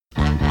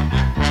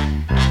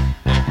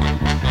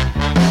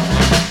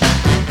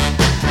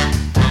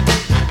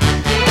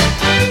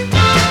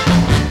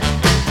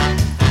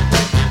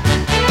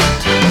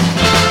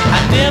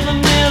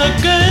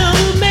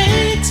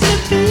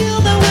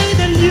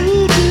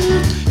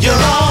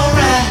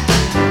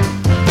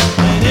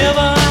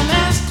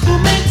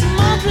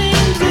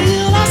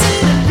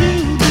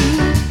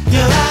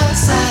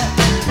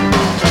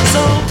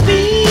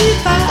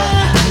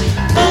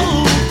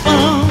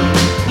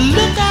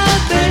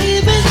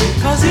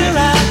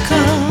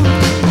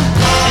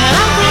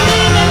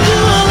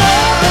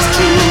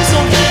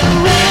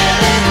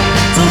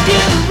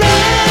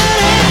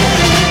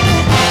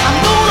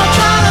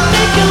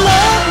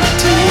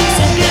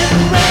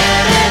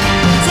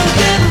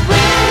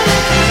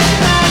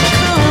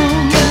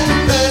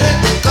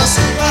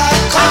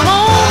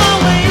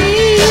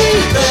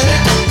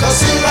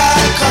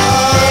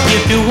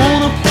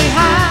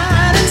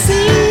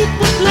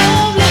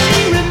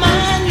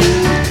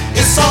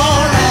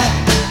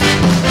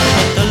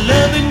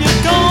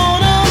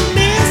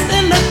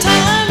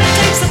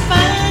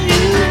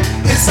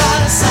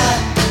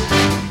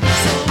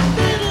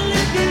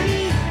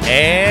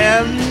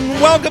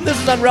Welcome.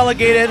 This is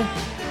Unrelegated.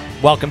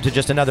 Welcome to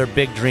just another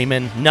big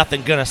dreamin',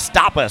 nothing gonna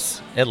stop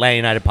us Atlanta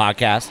United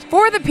podcast.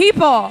 For the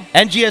people.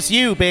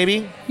 NGSU,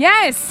 baby.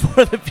 Yes.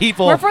 For the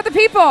people. We're for the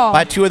people.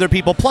 By two other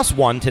people plus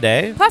one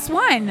today. Plus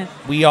one.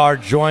 We are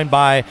joined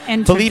by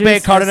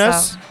Felipe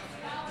Cardenas.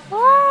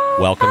 Oh,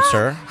 Welcome,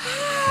 sir.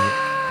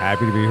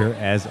 Happy to be here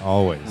as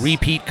always.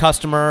 Repeat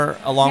customer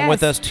along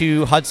with us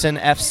to Hudson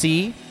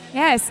FC.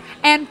 Yes.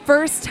 And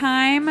first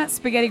time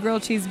spaghetti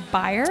grilled cheese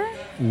buyer.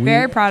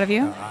 Very proud of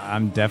you.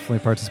 I'm definitely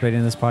participating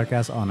in this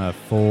podcast on a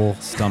full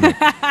stomach.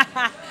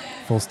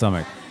 Full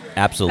stomach.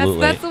 Absolutely.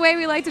 That's the way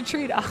we like to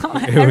treat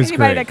anybody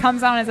great. that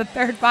comes on as a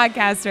third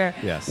podcaster.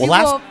 Yes. We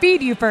will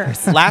feed you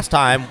first. Last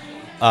time,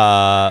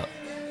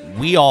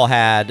 we all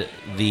had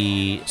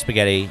the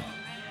spaghetti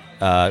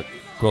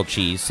grilled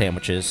cheese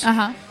sandwiches.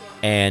 Uh-huh.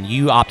 And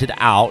you opted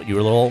out. You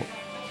were a little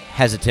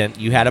hesitant.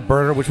 You had a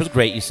burger, which was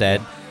great, you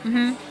said.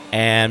 Mm-hmm.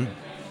 And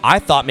I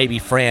thought maybe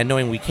Fran,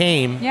 knowing we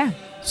came,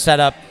 set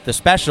up the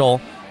special.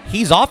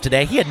 He's off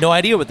today. He had no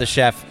idea what the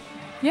chef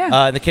in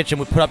the kitchen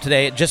would put up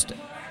today. It just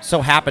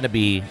so happened to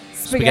be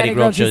spaghetti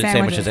grilled cheese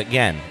sandwiches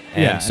again.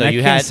 And so and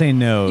you I can't had say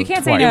no. You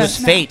can't twice. say no. It was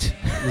fate.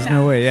 There's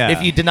no way. Yeah.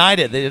 If you denied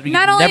it, it would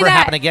Not only never that,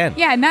 happen again.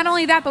 Yeah, not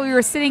only that, but we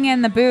were sitting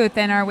in the booth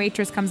and our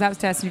waitress comes up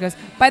to us and she goes,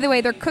 "By the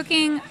way, they're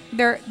cooking,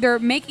 they're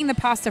making the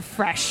pasta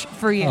fresh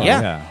for you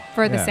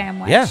for the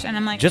sandwich." Yeah. And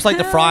I'm like, just like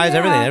the fries,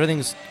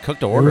 everything's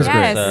cooked to order. It was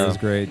great. Yes. So, It was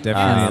great.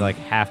 Definitely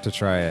have to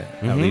try it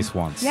at least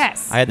once.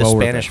 Yes. I had the Well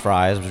worth Spanish it.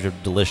 fries, which are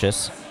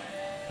delicious.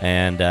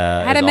 And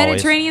had as a always-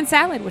 Mediterranean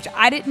salad, which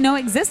I didn't know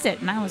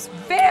existed, and I was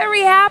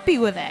very happy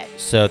with it.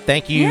 So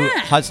thank you, Yeah.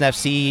 Hudson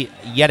FC,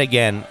 yet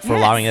again for Yes.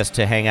 allowing us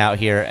to hang out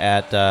here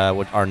at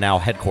what our now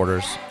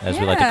headquarters, as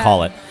we like to Yeah.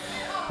 call it.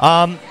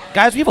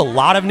 Guys, we have a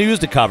lot of news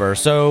to cover.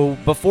 So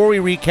before we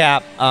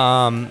recap,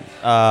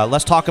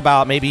 let's talk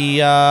about maybe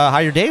how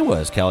your day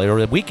was, Kelly, or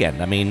the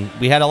weekend. I mean,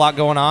 we had a lot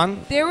going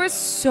on. There was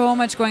so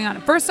much going on.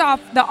 First off,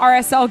 the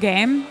RSL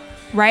game,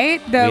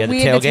 right?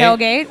 We had the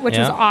tailgate, which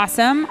was Yeah.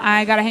 awesome.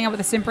 I got to hang out with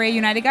the Sempre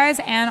United guys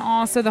and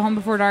also the Home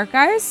Before Dark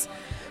guys.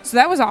 So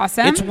that was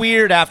awesome. It's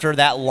weird after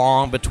that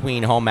long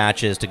between home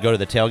matches to go to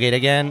the tailgate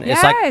again.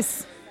 It's like,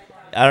 Yes.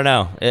 I don't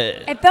know.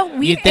 It felt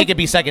weird. You'd think it'd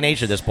be second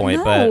nature at this point,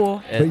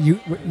 No. but But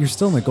you're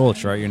still in the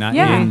Gulch, right? You're not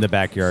Yeah. in the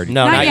backyard.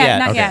 No, not yet.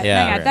 Not Okay. yet. Yeah.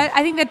 Not yet. Okay.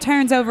 I think that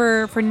turns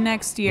over for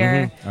next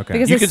year. Okay.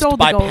 Because you they can sold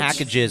buy the Gulch.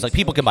 packages. Like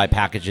people can buy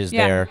packages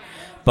Yeah. there,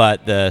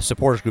 but the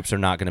supporters groups are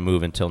not going to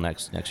move until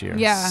next year.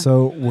 Yeah.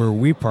 So where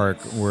we park,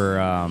 where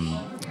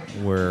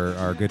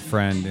our good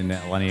friend in the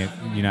Atlanta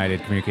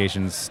United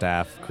Communications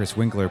staff, Chris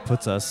Winkler,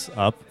 puts us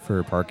up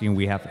for parking.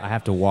 I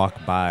have to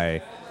walk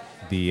by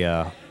the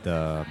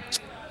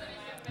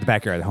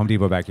backyard, the Home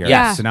Depot backyard.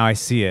 Yeah. So now I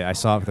see it. I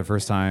saw it for the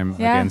first time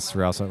Yeah. against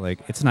Real Salt Lake.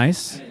 It's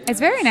nice. It's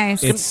very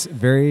nice. It's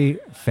very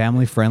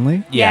family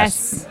friendly.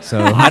 Yes.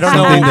 So I don't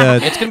something know.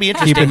 to It's going to be keep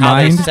interesting in how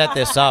mind. they set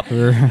this up,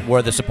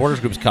 where the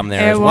supporters groups come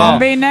there It as well. won't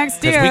be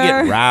next Because we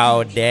year. get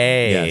rowdy.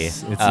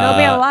 Yes, it's- There'll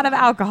be a lot of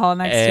alcohol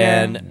next year.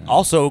 And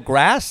also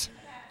grass.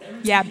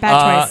 Yeah,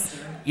 bad choice.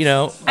 You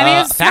know, I mean,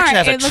 it's Faction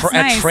smart. has It looks a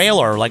nice.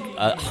 trailer, like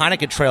a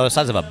Heineken trailer the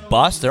size of a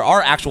bus. There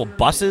are actual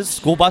buses,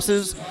 school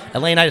buses,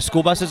 Atlanta United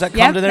school buses that come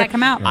Yep, to there. that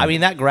come out. I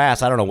mean, that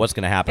grass, I don't know what's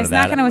going to happen It's to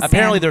that. not gonna withstand.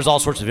 Apparently, there's all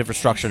sorts of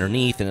infrastructure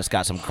underneath, and it's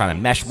got some kind of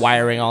mesh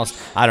wiring.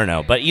 I don't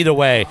know. But either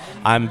way,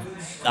 I'm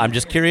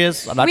just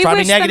curious. I'm not We trying to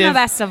wish be negative. them the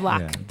best of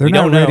luck. Yeah. They're We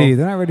not don't know. ready.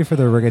 They're not ready for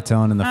the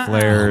reggaeton and the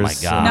flares. Oh my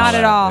God. Not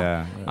at all.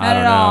 Yeah. I Not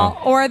don't at all. know.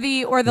 Or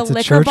the It's a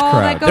liquor church ball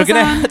crowd. that They're goes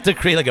going to on. have to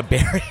create like a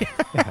barrier.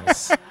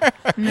 Yes.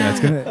 Yeah,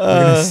 they're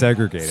gonna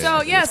segregate it.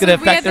 So yeah, It's going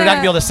to we had affect. They're not going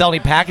to be able to sell any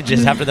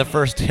packages after the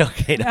first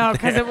tailgate. No,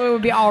 because it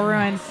would be all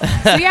ruined.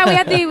 So yeah, we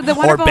had the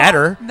wonderful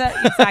better.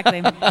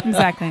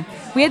 Exactly.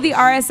 We had the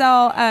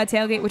RSL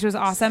tailgate, which was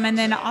awesome, and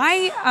then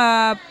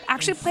I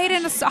actually played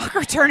in a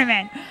soccer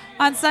tournament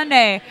on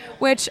Sunday.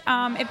 Which,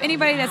 if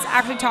anybody that's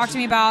actually talked to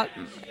me about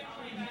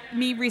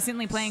me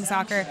recently playing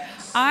soccer,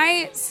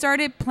 I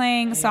started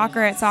playing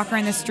soccer at Soccer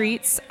in the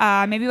Streets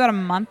maybe about a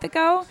month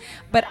ago,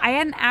 but I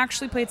hadn't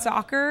actually played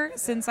soccer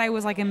since I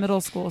was like in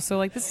middle school. So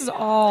like this is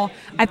all,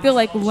 I feel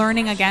like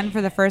learning again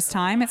for the first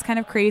time. It's kind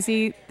of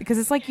crazy because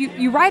it's like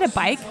you ride a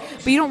bike,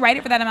 but you don't ride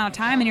it for that amount of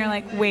time and you're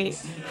like,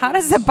 wait, how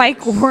does the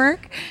bike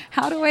work?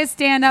 How do I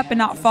stand up and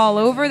not fall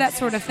over? That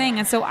sort of thing.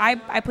 And so I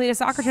played a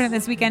soccer tournament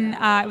this weekend.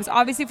 It was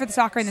obviously for the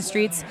Soccer in the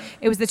Streets.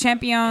 It was the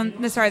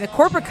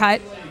Corporate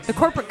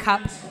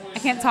Cup. I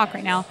can't talk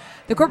right now.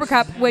 The Corporate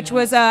Cup, which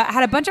was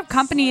had a bunch of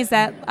companies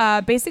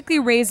that basically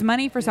raised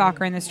money for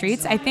Soccer in the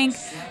Streets. I think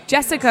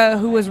Jessica,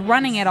 who was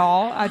running it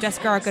all,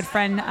 Jessica, our good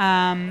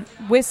friend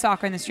with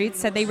Soccer in the Streets,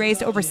 said they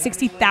raised over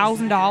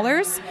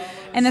 $60,000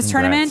 in this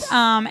tournament.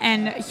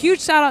 And a huge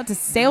shout out to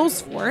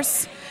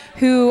Salesforce,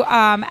 who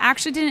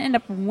actually didn't end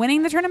up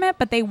winning the tournament,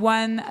 but they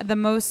won the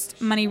most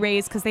money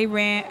raised because they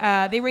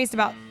raised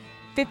about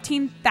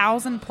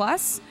 $15,000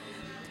 plus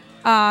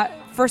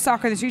for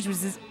Soccer in the Streets, which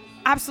is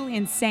absolutely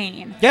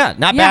insane. Yeah,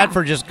 not bad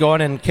for just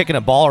going and kicking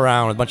a ball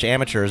around with a bunch of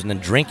amateurs and then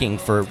drinking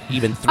for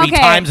even 3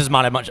 times as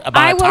much amount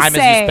of time as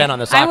you spend on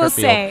the soccer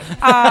field.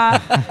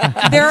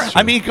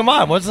 I mean, come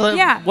on,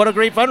 what a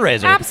great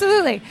fundraiser.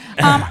 Absolutely.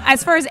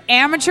 As far as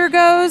amateur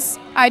goes,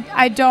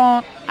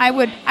 I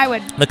would.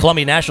 The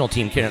Columbia national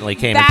team currently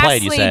came and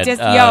played. You said, they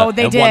and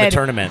did. Won the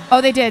tournament.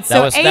 Oh, they did.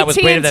 So that was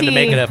great of them to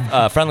make it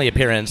a friendly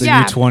appearance. The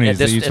U20s. At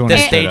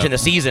this stage in the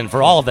season,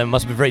 for all of them,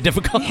 must be very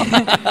difficult.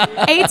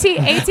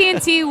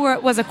 AT&T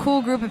was a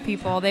cool group of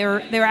people. They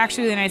were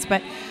actually really nice,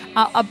 but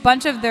a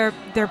bunch of their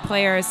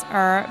players,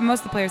 or most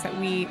of the players that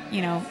we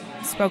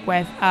spoke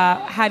with,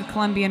 had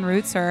Colombian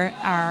roots or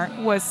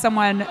was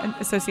someone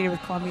associated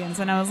with Colombians,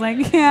 and I was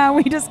like, yeah,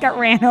 we just got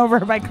ran over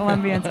by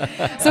Colombians.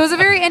 So it was a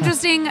very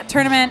interesting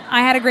tournament.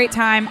 I had a great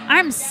time.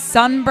 I'm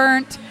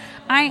sunburnt.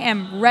 I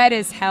am red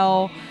as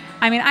hell.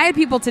 I mean, I had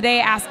people today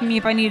asking me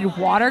if I needed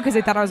water because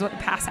they thought I was about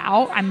to pass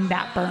out. I'm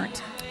that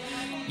burnt.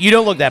 You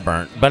don't look that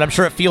burnt, but I'm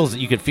sure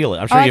you could feel it.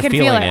 I'm sure you're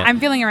feeling it. I'm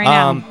feeling it right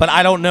now. But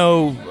I don't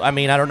know. I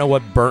mean, I don't know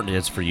what burnt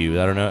is for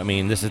you. I don't know. I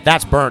mean,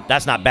 that's burnt.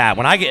 That's not bad.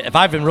 If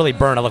I've been really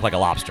burnt, I look like a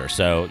lobster.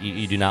 So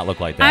you do not look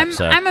like that.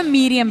 I'm a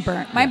medium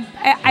burnt.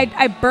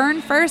 I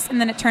burn first,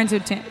 and then it turns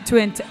into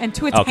a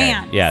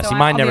tan. Yeah. So see,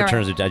 mine never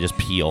turns into. I just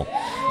peel.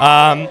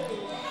 I'm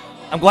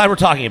glad we're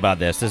talking about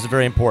this. This is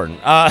very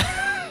important.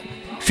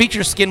 Treat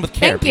your skin with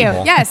care, people. Thank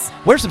you. Yes.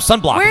 Wear some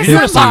sunblock. If you're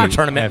doing a soccer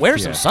tournament, wear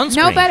some sunscreen.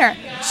 No better.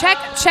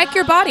 Check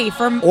your body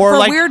for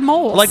weird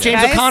moles. Like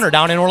James O'Connor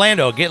down in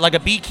Orlando, get like a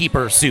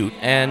beekeeper suit,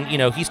 and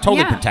he's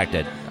totally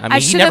protected. I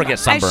mean, he never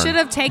gets sunburned. I should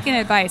have taken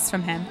advice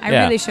from him. I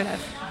really should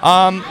have.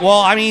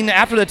 Well, I mean,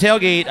 after the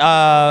tailgate,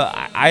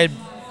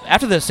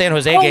 after the San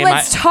Jose game,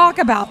 let's talk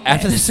about this.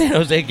 After the San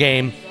Jose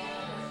game,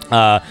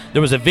 there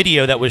was a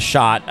video that was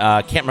shot.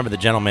 Can't remember the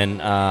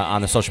gentleman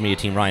on the social media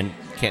team, Ryan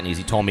Cantonese.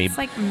 He told me it's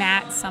like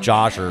Matt something.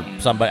 Josh or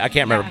somebody. I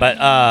can't remember, but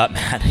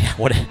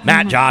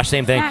Matt Josh,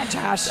 same thing. Matt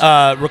Josh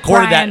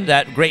recorded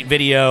that great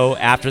video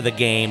after the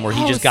game where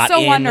he just got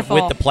in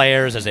with the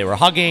players as they were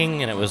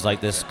hugging, and it was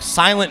like this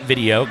silent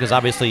video because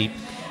obviously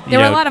there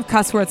were a lot of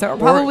cuss words that were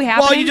probably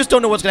happening. Well, you just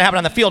don't know what's going to happen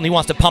on the field, and he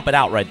wants to pump it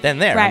out right then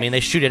and there. Right. I mean, they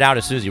shoot it out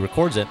as soon as he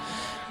records it,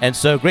 and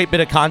so great bit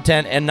of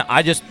content. And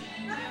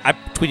I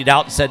tweeted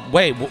out and said,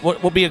 wait,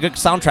 what will be a good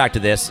soundtrack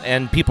to this?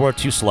 And people are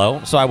too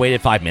slow, so I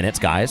waited 5 minutes,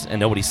 guys, and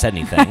nobody said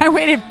anything. I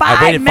waited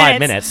 5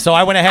 minutes. So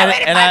I went ahead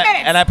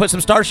and I put some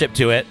Starship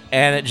to it,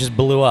 and it just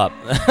blew up.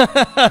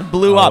 It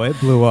blew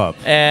up.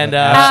 And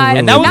that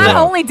was not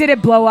only did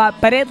it blow up,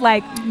 but it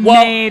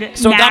made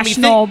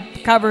national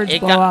coverage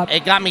blow up.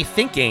 It got me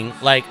thinking,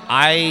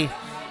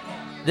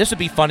 this would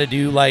be fun to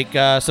do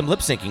some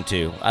lip syncing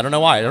too. I don't know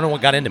why. I don't know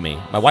what got into me.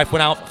 My wife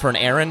went out for an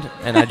errand,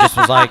 and I just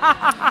was like,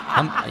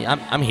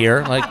 I'm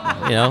here.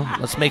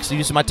 Let's make some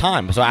use of my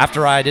time. So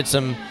after I did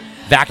some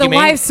vacuuming, the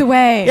wife's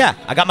away. Yeah,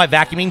 I got my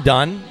vacuuming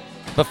done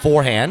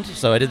beforehand.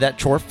 So I did that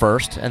chore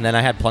first, and then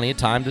I had plenty of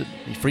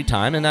free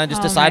time, and I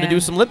just decided to do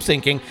some lip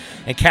syncing.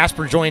 And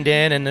Casper joined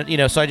in,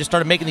 and so I just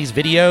started making these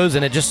videos,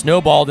 and it just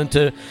snowballed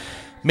into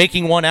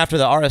making one after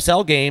the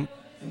RSL game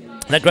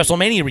that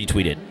WrestleMania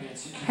retweeted.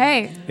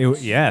 Hey.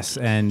 Yes,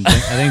 and I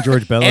think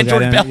George Bello and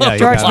got George in. Bello.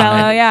 George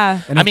Bello,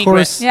 yeah. And of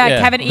course,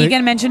 Kevin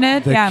Egan mentioned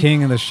it. The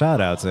king of the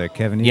shout-outs,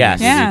 Kevin Egan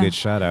is a good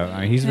shout-out.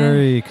 I mean, he's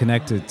very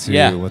connected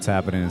to what's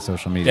happening in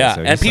social media. Yeah,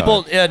 so and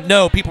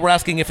people were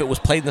asking if it was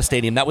played in the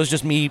stadium. That was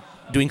just me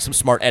doing some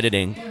smart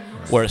editing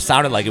where it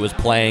sounded like it was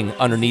playing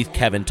underneath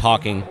Kevin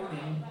talking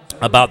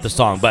about the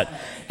song. But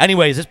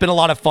anyways, it's been a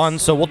lot of fun,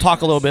 so we'll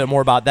talk a little bit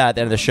more about that at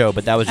the end of the show.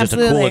 But that was just a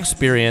cool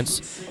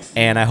experience.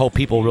 And I hope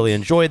people really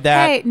enjoyed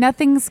that. Hey,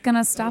 nothing's going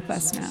to stop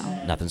us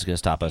now. Nothing's going to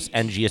stop us.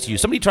 NGSU.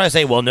 Somebody tried to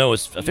say, well, no,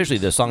 it's officially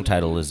the song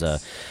title is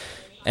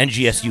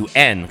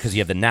NGSUN because you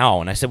have the now.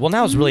 And I said, well,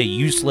 now is really a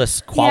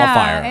useless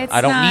qualifier. Yeah,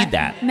 I don't need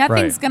that.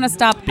 Nothing's going to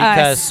stop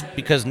us.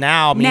 Because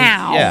now means,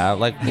 no.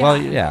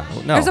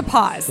 There's a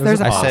pause. There's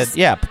a pause. I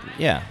said,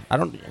 I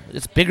don't.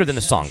 It's bigger than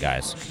the song,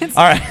 guys.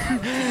 All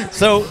right.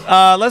 So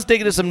let's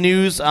dig into some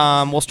news.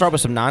 We'll start with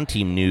some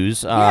non-team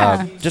news.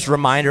 Just a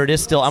reminder, it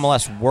is still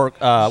MLS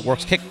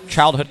Works Kick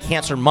Childhood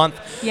Cancer Month.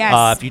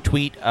 Yes. If you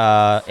tweet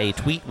a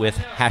tweet with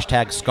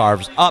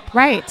 #ScarvesUp,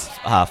 right.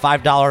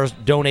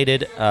 $5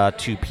 donated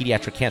to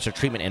pediatric cancer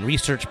treatment and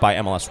research by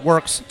MLS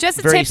Works. Just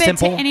a Very tip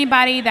simple. to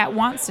anybody that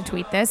wants to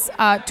tweet this.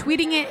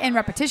 Tweeting it in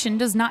repetition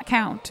does not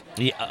count.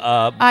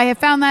 I have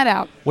found that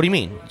out. What do you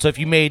mean? So if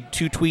you made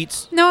 2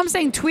 tweets? No, I'm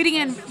saying tweeting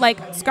in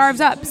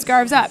scarves up.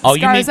 Oh,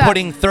 you mean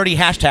putting 30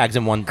 hashtags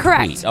in one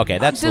tweet? Okay,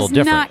 that's a little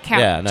different. Does not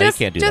count. Yeah, no, you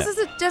can't do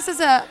that. Just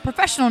as a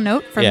professional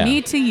note from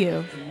me to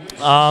you.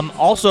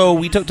 Also,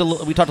 we talked a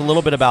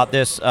little bit about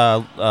this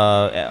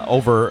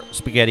over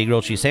spaghetti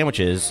grilled cheese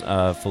sandwiches,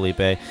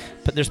 Felipe.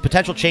 But there's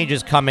potential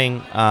changes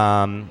coming.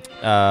 During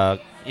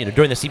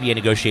the CBA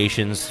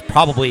negotiations,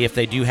 probably if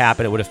they do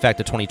happen, it would affect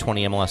the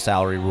 2020 MLS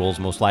salary rules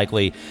most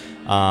likely.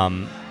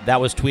 That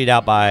was tweeted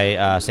out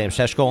by Sam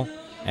Sheshko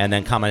and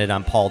then commented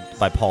on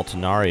by Paul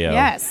Tenario.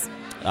 Yes.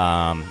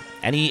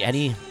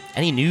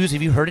 Any news?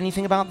 Have you heard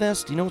anything about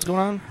this? Do you know what's going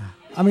on?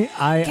 I mean,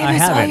 I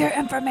have all your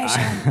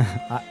information.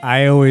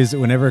 I always,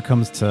 when it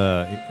comes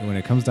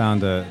down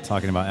to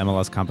talking about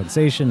MLS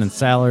compensation and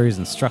salaries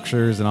and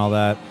structures and all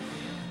that,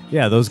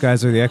 yeah, those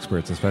guys are the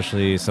experts,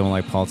 especially someone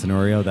like Paul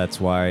Tenorio. That's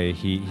why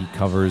he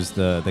covers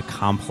the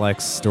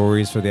complex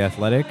stories for The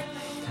Athletic.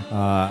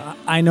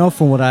 I know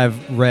from what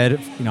I've read,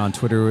 on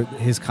Twitter,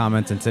 his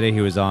comments, and today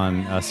he was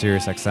on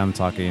SiriusXM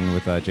talking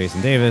with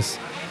Jason Davis.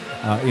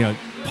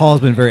 Paul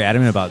has been very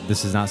adamant about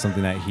this is not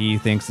something that he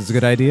thinks is a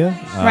good idea.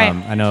 Right.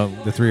 I know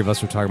the three of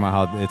us were talking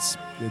about how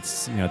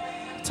it's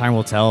time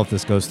will tell if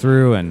this goes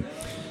through and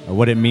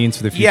what it means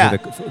for the future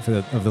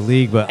of the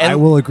league. But I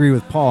will agree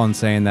with Paul in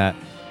saying that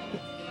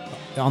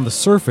on the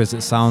surface, it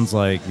sounds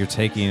like you're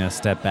taking a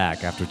step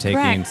back after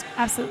taking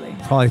absolutely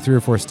probably 3 or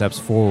 4 steps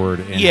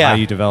forward in how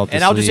you develop this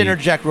And I'll league. just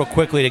interject real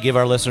quickly to give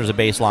our listeners a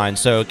baseline.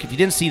 So if you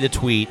didn't see the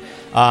tweet,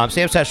 Sam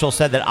Setchell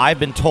said that I've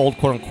been told,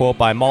 quote unquote,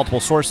 by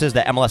multiple sources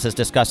that MLS is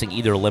discussing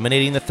either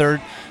eliminating the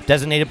third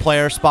designated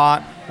player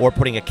spot or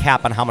putting a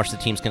cap on how much the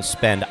teams can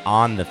spend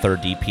on the third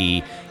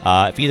DP.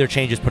 If either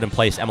change is put in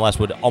place, MLS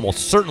would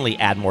almost certainly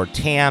add more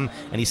TAM.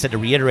 And he said to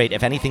reiterate,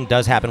 if anything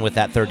does happen with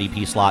that third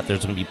DP slot,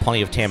 there's going to be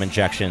plenty of TAM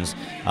injections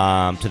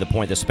to the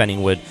point that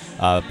spending would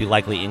be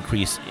likely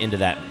increase into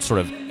that sort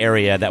of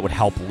area that would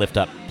help lift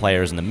up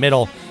players in the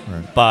middle.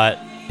 Right. But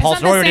Paul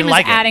Tenorio didn't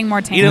like it. Adding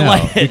more TAM. He didn't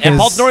like it. And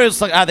Paul Tenorio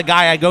is like, the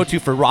guy I go to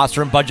for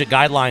roster and budget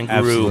guideline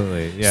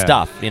guru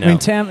stuff. I mean,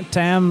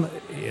 TAM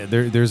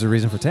there's a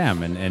reason for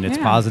TAM, and it's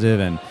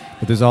positive,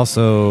 but there's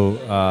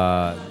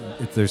also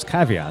there's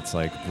caveats,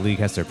 like the league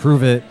has to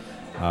approve it.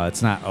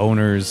 It's not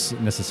owners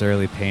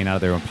necessarily paying out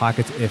of their own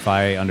pockets, if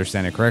I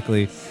understand it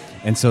correctly.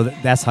 And so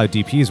that's how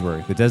DPs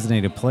work. The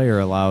designated player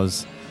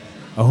allows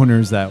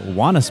owners that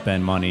want to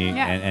spend money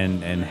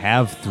and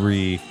have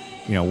 3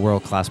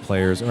 world-class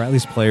players, or at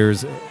least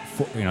players,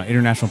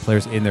 international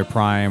players in their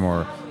prime,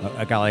 or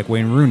a guy like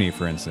Wayne Rooney,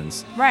 for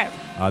instance. Right.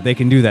 They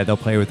can do that. They'll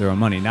play with their own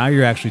money. Now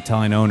you're actually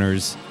telling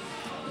owners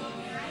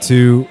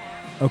to,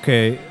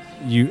 I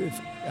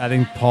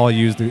think Paul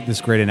used this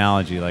great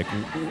analogy. Like,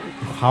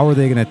 how are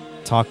they going to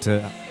talk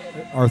to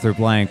Arthur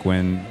Blank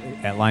when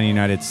Atlanta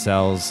United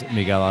sells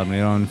Miguel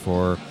Almiron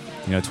for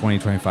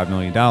 $20-25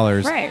 million?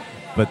 Right.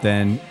 But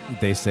then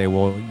they say,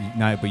 well,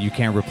 but you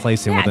can't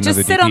replace him with another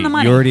just sit DP. on the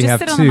money. You already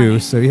just have 2,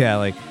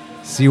 so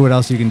see what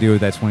else you can do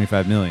with that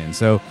 $25 million.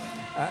 So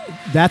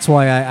that's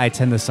why I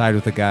tend to side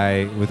with the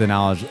guy with the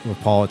knowledge of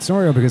Paul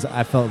Tenorio, because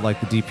I felt like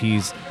the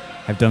DPs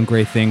have done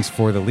great things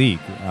for the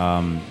league.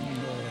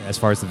 As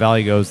far as the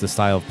value goes, the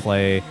style of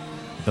play,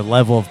 the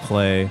level of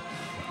play.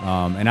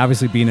 And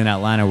obviously, being in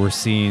Atlanta, we're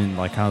seeing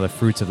like kind of the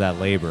fruits of that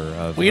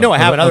labor. What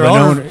happened? Other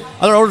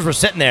owners were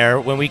sitting there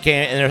when we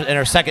came in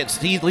our second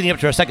season, leading up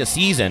to our second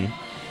season.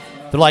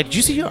 They're like, "Did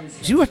you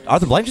see what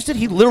Arthur Blank just did?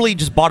 He literally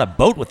just bought a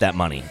boat with that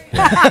money.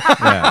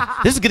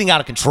 This is getting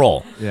out of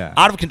control.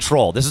 Out of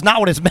control. This is not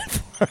what it's meant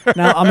for."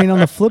 Now, I mean, on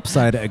the flip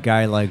side, a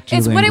guy like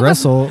Julian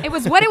Gressel, it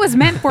was what it was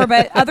meant for,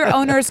 but other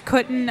owners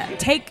couldn't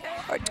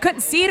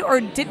see it,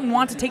 or didn't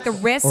want to take the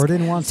risk, or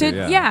didn't want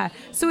to.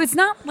 So it's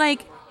not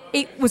like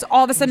it was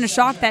all of a sudden a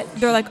shock that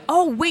they're like,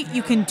 oh, wait,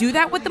 you can do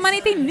that with the money?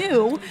 They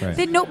knew.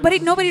 Right. Nobody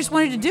just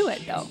wanted to do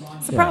it, though.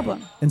 It's a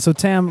problem. And so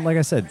TAM, like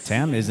I said,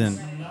 TAM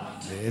isn't...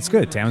 It's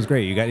good. TAM's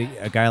great. You got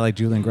a guy like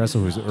Julian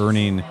Gressel who's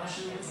earning,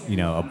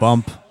 a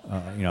bump,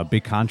 a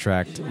big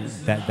contract.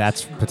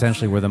 That's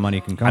potentially where the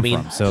money can come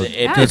from. So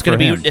it's going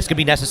to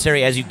be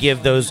necessary as you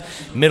give those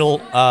middle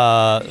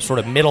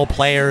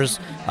players.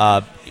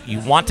 You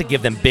want to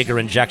give them bigger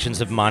injections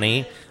of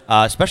money.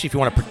 Especially if you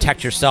want to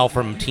protect yourself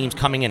from teams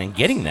coming in and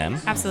getting them.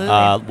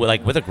 Absolutely.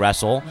 Like with a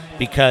Gressel,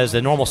 because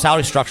the normal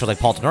salary structure like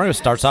Paul Tenorio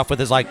starts off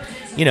with is like,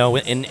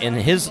 in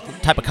his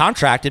type of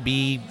contract, it'd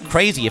be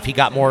crazy if he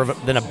got more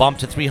than a bump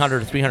to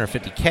 $300 to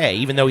 $350K,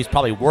 even though he's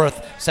probably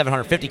worth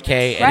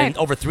 $750K. And in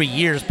over 3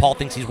 years, Paul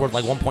thinks he's worth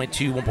like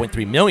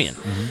 1.3 million.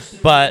 Mm-hmm.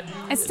 But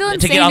it's still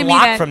to get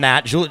unlocked from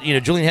that,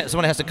 Julian,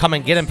 someone has to come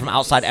and get him from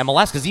outside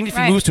MLS, because even if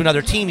he moves to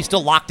another team, he's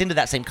still locked into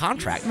that same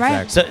contract.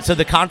 Right. So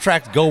the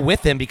contracts go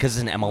with him because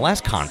it's an MLS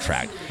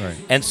contract. Right.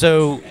 And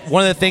so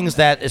one of the things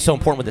that is so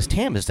important with this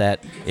TAM is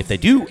that if they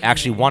do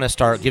actually want to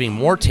start giving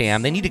more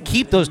TAM, they need to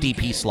keep those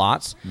DP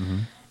slots. Mm-hmm.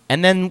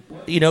 And then,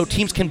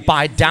 teams can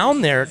buy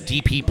down their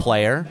DP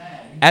player.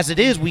 As it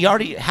is, we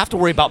already have to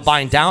worry about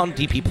buying down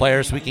DP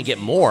players so we can get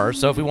more.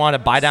 So if we want to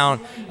buy down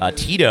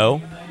Tito,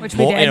 which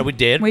we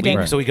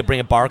did. So we could bring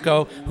a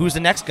Barco. Who's the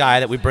next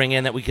guy that we bring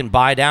in that we can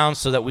buy down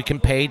so that we can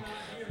pay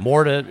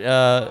more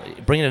to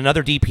bring in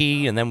another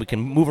DP, and then we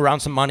can move around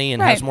some money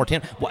and have some more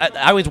TAM.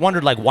 I always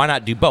wondered, why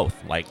not do both?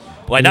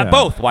 Why not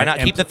both? Why not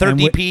keep the third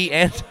DP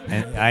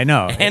and I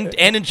know and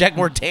inject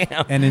more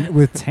TAM? And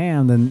with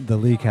TAM, then the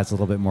league has a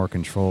little bit more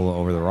control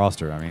over the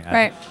roster. I mean,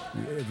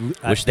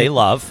 which they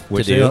love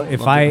to do. I'm not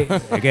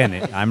like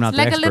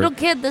the expert. A little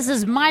kid. This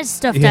is my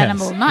stuffed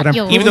animal, not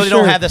yours. Even though they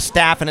don't have the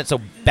staff, and it's a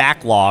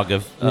backlog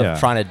of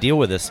trying to deal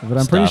with this. But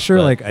I'm pretty sure,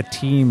 a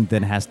team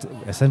then has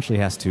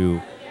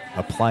to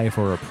apply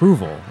for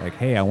approval. Like,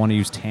 hey, I want to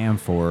use Tam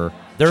for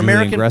They're Julian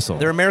American. Gressel.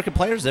 They're American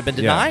players that have been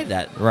denied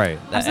that. Right.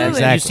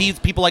 Absolutely. And you see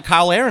people like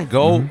Kyle Aaron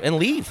go and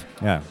leave.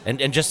 Yeah.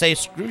 And just say,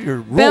 screw your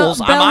rules.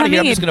 Bill I'm out of here.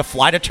 I'm Hamid. just going to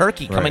fly to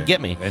Turkey. Come Right. and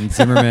get me. And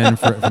Zimmerman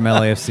from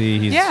LAFC,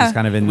 he's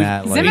kind of in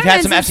that. Like, We've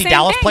had some Zimmerman's FC the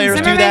Dallas same players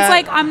thing. do Zimmerman's that.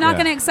 like, I'm not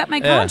going to accept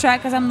my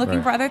contract because I'm looking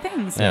Right. for other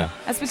things. Yeah.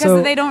 That's because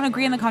So- they don't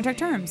agree on the contract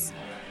terms.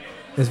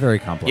 It's very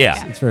complex.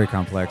 Yeah. It's very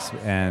complex,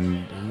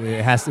 and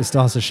it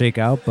still has to shake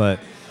out. But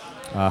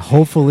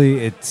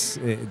hopefully,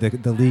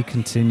 the league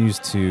continues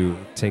to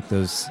take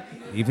those,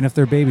 even if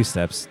they're baby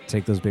steps,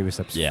 take those baby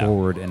steps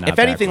forward and not if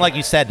anything, backward. like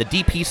you said, the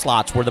DP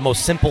slots were the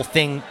most simple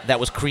thing that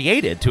was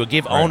created to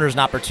give owners an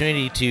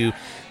opportunity to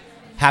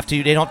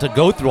they don't have to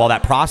go through all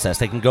that process.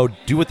 They can go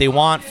do what they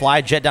want, fly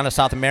a jet down to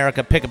South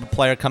America, pick up a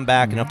player, come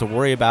back, and don't have to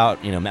worry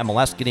about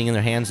MLS getting in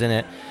their hands in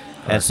it.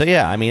 And so,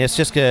 I mean, it's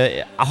just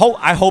I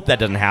hope that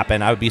doesn't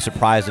happen. I would be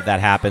surprised if that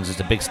happens. It's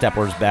a big step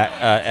towards back.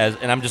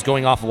 And I'm just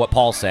going off of what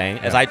Paul's saying.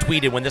 As I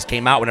tweeted when this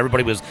came out, when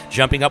everybody was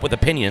jumping up with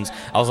opinions,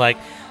 I was like,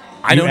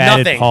 I know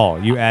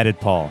nothing. You added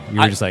Paul.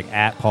 You were just like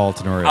at Paul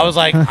Tenorio. I was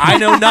like, I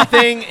know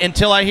nothing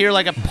until I hear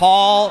like a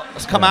Paul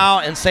come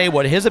out and say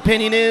what his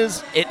opinion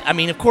is. I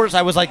mean, of course,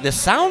 I was like, this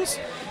sounds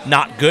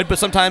not good, but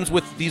sometimes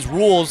with these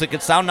rules, it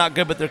could sound not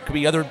good, but there could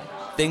be other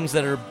things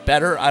that are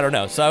better. I don't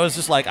know. So I was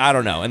just like, I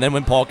don't know. And then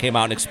when Paul came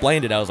out and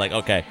explained it, I was like,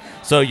 okay,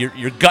 so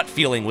your gut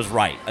feeling was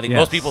right. I think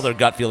most people, their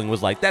gut feeling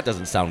was like, that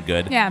doesn't sound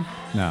good. Yeah.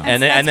 No.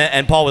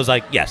 And Paul was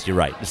like, yes, you're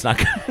right. It's not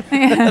good.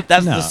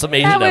 That's the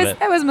summation of it.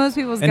 That was most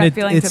people's and gut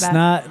feeling to that. It's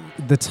not,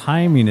 the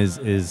timing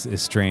is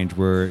strange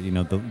where,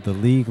 the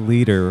league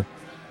leader,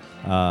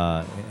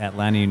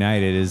 Atlanta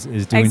United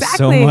is doing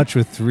so much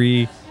with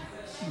three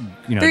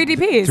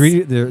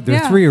DPs.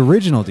 They're three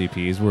original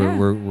DPs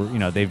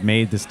where they've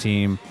made this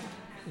team,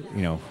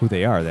 who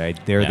they are.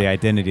 They're the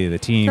identity of the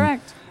team.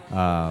 Correct.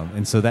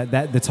 And so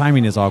that the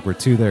timing is awkward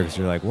too there, because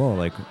you're like, whoa,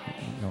 like,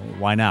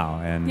 why now?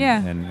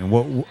 And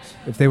what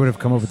if they would have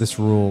come up with this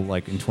rule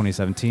like in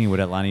 2017? Would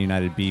Atlanta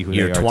United be who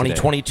Year they are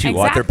 2022?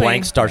 Exactly. Arthur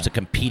Blank starts a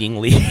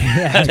competing league.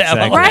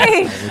 Exactly.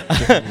 Right.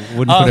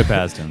 Wouldn't put it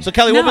past him. So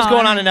Kelly, what was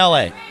going on in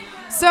LA?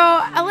 So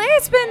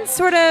LA's been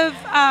sort of.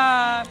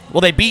 Well,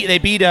 they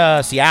beat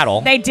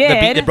Seattle. They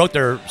did. They broke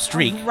their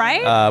streak.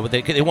 Right.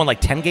 They won like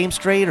 10 games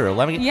straight or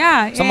 11 games.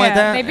 Yeah, something like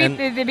that.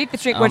 They beat the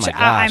streak, which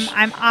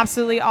I'm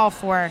absolutely all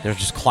for. They're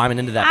just climbing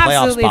into that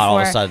playoff spot all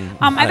of a sudden.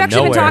 I've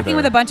actually been talking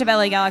with a bunch of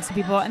LA Galaxy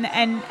people, and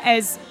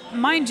as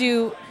mind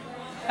you,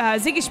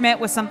 Ziggy Schmidt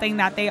was something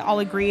that they all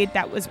agreed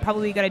that was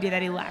probably a good idea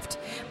that he left.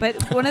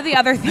 But one of the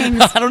other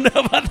things I don't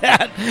know about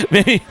that,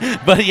 maybe,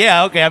 but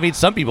yeah, okay. I mean,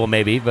 some people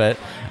maybe, but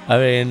I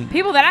mean,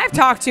 people that I've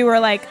talked to are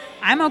like,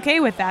 I'm okay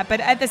with that. But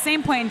at the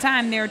same point in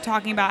time, they're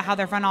talking about how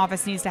their front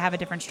office needs to have a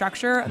different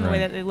structure and the way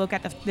that they look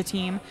at the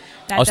team.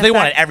 So they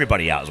wanted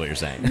everybody out, is what you're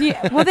saying?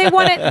 Yeah. Well, they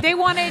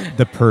wanted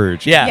the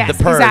purge. Yeah, yes,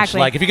 the purge.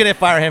 Exactly. Like if you're gonna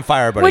fire him,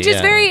 fire everybody. Which is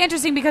very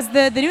interesting because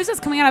the news that's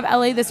coming out of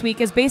LA this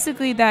week is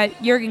basically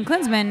that Jurgen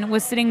Klinsmann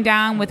was sitting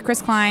down with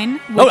Chris Klein.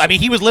 I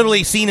mean, he was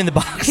literally seen in the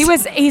box.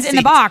 He's in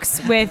the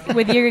box with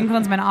Jurgen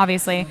Klinsmann,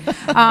 obviously.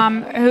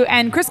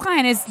 And Chris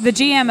Klein is the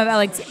GM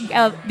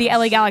of the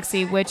LA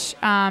Galaxy, which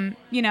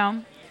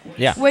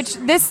Yeah. Which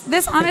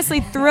this honestly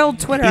thrilled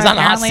Twitter. He's on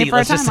the hot apparently seat, for a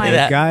let's just say timeline.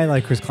 that. A guy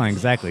like Chris Klein,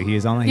 exactly. He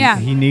is on. Yeah.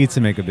 He needs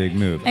to make a big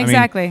move.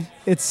 Exactly. I mean,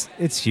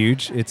 it's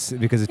huge. It's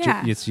because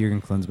it's Jurgen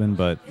Klinsmann,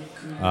 but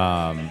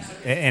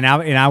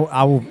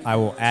I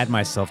will add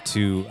myself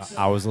to.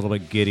 I was a little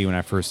bit giddy when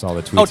I first saw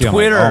the tweet. Oh,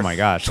 Twitter! Like, oh my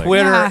gosh!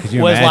 Twitter could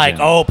you was imagine? like,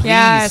 oh please,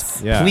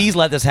 Yes. please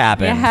let this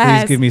happen.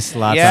 Yes. Please give me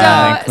Zlatan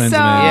Yeah. and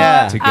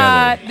Klinsmann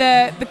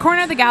together. The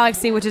Corner of the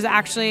Galaxy, which is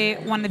actually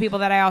one of the people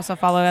that I also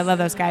follow. I love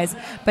those guys.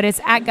 But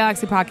it's at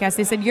Galaxy Podcast.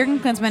 They said Jurgen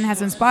Klinsmann has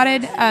been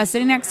spotted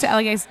sitting next to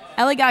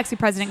LA Galaxy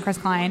president Chris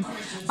Klein.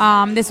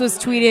 This was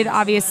tweeted,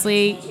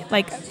 obviously,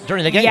 like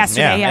during the game.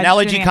 Yesterday, and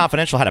LAG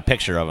Confidential had a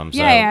picture of him. So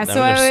So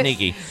they're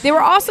sneaky. They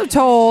were also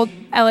told,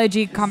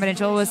 LAG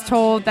Confidential was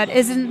told that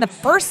isn't the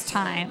first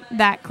time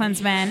that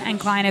Klinsmann and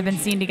Klein have been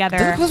seen together.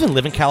 Doesn't Klinsmann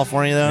live in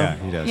California though? Yeah,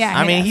 he does. Yeah.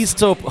 I mean, he's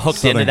still hooked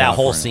Southern into that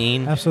whole California.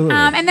 scene. Absolutely.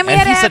 And then we And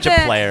had he's to have such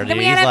a player, Then dude.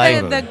 we had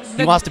He's to like, have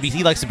he wants to be.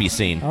 He likes to be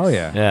seen. Oh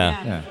yeah.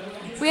 Yeah.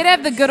 we had to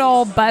have the good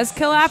old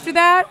buzzkill after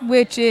that,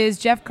 which is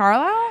Jeff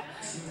Carlisle,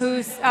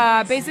 who's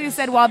basically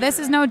said, while this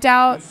is no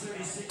doubt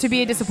to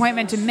be a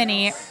disappointment to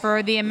many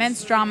for the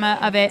immense drama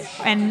of it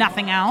and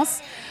nothing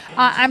else,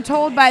 I'm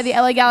told by the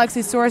LA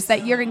Galaxy source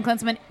that Jurgen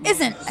Klinsmann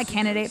isn't a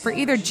candidate for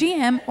either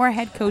GM or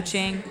head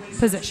coaching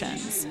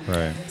positions.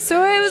 Right.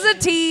 So it was a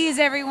tease,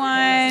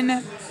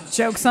 everyone.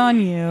 Joke's on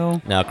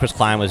you. No, Chris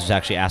Klein was just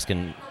actually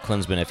asking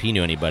Klinsmann if he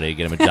knew anybody to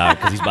get him a job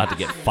because he's about to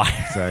get fired.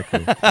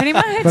 Exactly. Pretty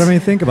much. But I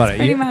mean, think about it.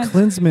 Pretty much.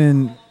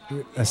 Klinsmann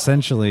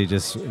essentially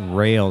just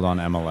railed on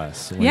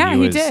MLS when Yeah, he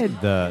he was did.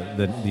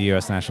 the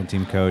U.S. national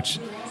team coach.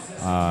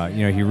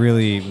 He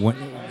really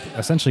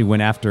essentially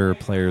went after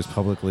players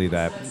publicly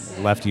that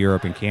left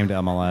Europe and came to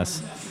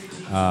MLS.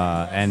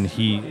 And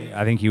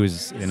I think he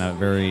was in a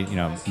very,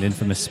 an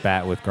infamous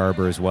spat with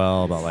Garber as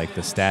well about like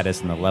the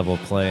status and the level of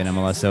play in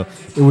MLS. So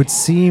it would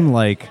seem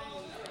like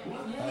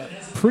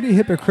pretty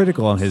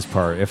hypocritical on his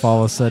part if all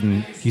of a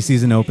sudden he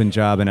sees an open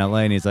job in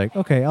LA and he's like,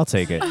 okay, I'll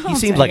take it. He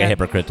seems like a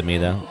hypocrite to me,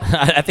 though.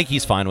 I think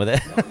he's fine with it.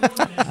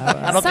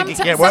 I don't think he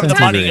cares where the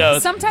money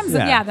goes. Sometimes,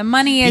 the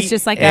money is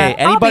just like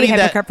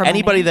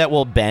anybody that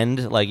will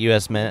bend like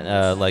U.S.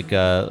 men, like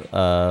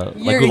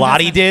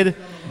Gulati did.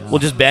 Will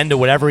just bend to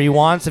whatever he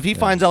wants. If he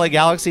finds LA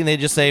Galaxy and they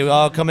just say,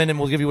 "Oh, come in and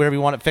we'll give you whatever you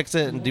want to fix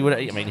it and do what,"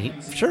 I mean,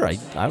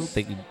 I don't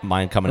think he'd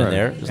mind coming in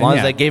there as long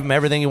as they gave him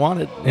everything he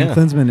wanted. And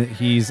Klinsmann,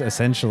 he's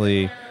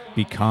essentially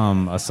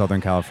become a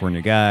Southern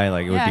California guy.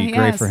 Like, it would be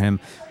great for him.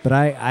 But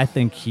I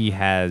think he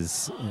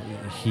has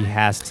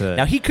to.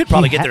 Now he could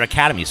probably get their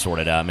academy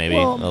sorted out, maybe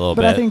a little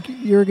bit. But I think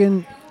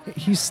Jurgen,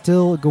 he's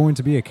still going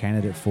to be a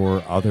candidate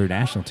for other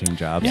national team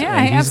jobs.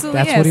 Yeah, he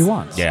absolutely that's what he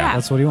wants. Yeah,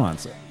 that's what he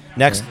wants.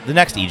 The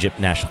next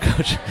Egypt national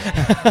coach.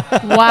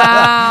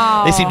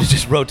 Wow. They seem to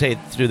just rotate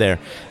through there.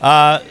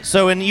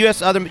 So in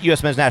other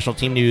U.S. men's national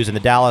team news, in the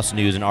Dallas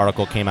News, an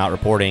article came out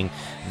reporting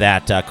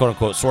that,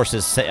 quote-unquote,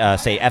 sources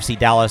say FC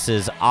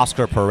Dallas's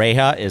Oscar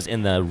Pareja is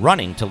in the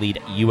running to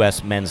lead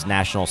U.S. men's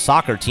national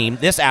soccer team.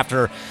 This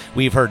after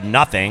we've heard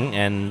nothing,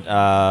 and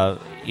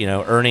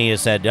Ernie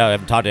has said, I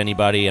haven't talked to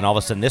anybody, and all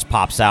of a sudden this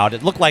pops out.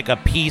 It looked like a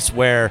piece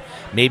where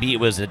maybe it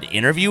was an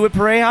interview with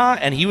Pareja,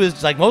 and he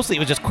was like, mostly it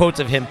was just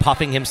quotes of him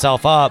puffing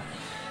himself up.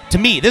 To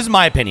me, this is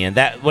my opinion,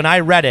 that when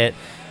I read it,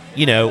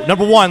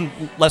 number one,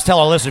 let's tell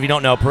our listeners, if you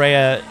don't know,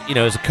 Pareja,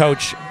 is a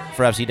coach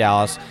for FC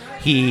Dallas.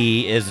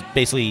 He is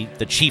basically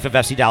the chief of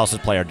FC Dallas's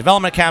player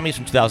development academies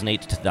from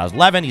 2008 to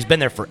 2011. He's been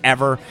there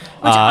forever.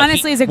 Which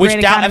honestly is a great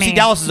academy. FC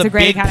Dallas is a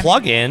big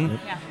plug-in.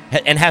 Yeah.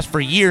 And has for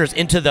years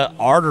into the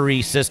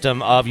artery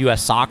system of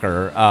U.S.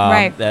 soccer.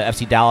 The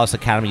FC Dallas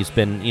Academy has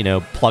been,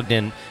 plugged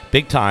in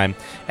big time.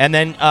 And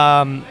then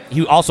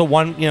he also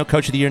won,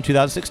 Coach of the Year in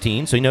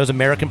 2016, so he knows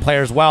American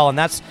players well, and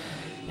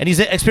he's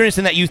experienced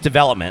in that youth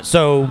development.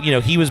 So,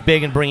 he was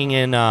big in bringing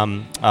in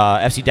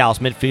FC Dallas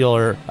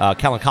midfielder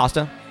Kellen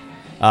Costa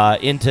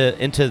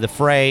into the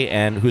fray,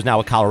 and who's now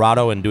with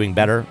Colorado and doing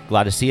better.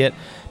 Glad to see it.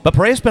 But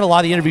Pareja spent a lot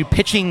of the interview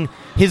pitching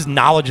his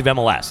knowledge of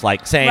MLS,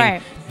 like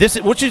saying this,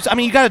 which is,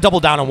 you got to double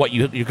down on what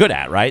you're good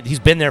at, right? He's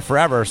been there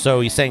forever, so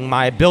he's saying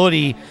my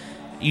ability,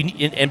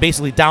 and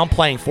basically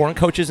downplaying foreign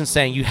coaches and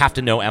saying you have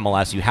to know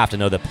MLS, you have to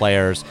know the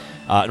players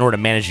in order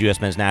to manage the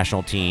U.S. men's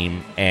national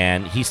team.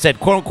 And he said,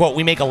 quote unquote,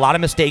 we make a lot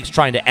of mistakes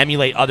trying to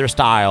emulate other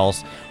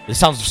styles. This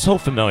sounds so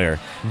familiar.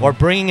 Or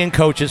bringing in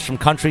coaches from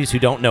countries who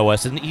don't know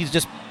us, and he's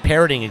just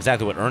parroting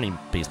exactly what Ernie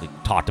basically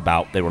talked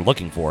about they were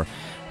looking for.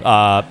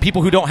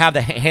 People who don't have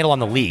the handle on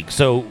the league,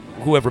 so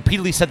who have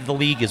repeatedly said that the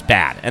league is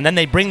bad, and then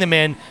they bring them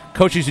in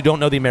coaches who don't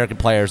know the American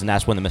players, and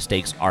that's when the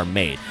mistakes are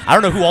made. I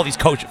don't know who all these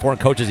foreign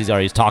coaches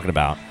he's talking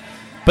about,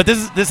 but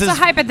this is a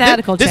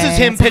hypothetical. This is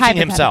him pitching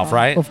himself,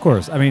 right? Of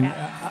course. I mean,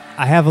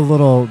 I have a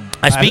little.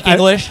 I speak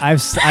English. I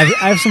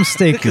have some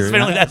stake here.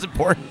 Apparently, that's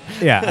important.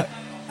 Yeah.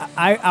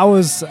 I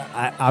was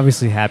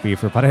obviously happy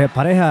for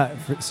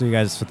Pareja,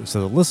 so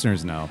the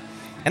listeners know.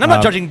 And I'm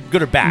not judging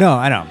good or bad. No,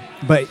 I know.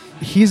 But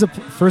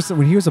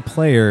when he was a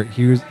player,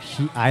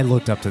 I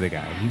looked up to the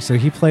guy.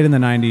 He played in the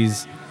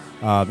 90s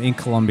in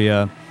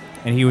Colombia,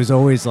 and he was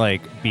always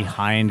like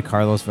behind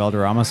Carlos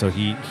Valderrama. So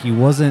he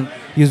was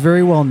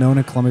very well known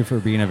in Colombia for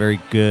being a very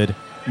good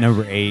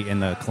number 8 in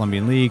the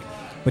Colombian league,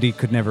 but he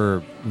could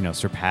never,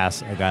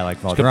 surpass a guy like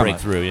Valderrama. Could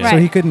break through, yeah. So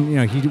he couldn't,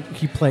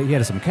 he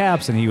had some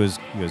caps, and he was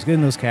good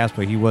in those caps,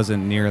 but he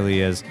wasn't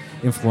nearly as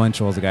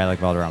influential as a guy like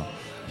Valderrama.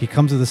 He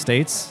comes to the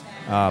States.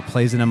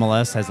 Plays in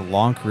MLS, has a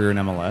long career in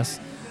MLS.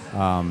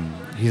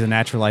 He's a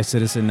naturalized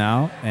citizen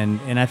now,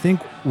 and I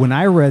think when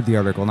I read the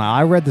article, now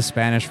I read the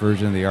Spanish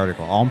version of the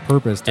article on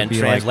purpose to and be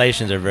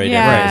translations are very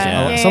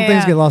different. Some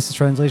things get lost in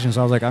translation, so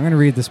I was like, I'm going to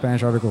read the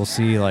Spanish article,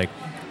 see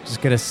just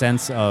get a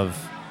sense of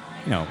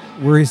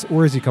where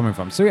is he coming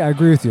from. So yeah, I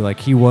agree with you. Like,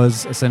 he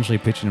was essentially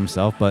pitching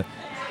himself, but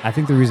I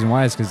think the reason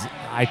why is because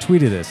I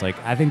tweeted this. Like,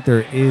 I think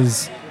there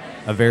is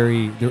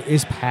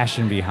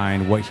passion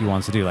behind what he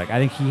wants to do. Like,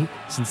 I think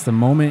since the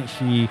moment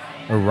he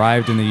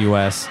arrived in the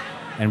U.S.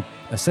 and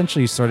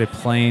essentially started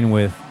playing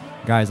with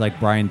guys like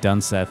Brian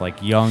Dunseth,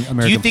 like young American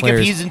players. Do you think if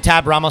he's in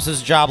Tab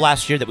Ramos' job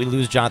last year that we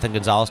lose Jonathan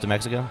Gonzalez to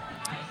Mexico?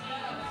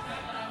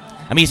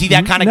 I mean, is he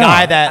that kind of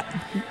guy that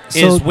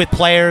is with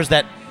players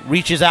that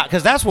reaches out?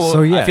 Because that's what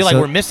I feel like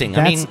we're missing.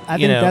 I think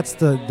that's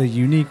the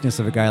uniqueness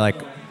of a guy like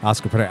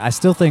Oscar Pareja. I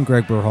still think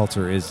Greg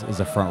Berhalter is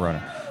a front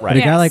runner. Right. But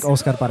a guy like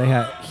Oscar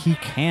Pareja, he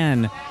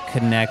can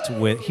connect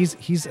with.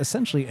 He's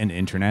essentially an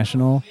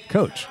international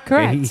coach.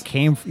 Correct.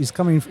 Okay?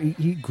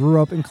 He grew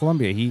up in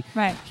Colombia. He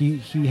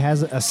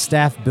has a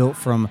staff built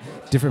from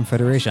different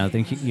federations. I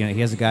think he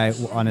has a guy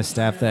on his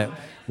staff that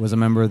was a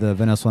member of the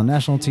Venezuelan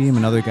national team.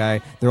 Another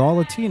guy. They're all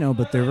Latino,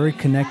 but they're very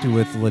connected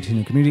with the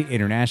Latino community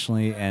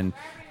internationally and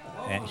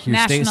here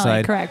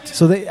stateside. Correct.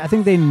 So I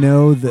think they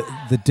know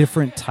the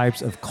different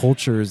types of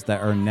cultures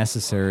that are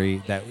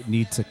necessary that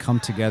need to come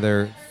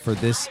together for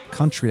this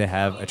country to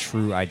have a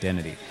true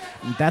identity.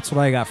 And that's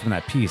what I got from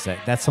that piece.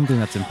 That's something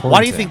that's important. Why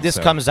do you think this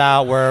comes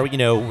out where,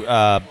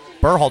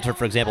 Berhalter,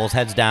 for example, his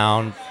head's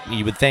down?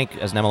 You would think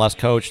as an MLS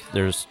coach,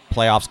 there's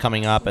playoffs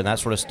coming up and that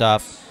sort of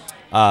stuff.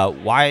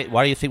 Why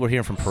do you think we're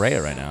hearing from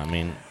Perea right now? I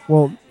mean,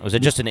 well, was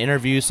it just an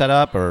interview set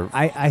up, or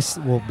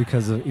well,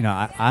 because of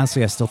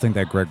honestly, I still think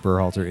that Greg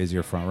Berhalter is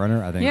your front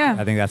runner. I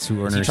think that's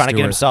who Earner He's trying to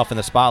get himself in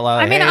the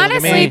spotlight. I mean,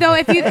 honestly, though,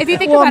 if you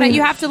think about it,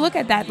 you have to look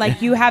at that.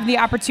 Like, you have the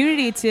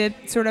opportunity to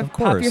sort of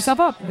pop yourself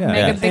up,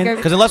 make a bigger.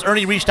 Because unless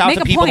Ernie reached out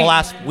to people in the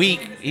last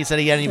week, he said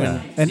he hadn't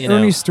even. And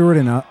Ernie Stewart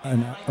and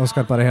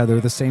Oscar Pareja, they're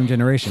the same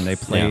generation. They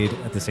played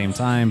at the same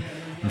time.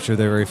 I'm sure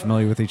they're very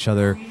familiar with each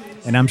other.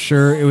 And I'm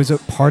sure it was a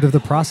part of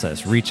the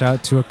process. Reach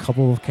out to a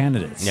couple of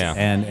candidates. Yeah.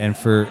 And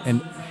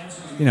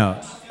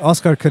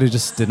Oscar could have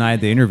just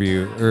denied the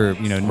interview, or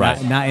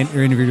not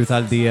interviewed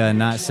without the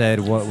not said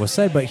what was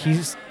said. But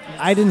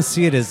I didn't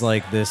see it as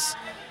like this.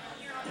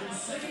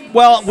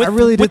 Well,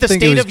 with the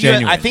state of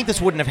genuine. I think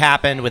this wouldn't have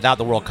happened without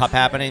the World Cup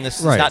happening. This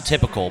is not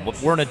typical,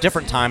 but we're in a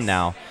different time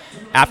now.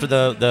 After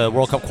the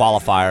World Cup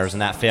qualifiers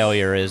and that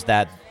failure, is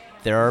that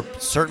there are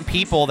certain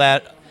people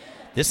that.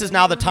 This is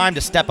now the time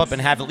to step up and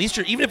have at least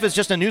even if it's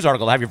just a news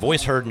article, to have your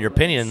voice heard and your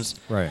opinions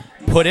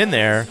put in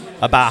there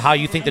about how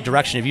you think the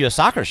direction of U.S.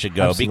 soccer should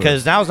go. Absolutely.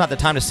 Because now is not the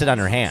time to sit on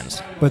your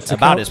hands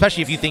about it,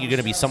 especially if you think you're going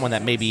to be someone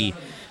that may be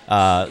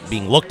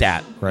being looked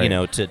at,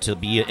 to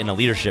be in a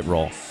leadership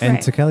role.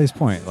 And to Kelly's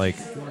point, like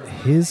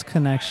his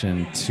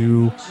connection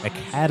to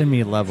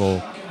academy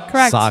level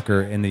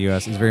soccer in the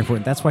U.S. is very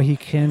important. That's why he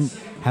can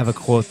have a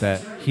quote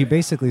that he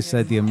basically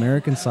said the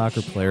American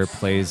soccer player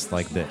plays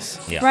like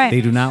this. Yeah. Right.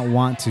 They do not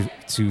want to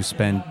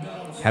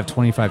have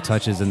 25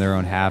 touches in their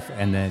own half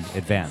and then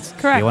advance.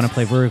 Correct. They want to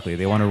play vertically.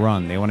 They want to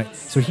run.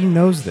 So he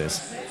knows this.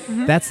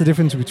 Mm-hmm. That's the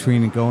difference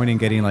between going and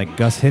getting like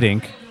Gus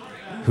Hiddink,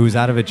 who's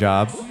out of a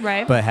job,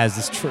 but has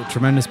this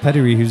tremendous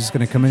pedigree, who's just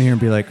going to come in here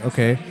and be like,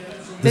 okay,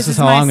 this is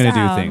how I'm going to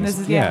do things. This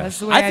is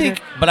the way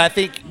I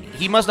think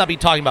he must not be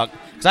talking about,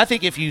 because I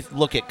think if you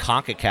look at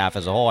CONCACAF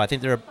as a whole, I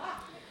think there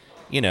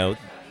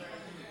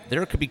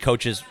could be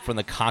coaches from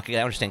the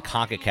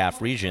CONCACAF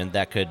region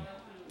that could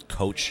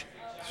coach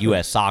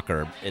U.S.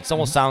 soccer. It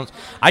almost sounds.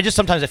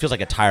 Sometimes it feels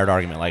like a tired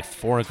argument. Like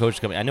foreign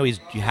coaches coming. I know you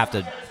have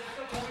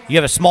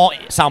a small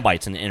sound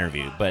bites in the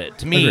interview, but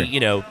to me,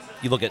 you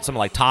look at someone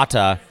like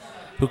Tata,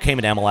 who came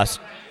into MLS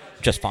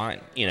just fine,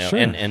 sure.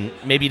 and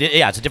maybe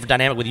it's a different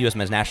dynamic with the U.S.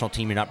 men's national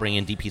team. You're not bringing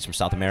in DPs from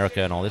South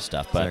America and all this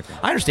stuff, but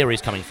I understand where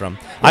he's coming from.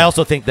 Yeah. I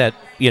also think that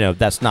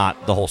that's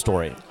not the whole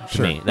story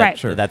to me.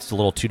 That's a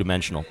little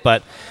two-dimensional.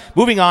 But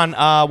moving on,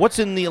 what's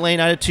in the Atlanta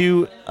United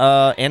 2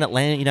 and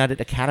Atlanta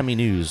United Academy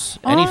news?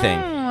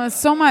 Anything?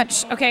 So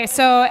much. Okay,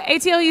 so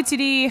ATL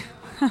UTD,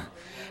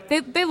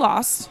 they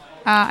lost.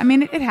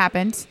 It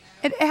happened.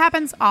 It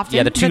happens often.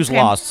 Yeah, the 2's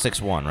lost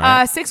 6-1,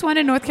 right? 6-1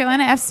 in North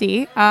Carolina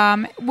FC,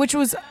 which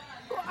was.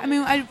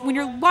 When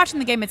you're watching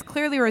the game, it's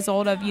clearly a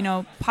result of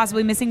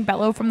possibly missing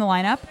Bello from the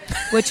lineup,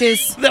 which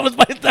is that was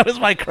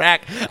my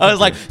crack. I was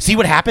like, see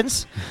what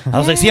happens? I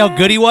was like, see how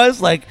good he was?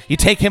 Like, you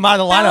take him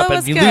out of the lineup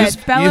and you lose.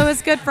 Bello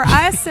was good for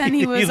us, and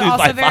he was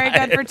also very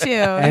good for 2.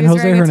 And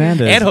Jose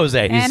Hernandez. And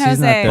Jose. And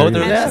Jose. Both are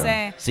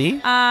there. See?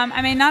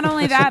 Not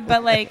only that,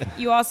 but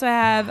you also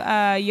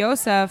have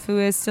Yosef, who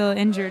is still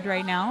injured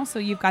right now, so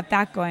you've got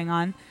that going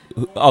on.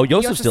 Oh,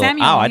 Yosef's still.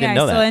 Samuel, I didn't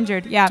know that. Still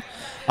injured. Yeah.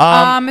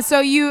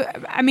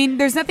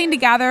 There's nothing to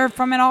gather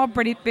from it all.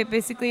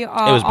 Basically, it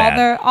was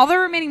bad. all the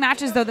remaining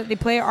matches though that they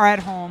play are at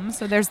home,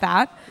 so there's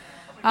that.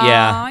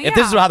 If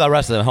this is how the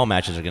rest of the home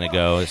matches are going to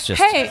go, it's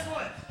just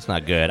it's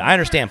not good. I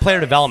understand player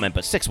development,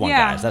 but 6-1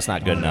 guys, that's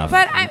not good enough.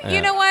 But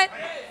you know what?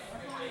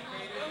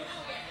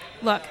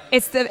 Look,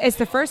 it's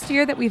the first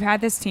year that we've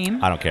had this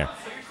team. I don't care.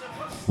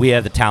 We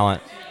have the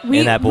talent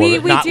in that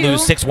board. We not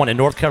lose 6-1 in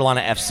North Carolina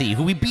FC,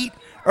 who we beat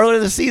earlier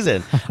this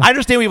season. I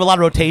understand we have a lot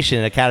of rotation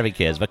in academy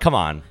kids, but come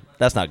on,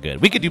 that's not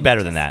good. We could do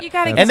better than that. You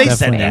gotta and they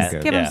said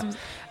that. Give them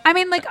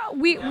some,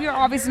 we are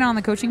obviously not on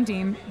the coaching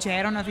team. Jay,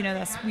 I don't know if you know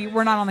this.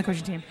 We're not on the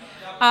coaching team.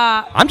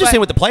 I'm just saying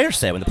what the players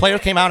said. When the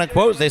players came out in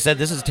quotes, they said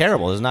this is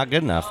terrible. This is not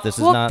good enough. This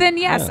is not. Well, then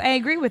yes, I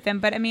agree with them.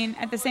 But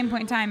at the same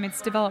point in time,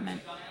 it's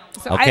development.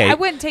 So I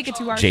wouldn't take it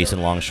too hard.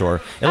 Jason Longshore.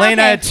 Atlanta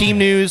United team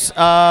news.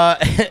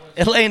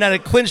 Atlanta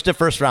United clinched a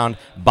first round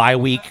bye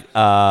week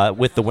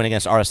with the win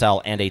against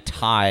RSL and a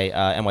tie.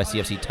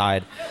 NYCFC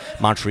tied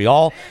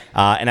Montreal.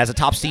 And as a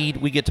top seed,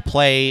 we get to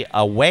play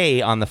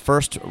away on the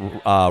first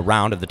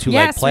round of the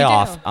two-leg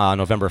playoff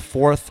November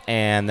 4th.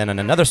 And then on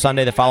another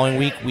Sunday the following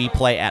week, we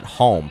play at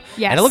home.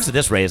 Yes. And it looks at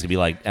this rate, it's going to be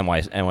like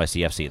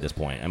NYCFC at this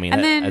point.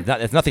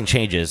 If nothing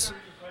changes,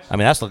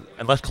 that's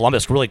unless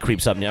Columbus really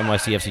creeps up and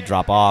NYCFC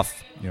drop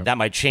off. Yep. That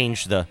might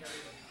change the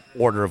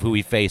order of who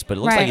we face, but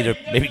it looks like either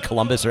maybe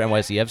Columbus or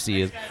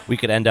NYCFC we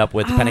could end up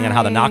with, depending on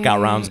how the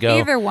knockout rounds go.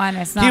 Either one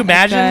is not. Can you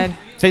imagine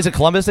facing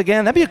Columbus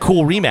again? That'd be a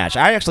cool rematch.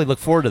 I actually look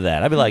forward to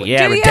that. I'd be like,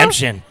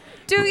 redemption.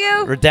 Do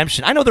you?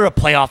 Redemption. I know they're a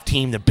playoff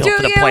team. They're built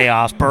for the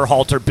playoffs.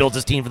 Berhalter builds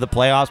his team for the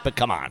playoffs, but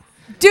come on.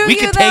 We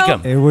could take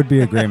them. It would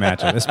be a great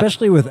matchup,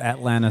 especially with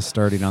Atlanta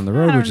starting on the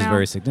road, which is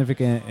very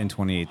significant. In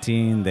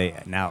 2018,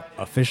 they now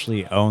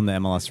officially own the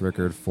MLS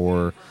record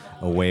for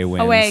away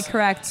wins. Away,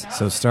 correct.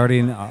 So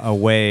starting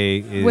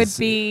away would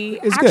be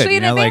is actually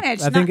good. an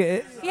advantage. I think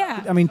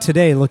I mean,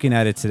 looking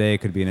at it today, it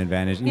could be an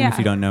advantage, even if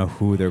you don't know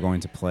who they're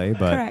going to play.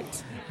 But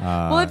correct.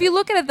 Well, if you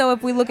look at it, though,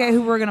 if we look at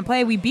who we're going to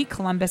play, we beat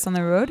Columbus on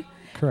the road.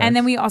 Correct. And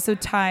then we also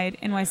tied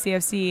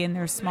NYCFC in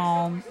their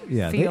small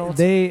field.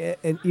 They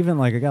and even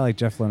like a guy like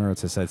Jeff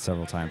Lennertz has said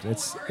several times,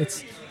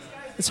 it's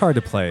hard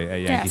to play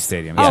at Yankee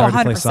Stadium. It's hard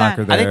to play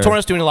soccer there. I think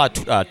Torres doing a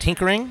lot of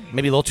tinkering,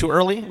 maybe a little too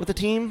early with the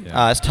team.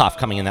 It's tough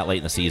coming in that late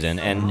in the season,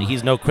 and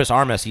he's no Chris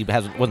Armas. He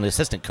wasn't the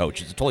assistant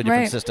coach. It's a totally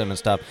different system and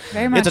stuff.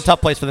 Very much. It's a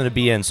tough place for them to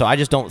be in. So I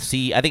just don't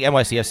see. I think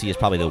NYCFC is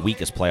probably the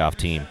weakest playoff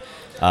team.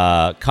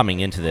 Coming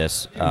into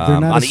this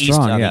on the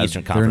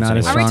Eastern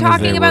Conference. Are we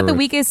talking about the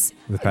weakest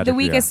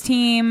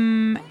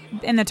team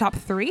in the top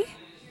 3? Or are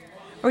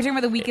we talking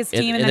about the weakest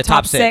team in the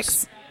top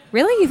 6?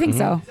 Really? You think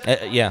so?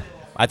 Yeah,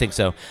 I think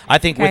so. I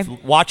think with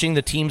watching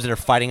the teams that are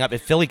fighting up,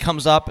 if Philly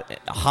comes up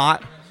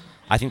hot,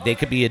 I think they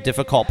could be a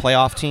difficult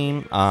playoff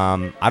team.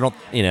 I don't,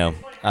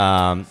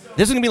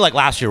 this is gonna be like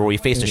last year where we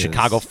faced a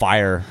Chicago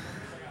Fire,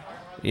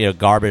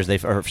 garbage.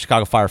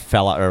 Chicago Fire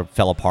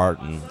fell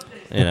apart and.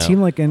 A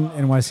team like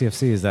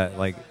NYCFC is that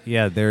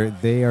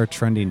they are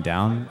trending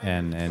down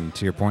and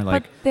to your point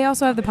but they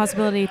also have the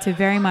possibility to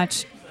very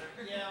much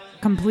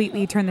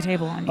completely turn the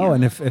table on you. Oh,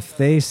 and if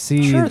they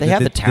see they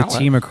have the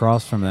team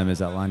across from them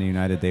is Atlanta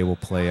United, they will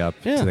play up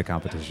to the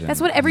competition. That's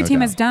what every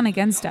team has done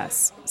against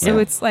us. So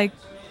it's like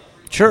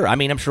sure. I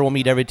mean, I'm sure we'll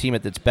meet every team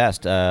at its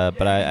best.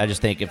 But I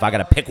just think if I got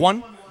to pick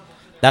one,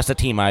 that's the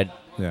team I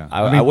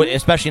would,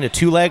 especially in a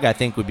 2-leg, I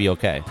think would be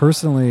okay.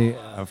 Personally,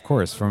 of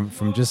course, from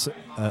just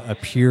a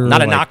pure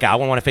not a knockout. I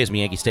wouldn't want to face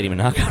Yankee Stadium in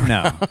knockout.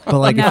 No,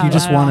 but if you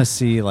just want to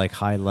see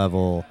high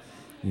level,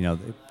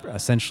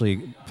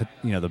 essentially,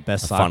 the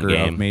best soccer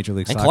of Major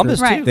League Soccer, Columbus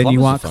too. Then Columbus you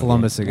want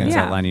Columbus against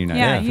Atlanta United.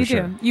 Yeah, you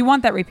do. You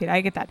want that repeat.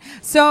 I get that.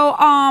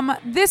 So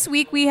this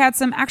week we had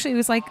some. Actually, it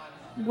was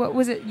what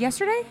was it?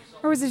 Yesterday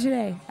or was it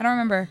today? I don't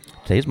remember.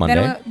 Today's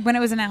Monday. When it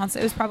was announced,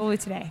 it was probably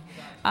today.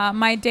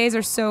 My days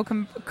are so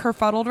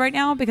kerfuddled right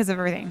now because of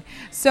everything.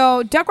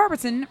 So Doug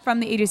Robertson from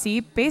the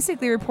AJC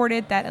basically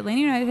reported that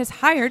Atlanta United has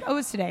hired. Oh,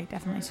 it's today.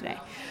 Definitely today.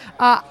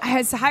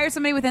 Has hired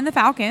somebody within the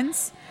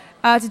Falcons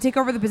to take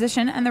over the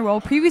position and the role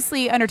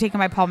previously undertaken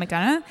by Paul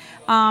McDonough.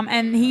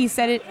 And he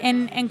said it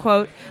in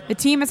quote, the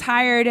team has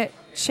hired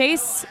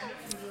Chase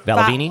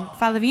Falavini?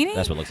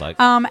 That's what it looks like.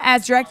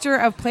 As Director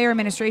of Player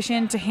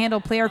Administration to handle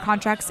player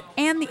contracts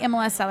and the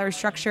MLS salary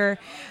structure.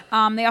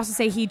 They also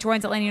say he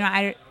joins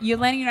Atlanta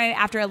United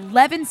after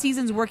 11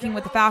 seasons working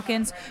with the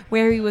Falcons,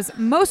 where he was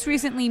most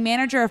recently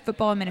manager of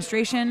football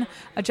administration,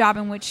 a job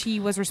in which he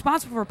was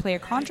responsible for player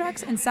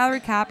contracts and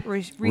salary cap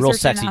research. Real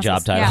sexy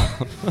job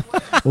title.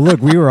 Yeah. Well,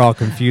 look, we were all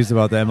confused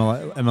about the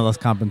MLS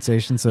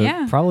compensation, so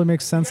it probably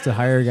makes sense to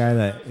hire a guy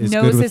that is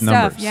knows good with his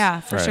numbers. stuff. Yeah,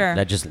 for sure.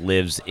 That just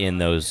lives in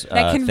those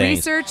that can things.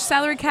 research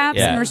salary caps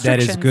and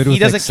restrictions. That is good with Excel. He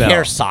doesn't Excel.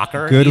 care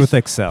soccer. Good with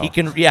Excel.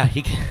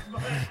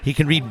 He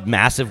can read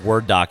massive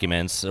Word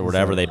documents or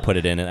whatever they put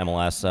it in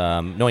MLS.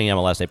 Knowing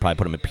MLS, they probably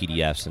put them in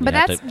PDFs, and you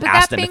have to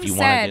ask them if you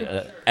want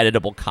an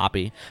editable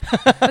copy.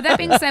 But that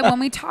being said, when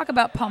we talk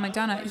about Paul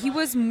McDonough, he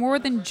was more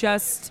than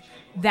just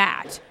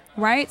that,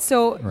 right?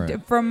 So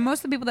for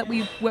most of the people that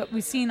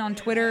we've seen on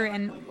Twitter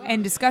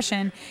and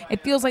discussion,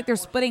 it feels like they're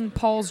splitting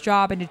Paul's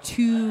job into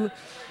 2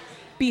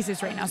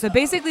 pieces right now. So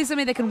basically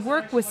somebody that can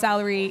work with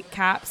salary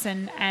caps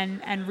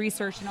and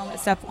research and all that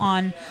stuff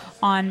on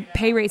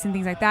pay rates and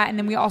things like that. And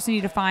then we also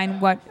need to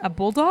find a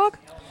bulldog?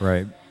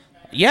 Right.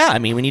 Yeah, I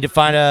mean, we need to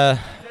find a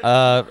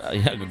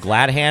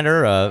glad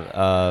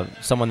hander,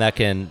 someone that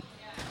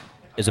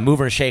is a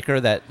mover and shaker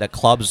that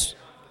clubs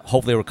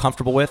hopefully were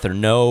comfortable with or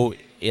know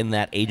in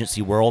that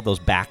agency world, those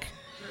back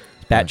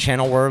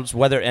channel words,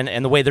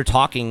 and the way they're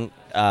talking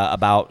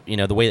about,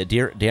 the way that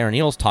Darren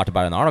Eales talked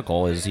about in the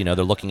article is, they're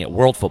looking at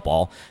world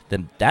football,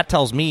 then that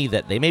tells me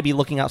that they may be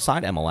looking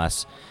outside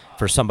MLS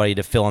for somebody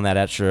to fill in that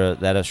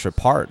extra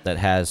part that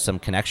has some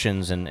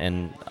connections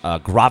and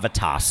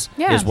gravitas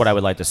is what I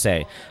would like to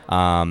say.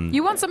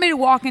 You want somebody to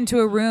walk into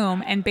a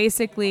room and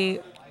basically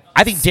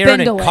I think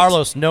Darren and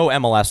Carlos know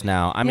MLS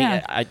now. I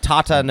mean,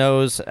 Tata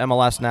knows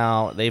MLS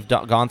now. They've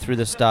gone through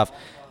this stuff.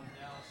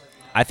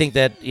 I think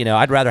that,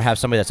 I'd rather have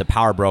somebody that's a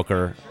power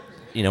broker,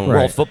 in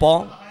world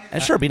football.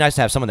 And sure, it'd be nice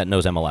to have someone that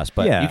knows MLS,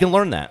 but you can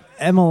learn that.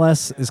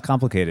 MLS is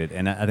complicated,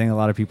 and I think a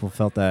lot of people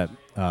felt that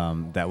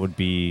there would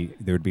be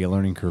a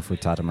learning curve for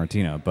Tata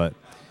Martino. But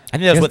I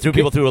think that's what threw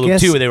people through a loop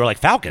too. They were like,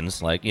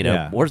 Falcons, where's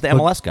the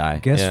MLS guy?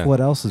 Guess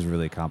what else is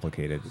really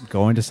complicated?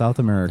 Going to South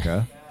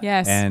America.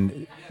 Yes.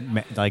 And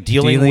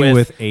dealing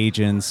with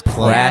agents,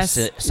 press,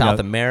 South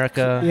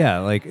America.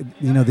 Yeah,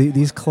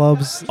 these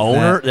clubs.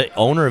 The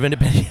owner of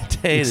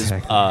Independiente is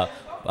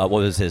what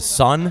was his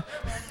son?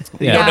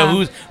 You don't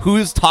know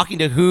who's talking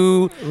to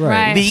who.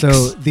 Right.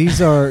 Leaks.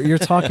 So you're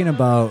talking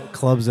about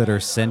clubs that are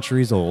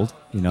centuries old.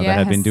 that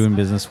have been doing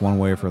business one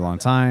way for a long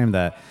time,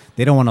 that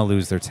they don't want to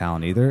lose their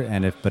talent either.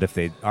 And if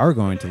they are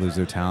going to lose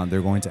their talent,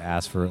 they're going to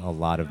ask for a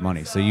lot of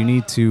money. So you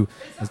need to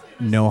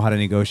know how to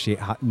negotiate,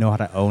 know how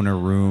to own a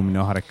room,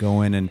 know how to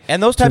go in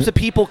and those types of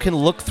people can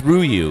look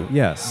through you.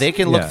 Yes, they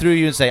can look through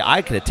you and say,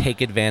 I could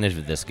take advantage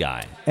of this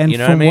guy. And you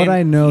know from what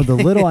I know, the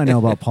little I know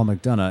about Paul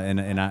McDonough,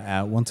 and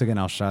I, once again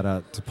I'll shout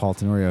out to Paul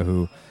Tenorio,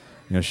 who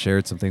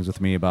shared some things with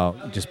me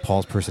about just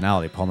Paul's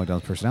personality. Paul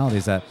McDonough's personality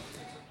is that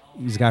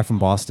he's a guy from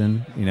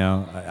Boston. I'm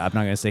not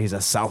going to say he's a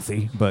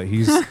Southie, but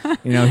he's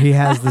he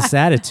has this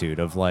attitude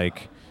of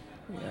like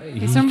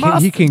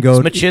he can go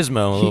it's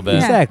machismo a little bit.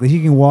 Exactly.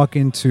 He can walk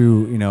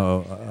into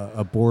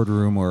a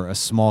boardroom or a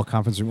small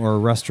conference room or a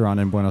restaurant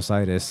in Buenos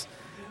Aires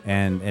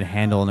and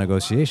handle a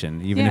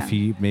negotiation, even if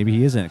he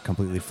isn't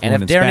completely fluent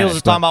and if Darren Eales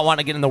is talking about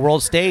wanting to get in the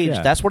world stage,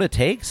 that's what it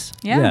takes.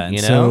 Yeah.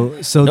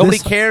 So nobody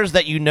cares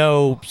that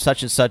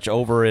such and such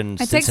over in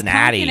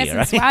Cincinnati. It takes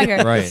confidence and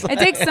swagger. Right. It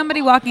takes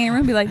somebody walking in a room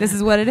and be like, this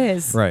is what it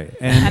is. Right.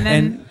 And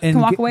then can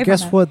walk away from it.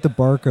 Guess what the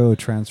Barco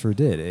transfer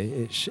did?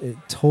 It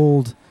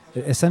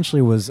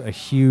essentially was a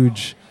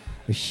huge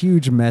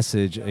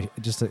message.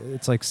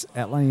 It's like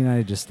Atlanta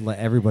United just let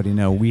everybody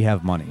know we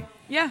have money.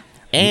 Yeah.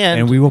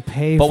 And we will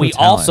pay. But for we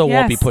talent. also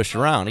won't be pushed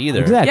around either.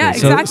 Exactly.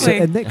 Yeah,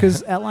 exactly.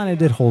 Because Atlanta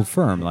did hold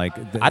firm. I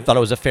thought it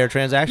was a fair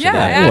transaction.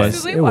 Yeah,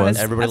 it was.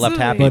 Everybody left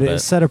happy. But it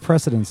set a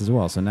precedence as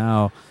well. So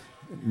now,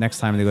 next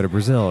time they go to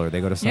Brazil or they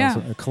go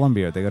to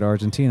Colombia, or they go to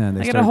Argentina, and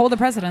they got to hold the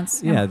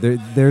precedence. Yeah,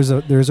 there's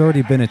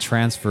already been a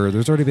transfer.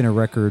 There's already been a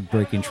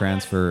record-breaking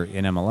transfer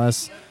in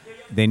MLS.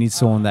 They need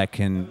someone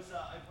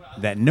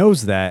that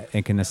knows that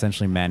and can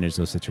essentially manage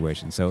those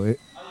situations. So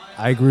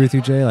I agree with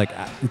you, Jay. Like,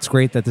 it's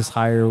great that this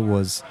hire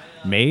was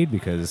made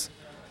because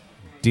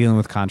dealing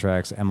with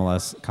contracts,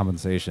 MLS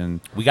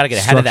compensation, we got to get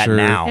ahead of that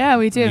now. Yeah,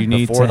 we do. You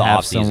need Before to the have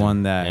off-season.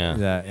 someone that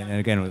and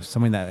again,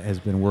 someone that has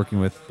been working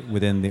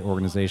within the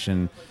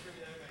organization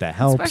that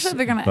helps. Especially if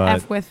they're going to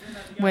F with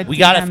we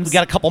got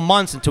a couple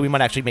months until we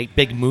might actually make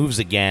big moves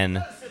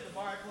again,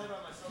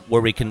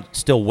 where we can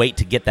still wait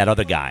to get that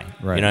other guy.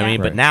 Right. You know what I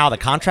mean? Right. But now the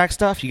contract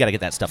stuff, you got to get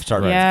that stuff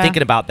started. Yeah.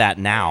 Thinking about that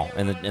now,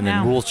 and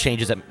then rules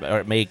changes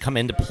that may come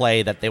into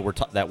play that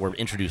that were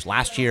introduced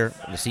last year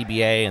in the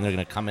CBA, and they're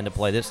going to come into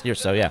play this year.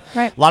 So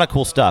a lot of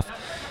cool stuff.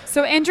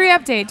 So injury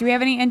update. Do we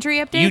have any injury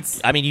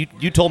updates?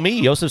 You told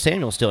me Josef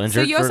Samuel's still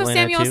injured. So Josef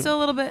Samuel's still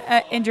a little bit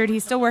injured.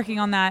 He's still working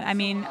on that. I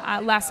mean,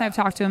 last time I've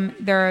talked to him,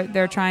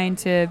 they're trying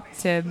to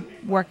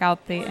work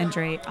out the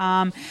injury.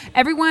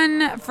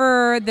 Everyone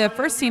for the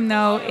first team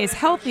though is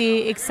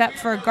healthy except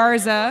for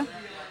Garza,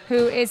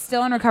 who is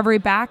still in recovery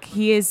back.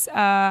 He is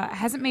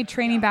hasn't made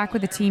training back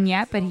with the team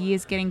yet, but he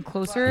is getting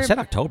closer. He said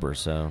October,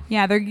 so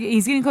yeah,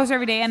 he's getting closer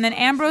every day. And then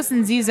Ambrose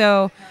and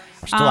Zizo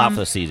are still out for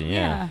the season.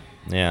 Yeah.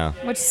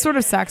 Which sort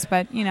of sucks,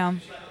 but is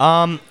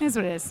what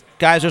it is.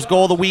 Guys, there's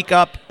goal of the week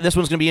up. This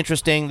one's going to be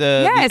interesting.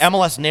 The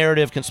MLS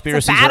narrative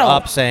conspiracies are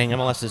up, saying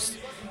MLS is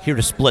here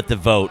to split the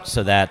vote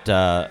so that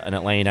an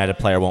Atlanta United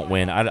player won't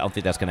win. I don't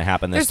think that's going to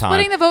happen this time. They're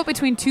splitting the vote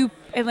between two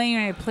Atlanta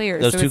United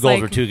players. Those two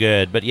goals were too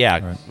good. But we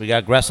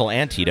got Gressel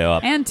and Tito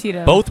up. And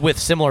Tito. Both with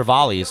similar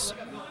volleys.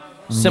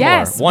 Similar.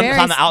 Yes, one's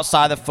on the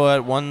outside of the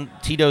foot.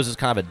 Tito's is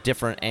kind of a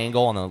different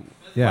angle on the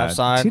left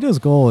side. Tito's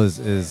goal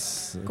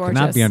is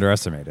cannot be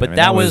underestimated. But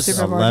that was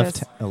super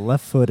a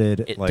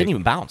left-footed. It didn't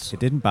even bounce. It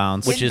didn't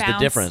bounce, which is the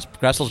difference.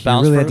 Gressel's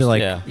bounced really first.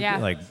 had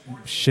to like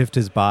shift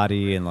his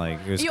body and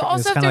it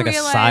was kind of like a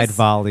side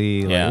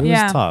volley. Yeah. It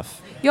was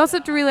tough. You also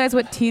have to realize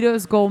what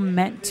Tito's goal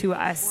meant to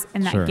us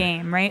in that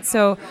game, right?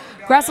 So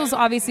Gressel's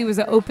obviously was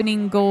the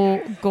opening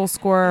goal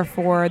scorer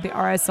for the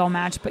RSL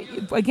match, but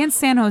against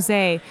San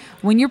Jose,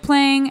 when you're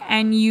playing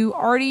and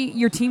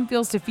your team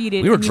feels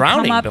defeated, we were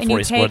drowning up before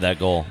he scored that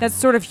goal. That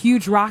sort of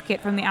huge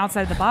rocket from the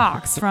outside of the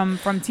box from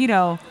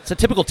Tito. It's a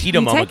typical Tito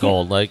moment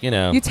goal,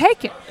 You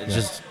take it. It's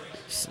just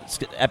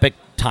epic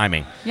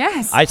timing.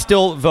 Yes. I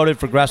still voted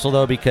for Gressel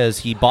though because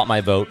he bought my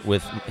vote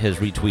with his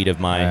retweet of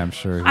my. I'm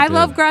sure. I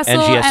love Gressel,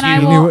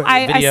 NGSU and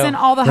I sent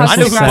all the hugs. I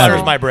know who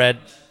butters my bread.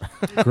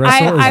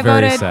 Gressel is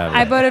very sad.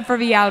 I voted for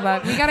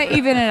Villalba. We got to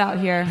even it out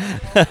here.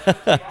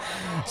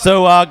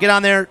 So get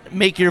on there,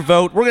 make your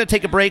vote. We're going to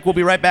take a break. We'll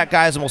be right back,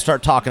 guys, and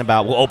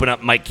we'll open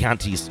up Mike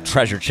Conti's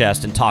treasure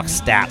chest and talk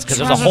stats because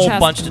there's a whole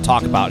bunch to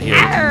talk about here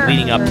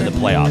leading up to the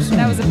playoffs.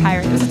 That was a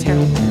pirate. That was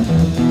terrible.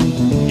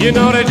 You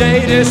know the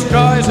day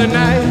destroys the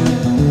night,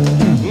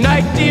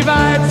 night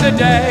divides the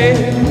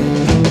day.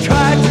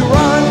 Try to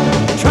run,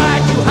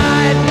 try to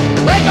hide,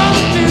 break on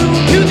through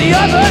to the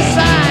other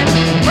side,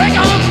 break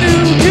on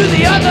through to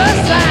the other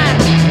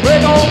side,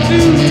 break on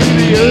through to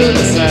the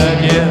other side,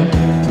 yeah.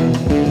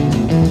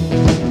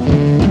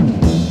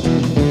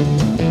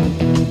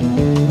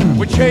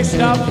 We chased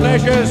our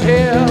pleasures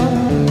here,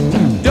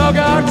 dug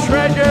our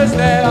treasures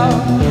there,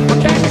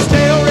 but can you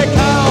still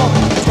recall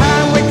the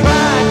time we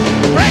cried?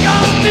 Break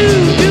on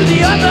through to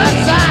the other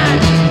side.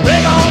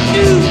 Break on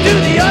through to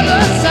the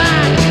other side.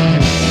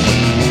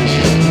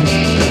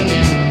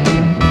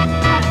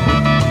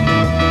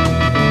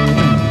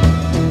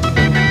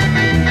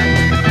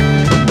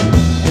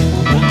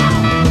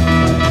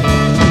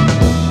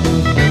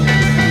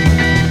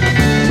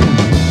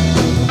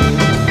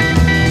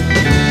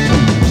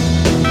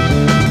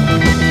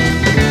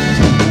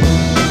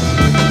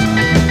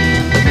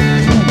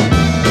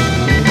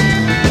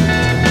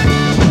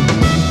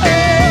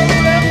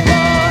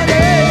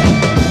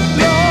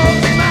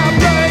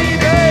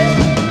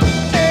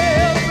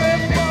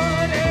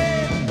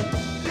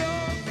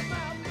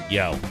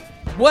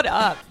 What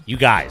up? You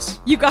guys.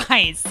 You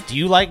guys. Do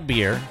you like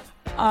beer?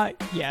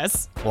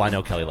 Yes. Well, I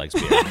know Kelly likes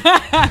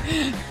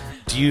beer.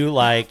 Do you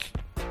like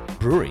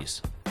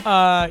breweries?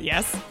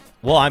 Yes.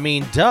 Well, I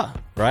mean, duh,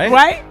 right?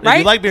 Right? If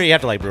you like beer, you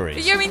have to like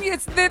breweries. I mean,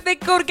 they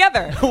go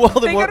together.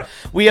 Well,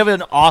 we have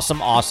an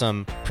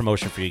awesome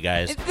promotion for you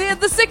guys.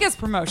 The sickest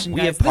promotion,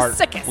 guys. The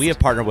sickest. We have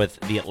partnered with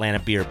the Atlanta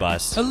Beer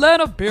Bus.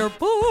 Atlanta Beer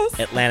Bus.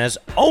 Atlanta's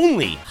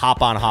only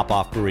hop-on,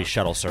 hop-off brewery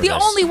shuttle service. The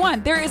only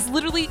one. There is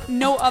literally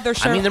no other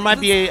shuttle. I mean, there might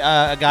be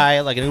a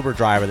guy, like an Uber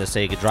driver, that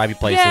say he could drive you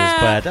places,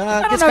 but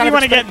I don't know if you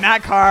want to get in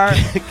that car.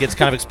 It gets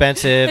kind of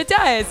expensive. It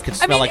does. Could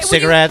smell like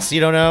cigarettes.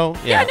 You don't know.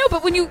 Yeah, no,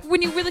 but when you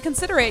really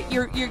consider it,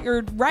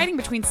 you're riding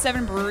between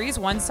 7 breweries,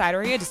 1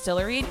 cidery, a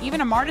distillery, and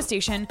even a MARTA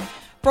station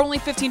for only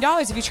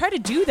 $15. If you try to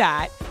do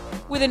that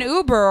with an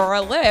Uber or a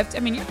Lyft, I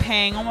mean, you're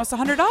paying almost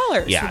 $100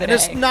 yeah, for the and day.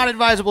 it's not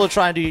advisable to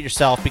try and do it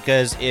yourself,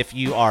 because if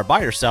you are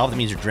by yourself, that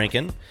means you're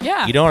drinking.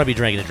 Yeah. You don't want to be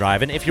drinking and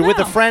driving. If you're with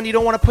a friend, you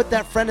don't want to put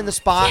that friend in the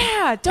spot.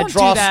 Yeah, don't do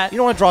that. You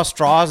don't want to draw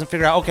straws and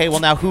figure out, okay,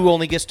 well, now who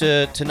only gets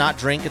to not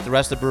drink at the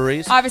rest of the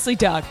breweries? Obviously,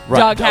 Doug.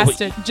 Right.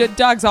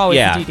 Doug's always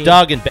the DD.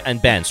 Doug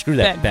and Ben. Screw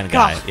that Ben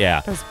guy. God,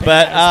 yeah. those Ben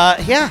But,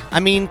 guys. yeah, I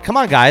mean, come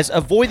on, guys.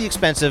 Avoid the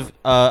expensive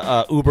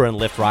Uber and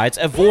Lyft rides.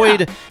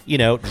 Avoid,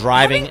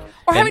 driving.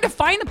 Having to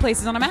find the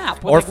places on a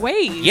map with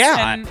Waze.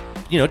 Yeah. And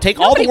take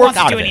all the work wants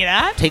to out do of it. any of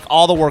that. Take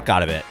all the work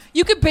out of it.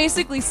 You could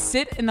basically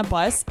sit in the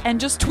bus and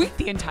just tweet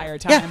the entire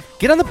time. Yeah.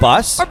 Get on the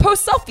bus. Or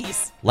post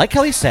selfies. Like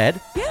Kelly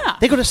said, Yeah.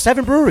 they go to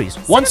 7 breweries,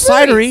 1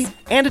 breweries. cidery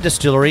and a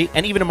distillery,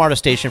 and even a MARTA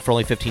station for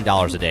only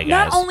 $15 a day, guys.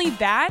 Not only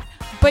that,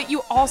 but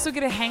you also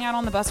get to hang out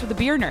on the bus with the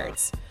beer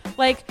nerds.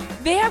 Like,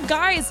 they have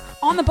guys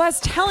on the bus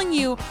telling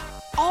you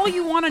all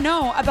you want to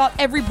know about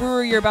every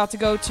brewery you're about to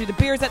go to, the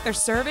beers that they're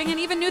serving, and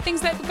even new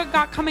things that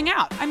got coming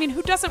out. I mean,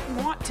 who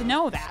doesn't want to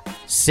know that?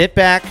 Sit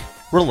back,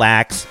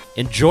 relax,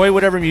 enjoy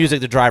whatever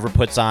music the driver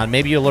puts on.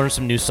 Maybe you'll learn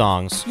some new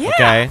songs. Yeah.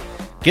 Okay?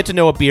 Get to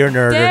know a beer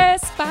nerd.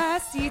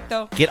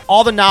 Despacito. Get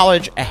all the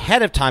knowledge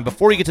ahead of time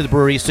before you get to the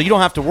brewery, so you don't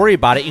have to worry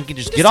about it. You can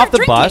just get off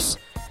the bus.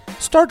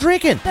 Start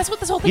drinking. That's what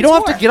this whole thing's You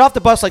don't for. have to get off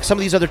the bus like some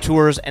of these other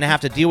tours and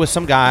have to deal with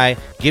some guy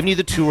giving you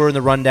the tour and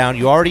the rundown.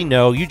 You already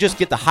know. You just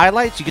get the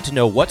highlights. You get to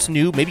know what's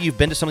new. Maybe you've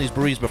been to some of these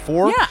breweries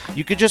before. Yeah.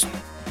 You could just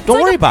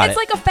don't worry about it. It's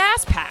like a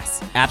fast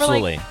pass.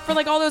 Absolutely. For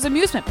all those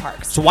amusement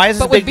parks. So why is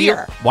this a with big deal?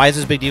 beer. Why is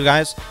this a big deal,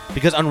 guys?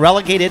 Because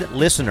unrelegated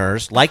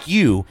listeners like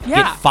you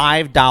Yeah. get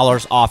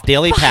 $5 off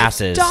daily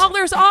passes.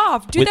 $5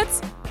 off. Dude,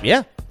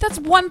 Yeah. that's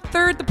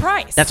 1/3 the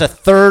price. That's a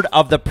third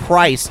of the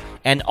price,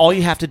 and all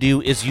you have to do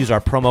is use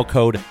our promo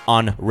code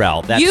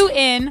UNREL. That's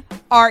UNREL.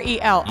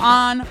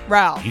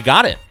 UNREL. You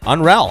got it.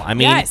 UNREL. I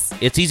mean, Yes.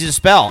 it's easy to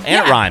spell,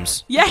 and it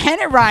rhymes. Yeah,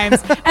 and it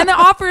rhymes. And the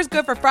offer is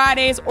good for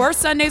Fridays or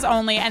Sundays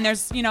only, and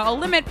there's, a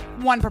limit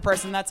 1 per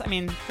person. That's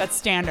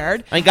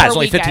standard. I mean, guys, per it's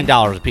only weekend.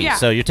 $15 a piece, Yeah.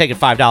 so you're taking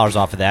 $5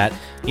 off of that.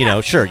 You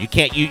know, sure, you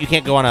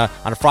can't go on a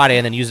Friday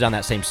and then use it on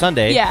that same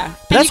Sunday. Yeah. But And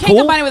that's you can't cool.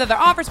 combine it with other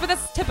offers, but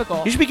that's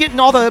typical. You should be getting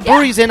all the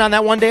breweries in on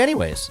that one day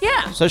anyways.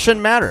 Yeah. So it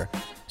shouldn't matter.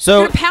 You're So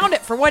going to pound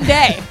it for 1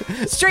 day.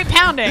 Straight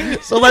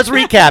pounding. so let's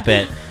recap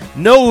it.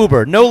 No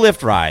Uber, no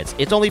Lyft rides.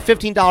 It's only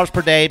 $15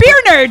 per day. Beer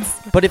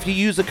nerds. But if you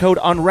use the code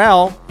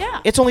UNREL,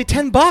 it's only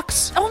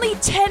 $10. Only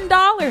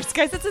 $10,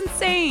 guys. That's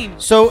insane.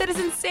 So that is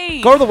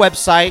insane. Go to the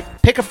website,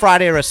 pick a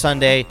Friday or a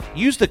Sunday,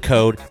 use the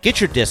code,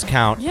 get your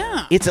discount.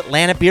 Yeah. It's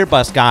Atlanta Beer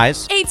Bus,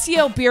 guys.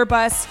 ATL Beer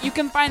Bus. You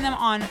can find them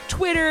on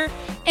Twitter,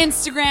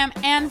 Instagram,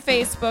 and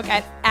Facebook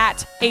at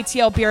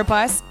ATL Beer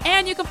Bus.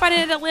 And you can find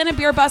it at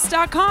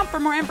atlantabeerbus.com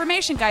for more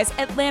information, guys.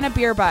 Atlanta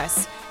Beer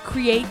Bus.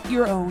 Create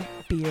your own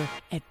beer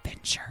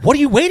adventure. What are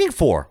you waiting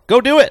for?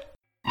 Go do it.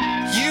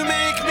 You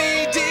make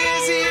me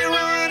dizzy,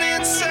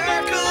 running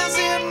circles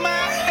in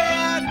my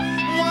head.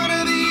 One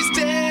of these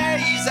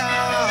days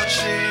I'll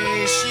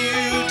chase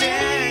you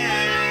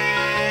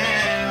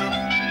down.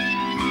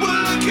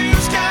 Well, look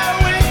who's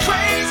going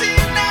crazy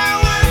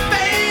now. We're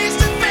face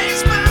to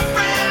face, my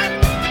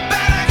friend.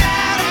 Better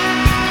get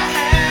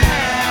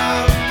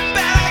out.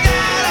 Better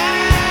get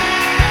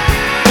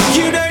out.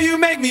 You know you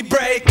make me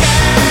break out.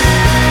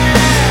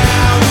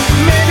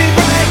 Maybe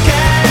break out.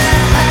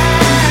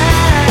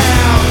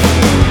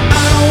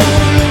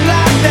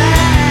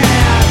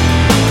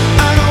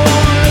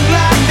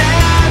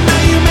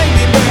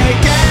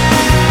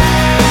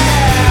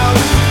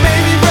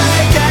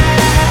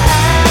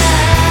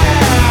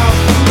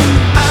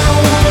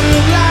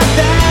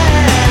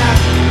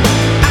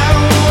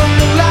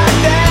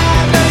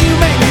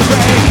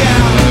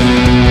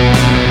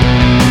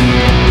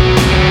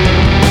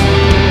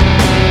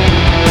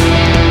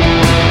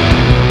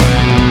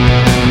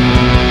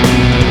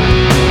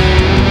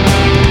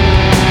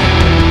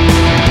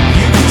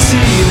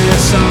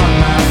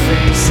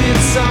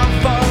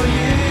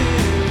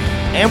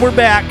 And we're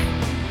back.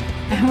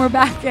 And we're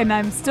back, and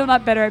I'm still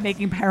not better at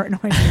making pirate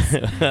noises.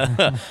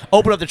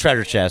 Open up the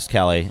treasure chest,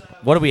 Kelly.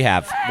 What do we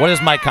have? What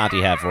does Mike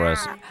Conti have for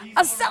us?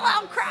 A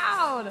sellout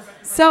crowd.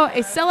 So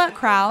a sellout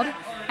crowd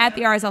at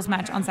the RSL's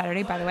match on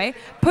Saturday, by the way,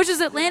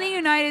 pushes Atlanta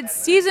United's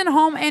season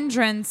home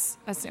attendance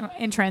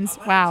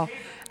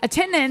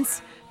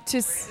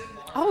to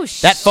Oh,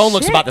 shit. That phone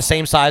looks about the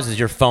same size as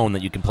your phone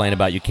that you complain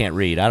about you can't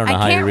read. I don't know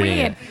how you're reading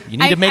it. You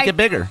need to make it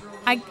bigger.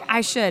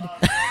 I should.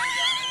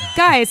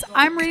 Guys,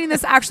 I'm reading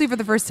this actually for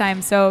the first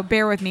time, so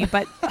bear with me.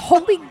 But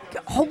holy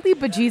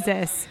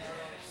bejesus.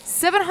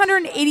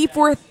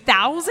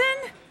 784,000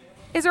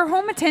 is our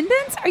home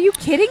attendance? Are you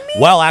kidding me?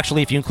 Well,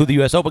 actually, if you include the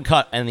U.S. Open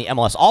Cut and the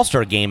MLS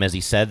All-Star Game, as he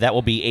said, that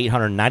will be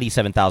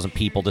 897,000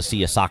 people to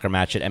see a soccer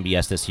match at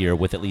MBS this year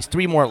with at least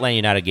 3 more Atlanta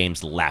United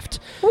games left.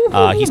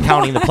 He's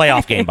counting the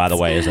playoff game, by the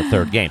way, as a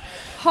third game.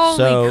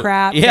 Holy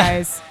crap,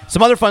 guys.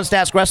 Some other fun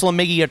stats. Gressel and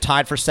Miggy are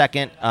tied for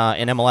second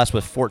in MLS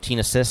with 14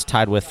 assists,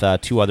 tied with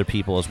 2 other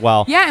people as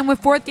well. Yeah, and with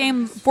 4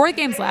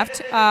 games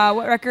left,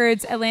 what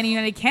records Atlanta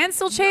United can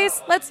still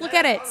chase? Let's look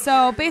at it.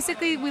 So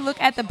basically, we look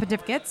at the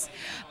pontificates.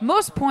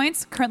 Most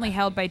points currently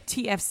held by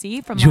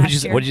TFC from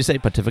last year. What did you say,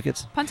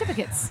 pontificates?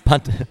 Pontificates.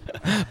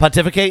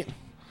 Pontificate?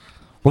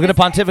 We're going to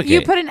pontificate.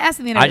 You put an S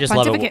in the end. I just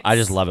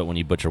love it when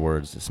you butcher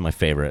words. It's my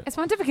favorite. It's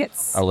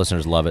pontificates. Our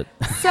listeners love it.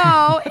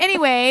 So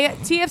anyway,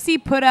 TFC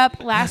put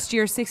up last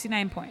year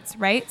 69 points,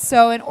 right?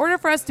 So in order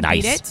for us to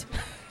beat it,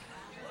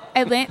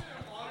 Atlanta.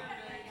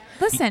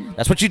 Listen.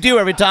 That's what you do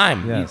every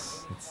time.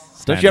 Yes.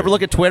 Don't you ever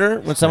look at Twitter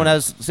when someone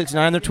has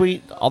 69 in their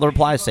tweet? All the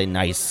replies say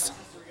nice.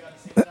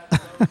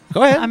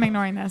 Go ahead. I'm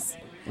ignoring this.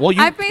 Well,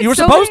 you were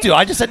supposed to.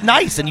 I just said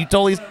nice, and you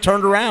totally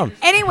turned around.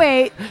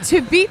 Anyway,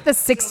 to beat the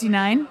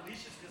 69.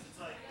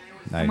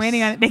 Nice. I'm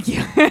waiting on it. Thank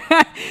you.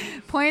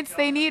 Points,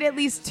 they need at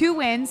least 2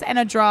 wins and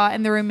a draw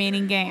in the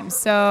remaining games.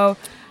 So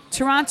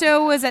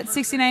Toronto was at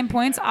 69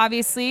 points,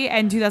 obviously,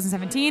 in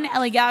 2017.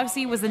 LA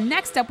Galaxy was the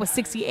next up with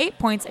 68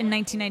 points in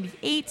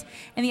 1998.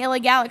 And the LA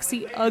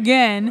Galaxy,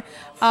 again,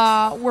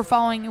 were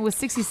following with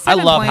 67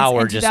 I love points how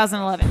we're in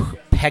 2011. just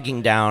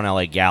pegging down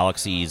LA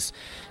Galaxy's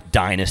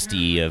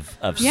dynasty of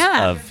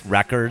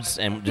records,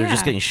 and they're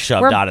just getting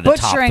shoved out of the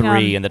top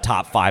 3 and the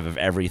top 5 of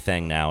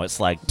everything now.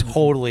 It's like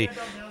totally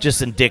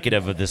just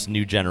indicative of this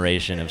new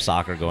generation of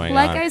soccer going on.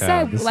 Like I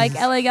said,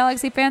 LA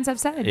Galaxy fans have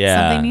said,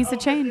 something needs to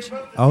change.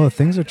 Oh,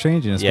 things are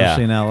changing,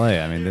 especially in LA.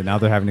 I mean, now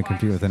they're having to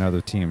compete with other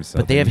teams. So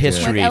but they have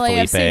history,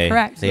 Felipe.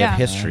 Correct. They have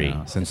history.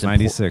 Since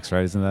 96,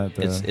 right? Isn't that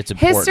it's important.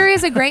 History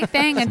is a great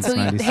thing until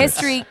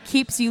history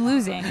keeps you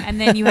losing, and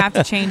then you have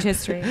to change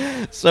history.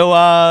 So,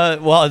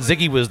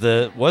 Ziggy was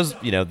the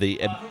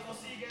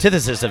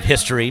antithesis of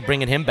history,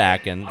 bringing him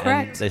back, and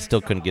they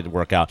still couldn't get it to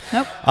work out.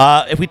 Nope.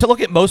 If we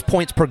look at most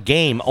points per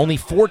game, only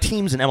 4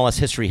 teams in MLS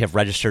history have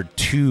registered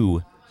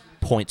 2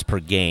 points per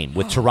game,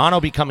 with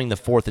Toronto becoming the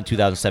 4th in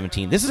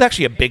 2017. This is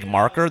actually a big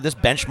marker. This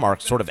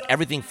benchmark, sort of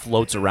everything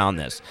floats around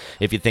this,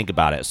 if you think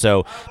about it.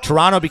 So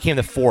Toronto became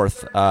the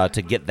 4th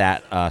to get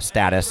that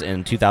status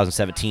in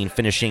 2017,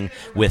 finishing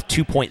with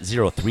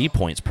 2.03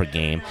 points per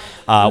game.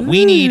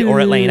 We need, or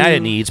Atlanta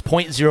United needs,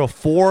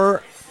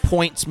 0.04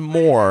 points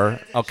more,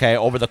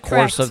 over the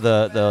course of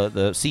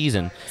the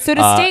season. So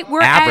to state,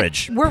 we're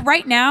average. We're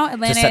right now.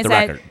 Atlanta's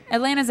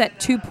at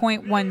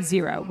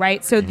 2.10,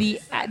 right? So the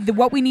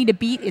what we need to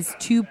beat is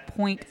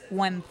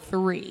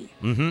 2.13.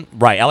 Mm-hmm.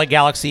 Right. LA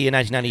Galaxy in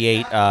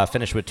 1998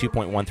 finished with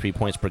 2.13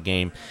 points per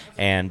game,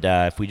 and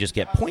if we just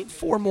get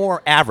 0.4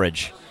 more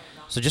average.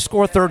 So just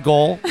score a third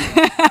goal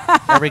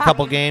every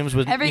couple games.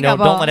 Don't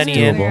let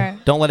any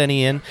in. Don't let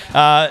any in.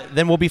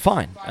 Then we'll be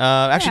fine.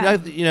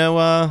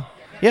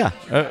 Yeah.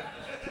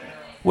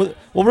 Well,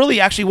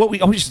 really, actually, what we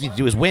just need to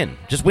do is win.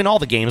 Just win all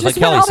the games, like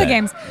Kelly said.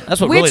 Games. That's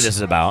what really this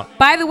is about.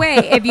 By the way,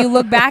 if you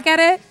look back at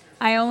it,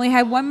 I only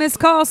had 1 missed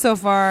call so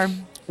far.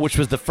 Which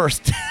was the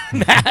first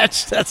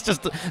match. That's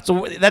just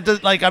so that does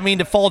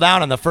to fall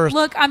down on the first.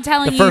 Look, I'm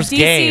telling you, DC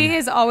game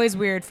is always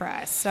weird for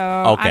us,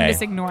 so I'm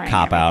just ignoring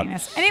Cop out.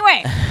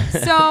 Anyway,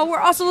 so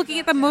we're also looking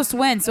at the most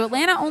wins. So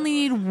Atlanta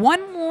only need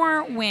 1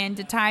 more win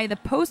to tie the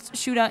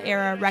post-shootout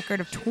era record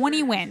of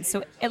 20 wins.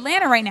 So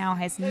Atlanta right now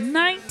has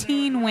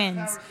 19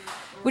 wins,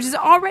 which is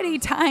already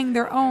tying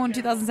their own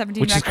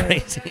 2017 record.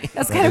 Which is crazy.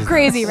 That's kind of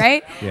crazy,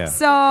 right? Yeah.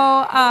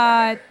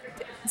 So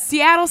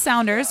Seattle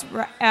Sounders,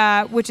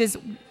 which is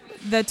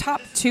the top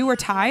 2 are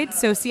tied.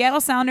 So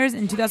Seattle Sounders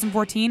in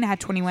 2014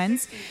 had 20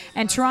 wins,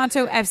 and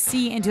Toronto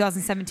FC in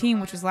 2017,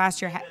 which was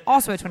last year,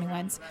 also had 20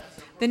 wins.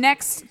 The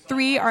next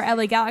 3 are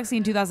LA Galaxy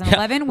in 2011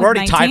 with 19. We're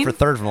already tied for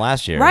 3rd from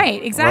last year.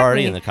 Right, exactly. We're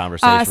already in the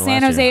conversation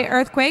San Jose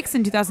Earthquakes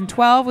in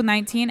 2012 with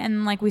 19,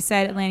 and like we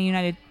said, Atlanta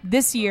United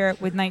this year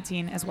with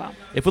 19 as well.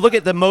 If we look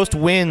at the most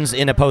wins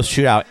in a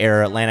post-shootout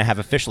era, Atlanta have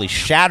officially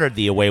shattered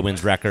the away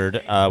wins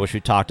record, which we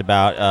talked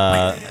about,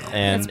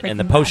 and in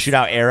the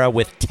post-shootout era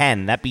with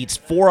 10. That beats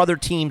 4 other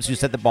teams who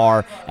set the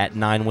bar at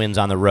 9 wins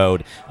on the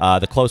road.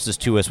 The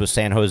closest to us was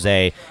San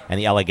Jose and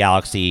the LA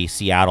Galaxy,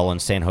 Seattle, and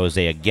San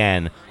Jose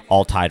again,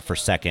 all tied for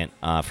second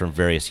from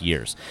various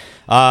years.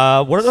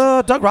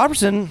 Doug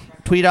Robertson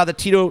tweeted out that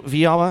Tito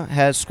Villalba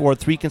has scored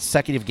 3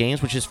 consecutive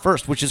games, which is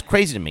first, which is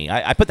crazy to me.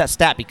 I put that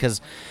stat because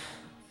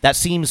that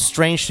seems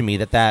strange to me.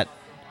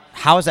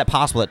 How is that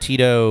possible that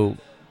Tito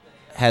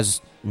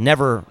has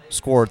never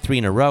scored 3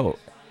 in a row?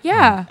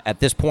 Yeah. At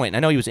this point,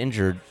 I know he was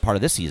injured part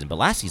of this season, but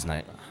last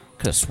season,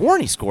 Could have sworn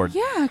he scored.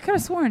 Yeah, I could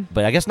have sworn.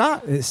 But I guess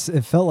not. It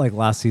felt like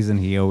last season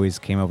he always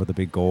came up with a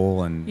big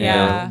goal, and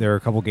there were a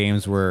couple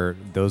games where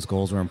those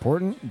goals were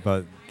important,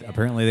 but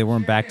apparently they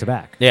weren't back to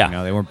back.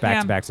 Yeah, they weren't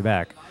back to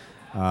back.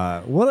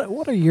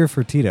 What a year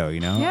for Tito,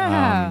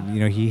 Yeah.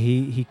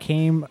 He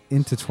came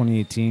into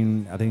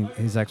 2018. I think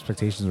his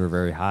expectations were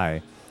very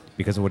high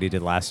because of what he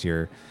did last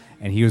year,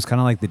 and he was kind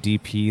of like the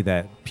DP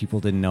that people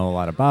didn't know a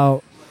lot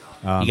about.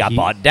 He got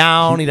bought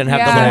down. He didn't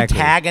have the little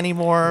tag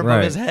anymore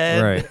above his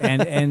head. Right,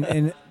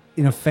 and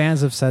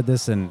fans have said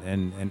this,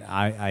 and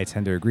I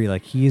tend to agree.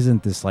 Like, he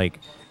isn't this like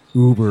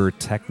uber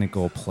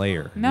technical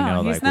player.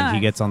 No, he's like not. When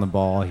he gets on the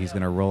ball, he's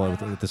gonna roll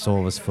it with the sole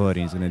of his foot.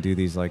 And he's gonna do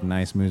these like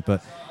nice moves,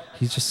 but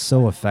he's just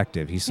so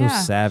effective. He's so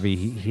savvy.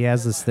 He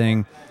has this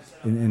thing.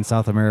 In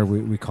South America,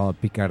 we call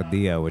it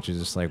picardia, which is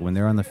just like when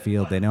they're on the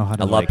field, they know how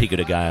to. I love Pico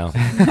de Gallo.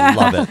 I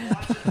love it.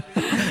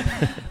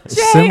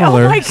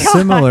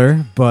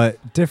 Similar,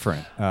 but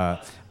different.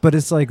 But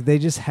it's like they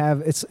just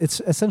have it's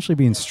essentially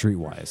being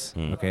streetwise.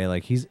 Okay,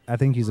 like I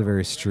think he's a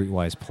very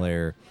streetwise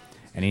player,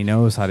 and he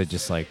knows how to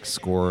just like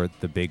score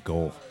the big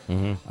goal.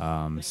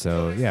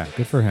 So yeah,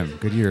 good for him.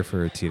 Good year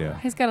for Tito.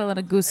 He's got a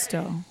little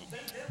gusto.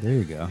 There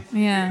you go.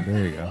 Yeah.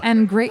 There you go.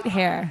 And great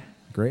hair.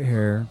 Great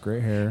hair.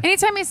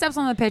 Anytime he steps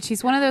on the pitch,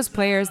 he's one of those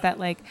players that,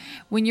 like,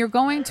 when you're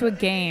going to a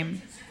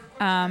game,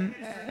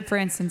 for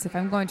instance, if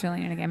I'm going to a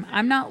Atlanta game,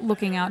 I'm not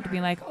looking out to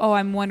be like, oh,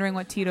 I'm wondering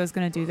what Tito's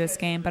going to do this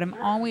game, but I'm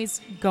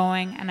always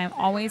going, and I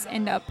always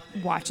end up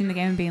watching the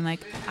game and being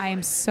like, I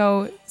am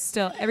so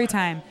still, every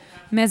time,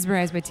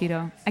 mesmerized by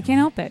Tito. I can't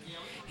help it.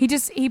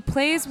 He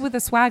plays with a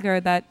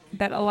swagger that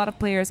a lot of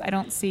players I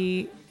don't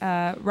see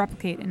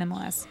replicate in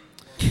MLS.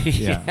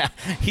 Yeah,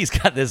 he's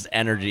got this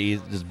energy,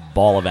 this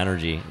ball of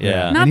energy.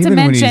 Yeah. Not to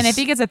mention, if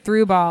he gets a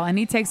through ball and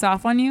he takes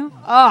off on you,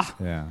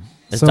 yeah.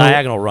 His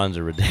diagonal runs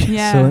are ridiculous.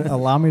 Yeah. So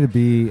allow me to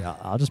be.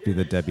 I'll just be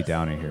the Debbie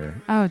Downer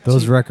here. Oh,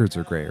 those records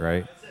are great,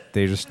 right?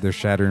 They're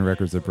shattering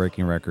records. They're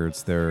breaking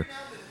records. They're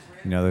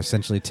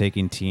essentially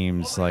taking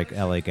teams like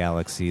LA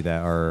Galaxy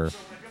that are,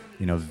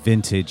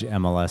 vintage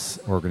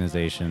MLS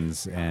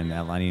organizations, and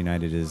Atlanta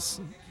United is,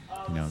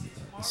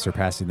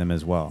 surpassing them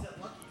as well.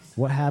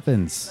 What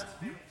happens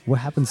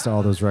to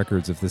all those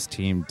records if this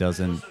team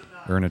doesn't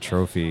earn a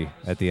trophy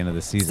at the end of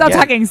the season? Stop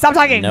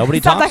talking. Nobody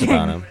talks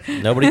about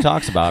him. Nobody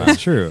talks about him.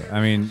 It's true. I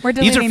mean,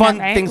 these are fun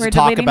things to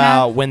talk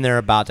about when they're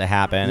about to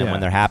happen and when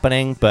they're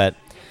happening. But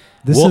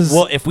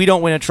if we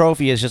don't win a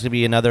trophy, it's just gonna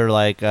be another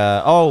like,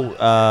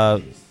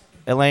 Atlanta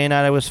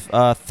United was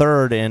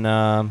third in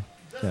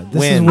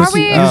wins.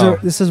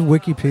 This is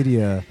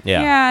Wikipedia.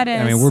 Yeah, it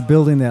is. I mean, we're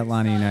building the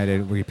Atlanta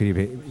United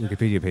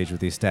Wikipedia page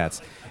with these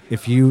stats.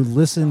 If you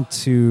listen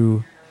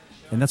to,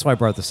 and that's why I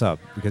brought this up,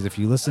 because if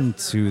you listen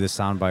to the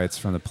sound bites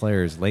from the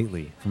players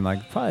lately, from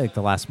probably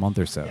the last month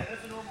or so,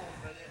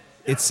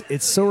 it's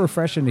so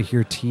refreshing to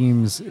hear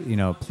teams,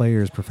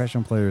 players,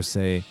 professional players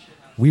say,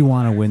 we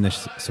want to win the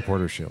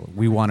Supporter Shield.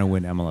 We want to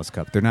win MLS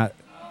Cup. They're not,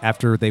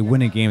 after they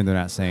win a game, they're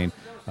not saying,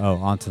 oh,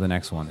 on to the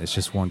next one. It's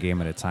just one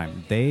game at a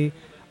time. They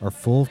are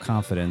full of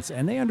confidence,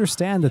 and they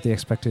understand that the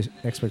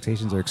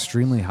expectations are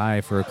extremely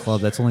high for a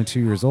club that's only 2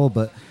 years old,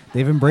 but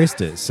they've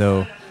embraced it.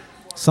 So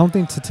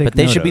something to take But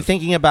they note should be of.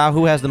 thinking about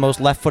who has the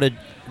most left-footed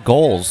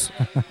goals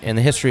in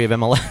the history of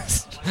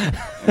MLS.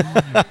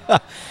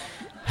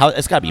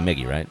 It's got to be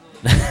Miggy, right?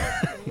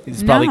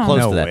 He's probably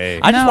close to that. Way.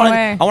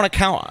 I want to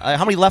count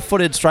how many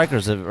left-footed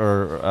strikers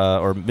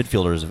or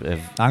midfielders have.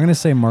 I'm going to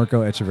say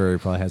Marco Echeverri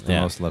probably has the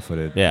most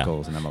left-footed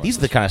goals in MLS. These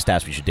are the kind of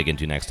stats we should dig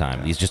into next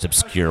time. These just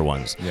obscure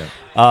ones. Yeah.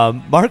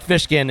 Mark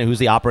Fishkin, who's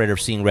the operator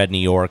of Seeing Red New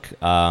York,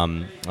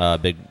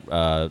 big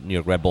New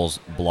York Red Bulls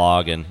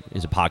blog, and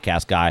is a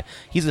podcast guy.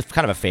 He's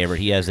kind of a favorite.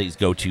 He has these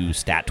go-to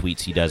stat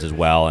tweets he does as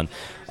well. And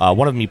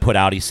one of them he put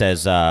out, he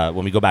says,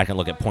 when we go back and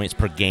look at points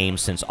per game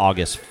since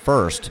August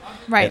 1st,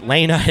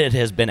 Atlanta United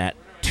has been at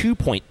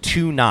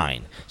 2.29.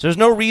 So there's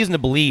no reason to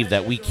believe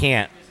that we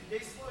can't,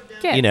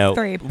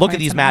 look at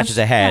these matches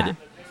ahead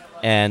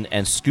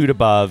and scoot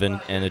above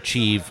and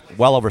achieve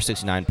well over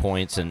 69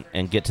 points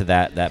and get to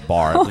that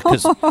bar.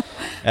 Because I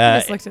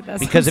just looked at this.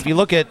 Because if you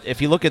look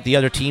at the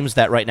other teams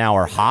that right now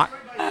are hot,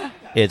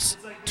 it's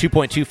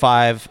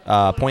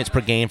 2.25 points per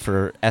game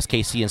for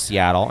SKC and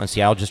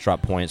Seattle just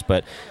dropped points,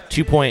 but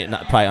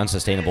probably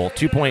unsustainable,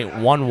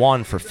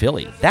 2.11 for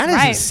Philly. That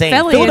is insane.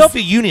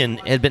 Philadelphia Union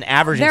has been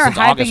averaging since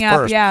August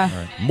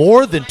 1st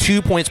more than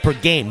 2 points per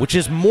game, which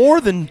is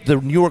more than the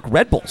New York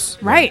Red Bulls.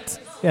 Right.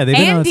 Yeah, they've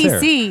been and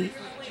DC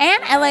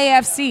and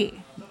LAFC.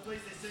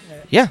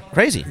 Yeah,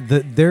 crazy.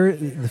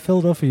 The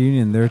Philadelphia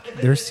Union,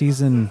 their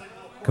season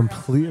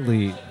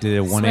completely did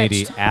a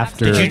 180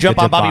 after. Did you jump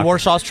on Bobby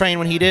Warshaw's train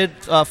when he did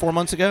 4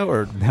 months ago?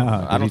 Or no,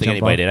 I don't think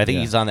anybody did. I think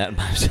he's on that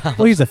by himself.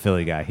 Well, he's a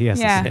Philly guy. He has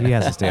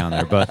to stay on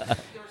there. But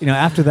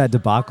after that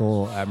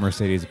debacle at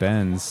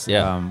Mercedes-Benz,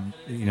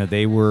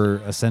 they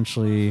were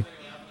essentially.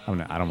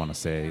 I don't want to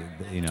say,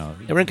 they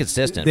were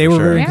inconsistent. They were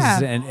sure. very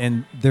inconsistent,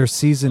 and their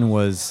season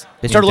was.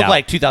 They started to look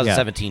like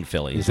 2017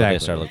 Philly. Exactly. They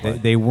started to look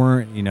like. They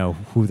weren't,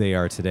 who they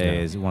are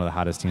today as one of the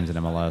hottest teams in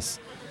MLS.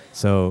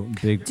 So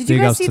big. Did you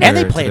guys see that? And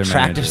they play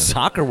attractive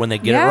soccer when they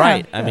get it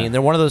right. I mean,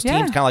 they're one of those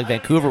teams, kind of like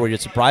Vancouver, where you're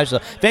surprised.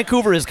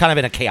 Vancouver is kind of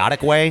in a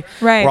chaotic way,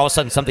 right? Where all of a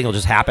sudden something will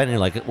just happen, and you're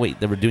like, wait,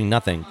 they were doing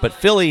nothing. But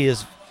Philly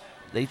is.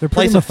 They're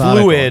play some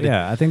fluid.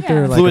 Yeah, I think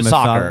they're like fluid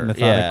soccer.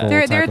 Methodical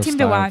they're a team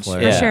to watch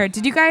for sure.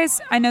 Did you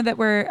guys? I know that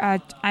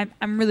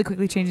I'm really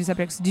quickly changing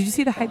subjects. Did you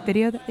see the hype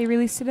video that they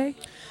released today?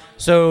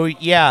 So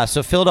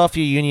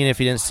Philadelphia Union, if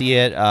you didn't see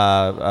it,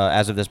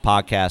 as of this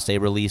podcast, they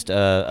released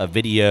a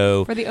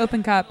video for the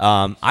Open Cup.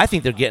 I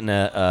think they're getting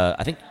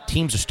I think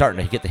teams are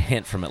starting to get the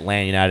hint from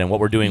Atlanta United and what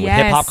we're doing with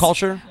hip hop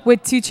culture.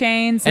 With 2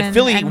 Chainz and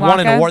Philly won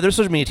an Waka. award. There's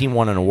supposed to be a team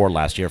won an award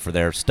last year for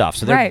their stuff,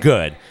 so they're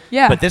good.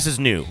 Yeah, but this is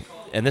new.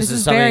 And this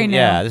is something, very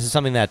new. This is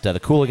something that the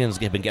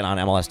Cooligans have been getting on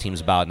MLS teams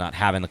about, not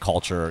having the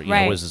culture. You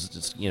know,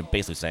 is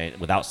basically saying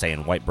without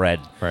saying white bread,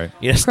 right?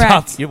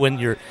 Stuff.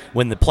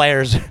 When the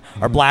players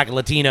are black and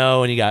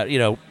Latino, and you got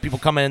people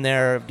coming in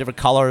there of different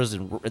colors,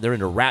 and they're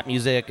into rap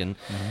music, and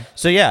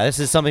so this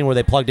is something where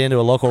they plugged into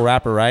a local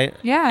rapper, right?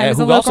 Yeah, it was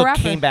who a local also rapper.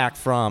 came back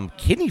from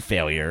kidney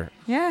failure.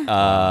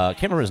 Yeah,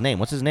 can't remember his name.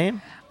 What's his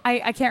name?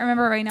 I can't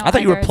remember right now. I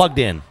thought you were plugged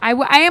in. I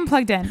am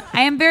plugged in.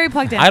 I am very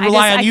plugged in. I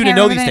rely on you to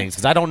know these things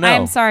because I don't know.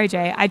 I'm sorry,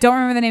 Jay. I don't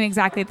remember the name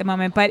exactly at the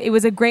moment, but it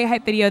was a great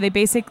hype video. They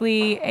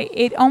basically,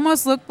 it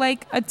almost looked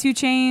like a 2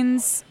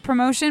 Chainz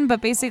promotion,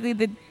 but basically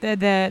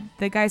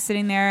the guy's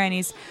sitting there and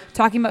he's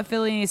talking about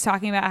Philly and he's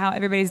talking about how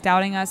everybody's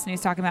doubting us and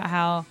he's talking about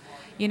how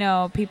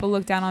people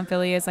look down on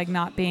Philly as like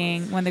not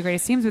being one of the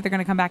greatest teams, but they're going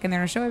to come back and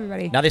they're going to show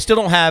everybody. Now they still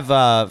don't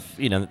have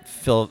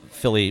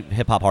Philly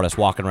hip hop artists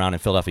walking around in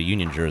Philadelphia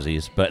Union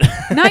jerseys, but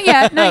not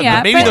yet.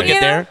 Maybe they'll get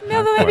there.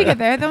 No, they'll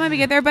maybe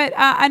get there. But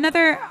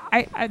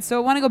so I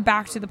want to go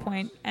back to the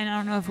point, and I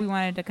don't know if we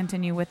wanted to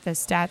continue with the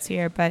stats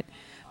here, but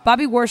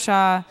Bobby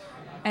Warshaw.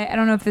 I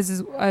don't know if this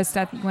is a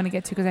stat that you want to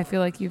get to because I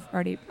feel like you've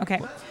already okay.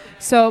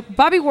 So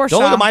Bobby Warshaw.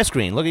 Don't look at my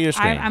screen. Look at your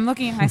screen. I'm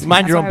looking at my screen.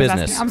 Mind your own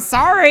business. I'm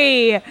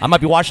sorry. I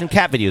might be watching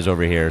cat videos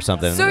over here or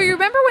something. So you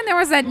remember when there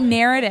was that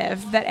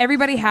narrative that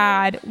everybody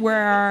had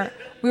where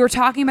we were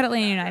talking about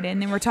Atlanta United and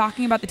then we're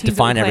talking about the teams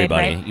Define that we played,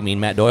 everybody. right? You mean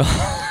Matt Doyle?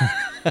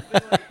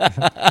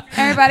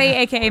 Everybody,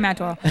 a.k.a. Matt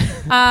Doyle.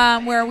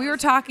 Where we were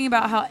talking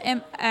about how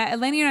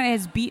Atlanta United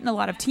has beaten a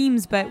lot of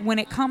teams, but when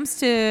it comes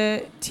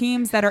to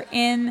teams that are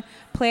in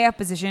playoff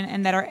position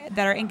and that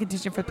are in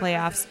contention for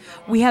playoffs,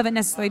 we haven't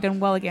necessarily done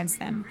well against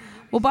them.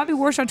 Well, Bobby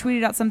Warshaw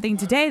tweeted out something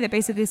today that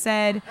basically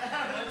said,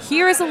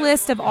 here is a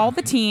list of all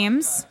the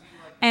teams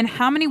and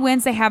how many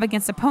wins they have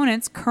against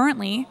opponents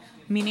currently,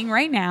 meaning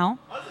right now,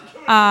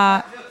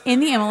 in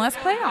the MLS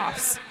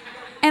playoffs.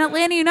 And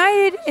Atlanta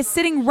United is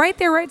sitting right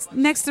there, right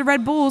next to the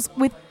Red Bulls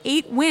with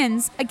 8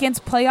 wins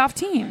against playoff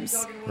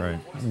teams. Right.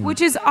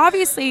 Which is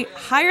obviously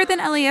higher than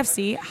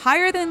LAFC,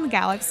 higher than the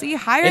Galaxy,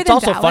 higher than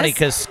Dallas. It's also funny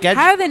because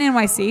higher than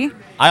NYC.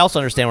 I also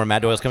understand where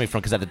Matt Doyle's coming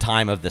from because at the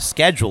time of the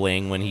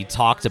scheduling, when he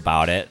talked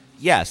about it,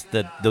 yes,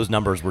 those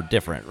numbers were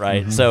different,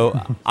 right? Mm-hmm. So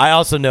I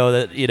also know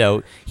that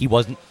he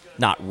wasn't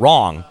not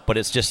wrong, but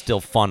it's just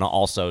still fun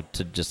also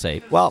to just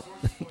say, well,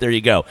 there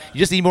you go. You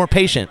just need more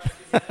patience.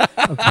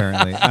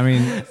 Apparently. I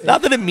mean,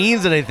 not that it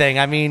means anything.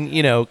 I mean,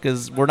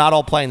 because we're not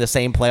all playing the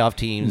same playoff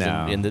teams.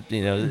 No. And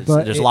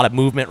there's a lot of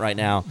movement right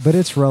now. But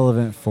it's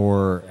relevant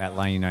for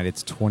Atlanta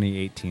United's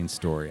 2018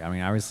 story. I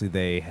mean, obviously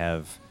they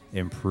have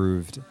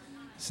improved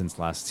since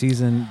last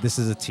season. This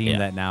is a team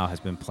that now has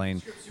been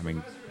playing. I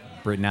mean,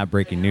 now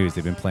breaking news.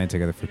 They've been playing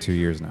together for 2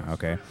 years now.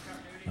 Okay.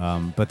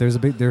 But there's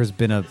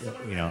been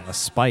a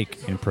spike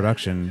in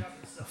production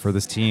for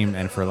this team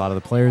and for a lot of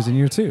the players in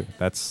year 2.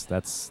 That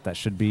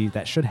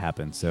should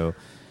happen. So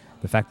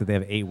the fact that they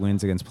have 8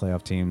 wins against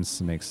playoff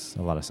teams makes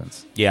a lot of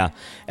sense. Yeah,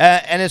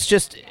 and it's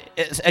just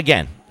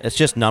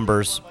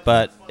numbers,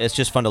 but it's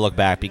just fun to look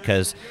back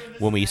because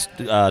when we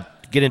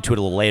get into it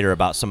a little later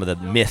about some of the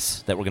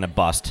myths that we're going to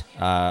bust,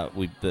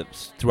 we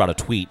threw out a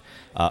tweet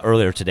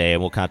earlier today,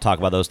 and we'll kind of talk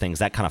about those things.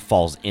 That kind of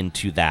falls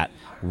into that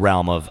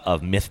realm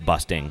of myth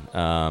busting,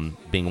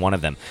 being one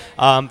of them.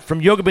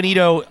 From Yoga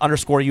Benito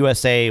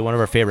 _USA, one of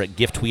our favorite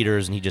gift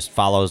tweeters, and he just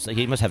follows.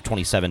 He must have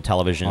 27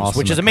 televisions, awesome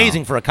which is account.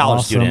 amazing for a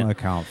college student. Awesome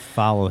account.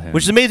 Follow him.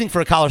 Which is amazing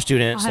for a college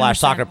student 100%. /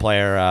 soccer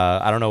player.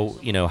 I don't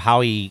know, how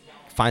he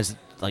finds.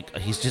 Like,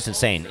 he's just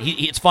insane.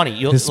 It's funny.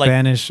 His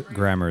Spanish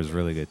grammar is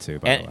really good too.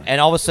 By the way.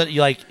 And all of a sudden,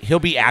 he'll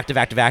be active,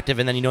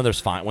 and then when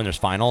there's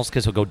finals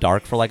because he'll go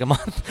dark for like a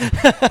month.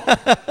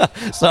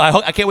 So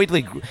I can't wait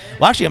till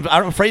actually,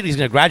 I'm afraid he's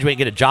going to graduate and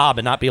get a job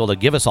and not be able to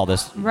give us all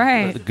this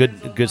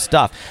good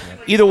stuff.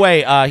 Either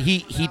way,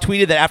 he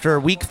tweeted that after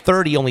week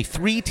 30, only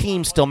 3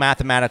 teams still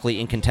mathematically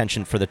in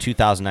contention for the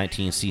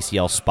 2019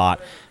 CCL spot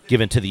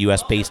given to the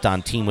U.S. based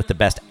on team with the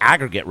best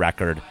aggregate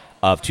record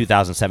of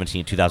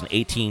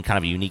 2017-2018, kind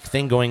of a unique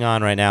thing going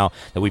on right now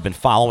that we've been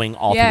following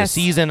all through the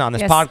season on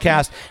this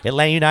podcast.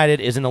 Atlanta United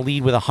is in the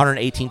lead with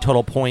 118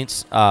 total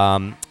points,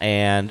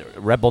 and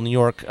Red Bull New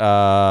York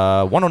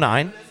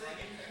 109.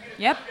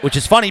 Yep. Which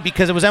is funny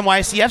because it was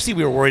NYCFC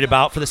we were worried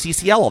about for the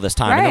CCL all this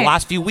time. In the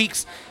last few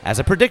weeks, as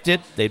I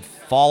predicted, they'd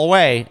fall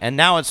away. And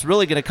now it's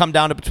really going to come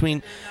down to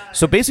between.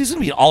 So basically, it's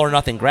going to be an all or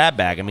nothing grab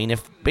bag. I mean,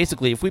 if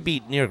we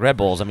beat New York Red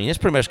Bulls, I mean, it's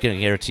pretty much going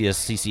to guarantee us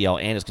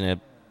CCL, and it's going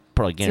to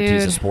probably guarantee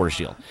us a Supporter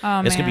Shield. Oh,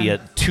 it's going to be a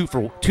two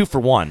for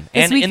one,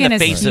 this and in the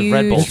face of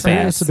Red Bulls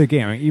fans. It's a big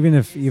game. I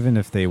mean, even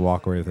if they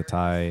walk away with a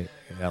tie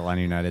at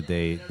Atlanta United,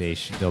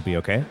 they'll be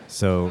okay.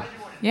 So.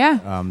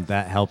 Yeah.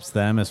 That helps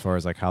them as far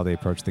as like how they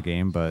approach the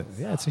game, but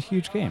yeah, it's a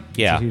huge game.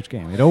 Yeah. It's a huge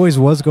game. It always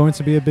was going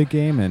to be a big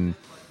game, and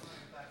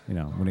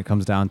when it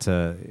comes down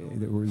to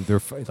they're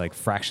like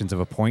fractions of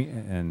a point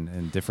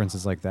and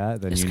differences like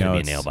that, then it's gonna be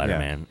a nail biter,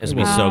 man. It's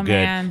gonna be so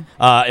good.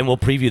 And we'll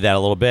preview that a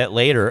little bit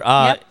later.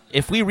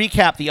 If we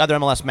recap the other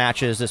MLS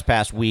matches this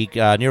past week,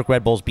 New York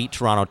Red Bulls beat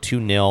Toronto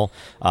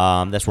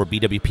 2-0. That's where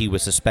BWP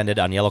was suspended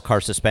on yellow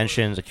card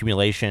suspensions,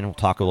 accumulation. We'll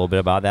talk a little bit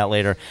about that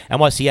later.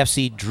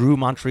 NYCFC drew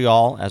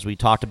Montreal, as we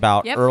talked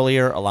about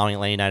earlier, allowing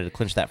Atlanta United to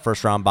clinch that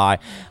first round bye.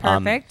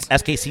 Perfect.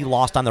 SKC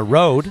lost on the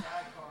road.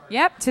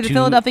 Yep, to the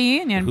Philadelphia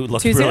Union. Who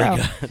looked 2-0. really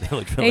good. They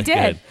looked really good.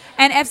 They did.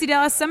 And FC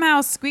Dallas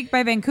somehow squeaked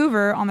by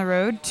Vancouver on the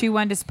road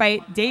 2-1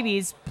 despite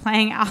Davies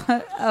playing out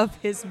of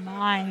his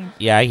mind.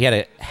 Yeah, he had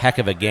a heck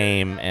of a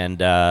game, and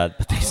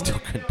but they still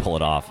couldn't pull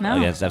it off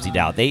against FC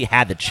Dallas. They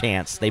had the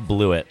chance. They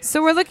blew it.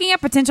 So we're looking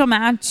at potential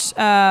points, for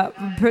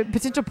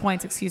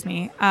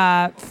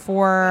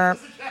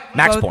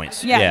max both,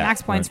 points. Yeah,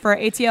 max points for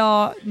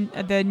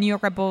ATL, the New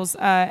York Red Bulls,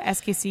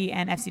 SKC,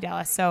 and FC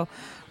Dallas. So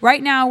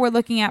right now we're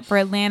looking at for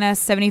Atlanta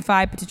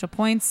 75 potential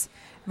points,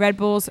 Red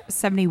Bulls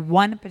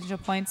 71 potential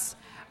points,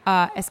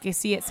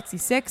 SKC at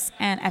 66,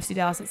 and FC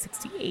Dallas at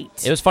 68.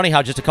 It was funny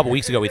how just a couple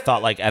weeks ago we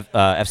thought like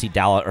FC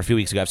Dallas, or a few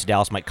weeks ago, FC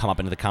Dallas might come up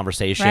into the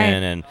conversation,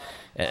 and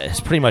it's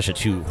pretty much a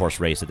two-horse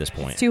race at this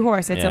point. It's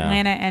two-horse. It's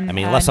Atlanta and I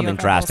mean, unless something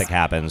drastic Bulls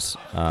happens,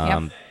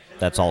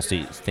 that's all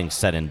things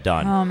said and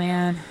done. Oh,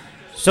 man.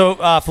 So,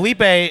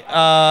 Felipe,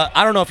 I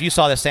don't know if you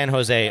saw the San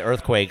Jose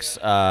Earthquakes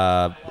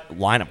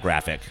lineup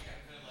graphic.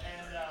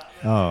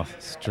 Oh,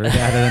 straight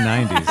out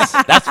of the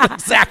 90s. That's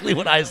exactly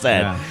what I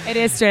said. Yeah. It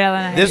is straight out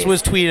of the 90s. This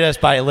was tweeted us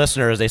by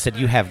listeners. They said,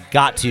 you have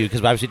got to,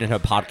 because obviously we didn't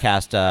have a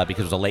podcast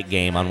because it was a late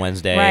game on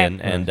Wednesday.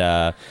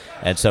 Right.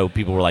 And so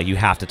people were like, you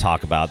have to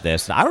talk about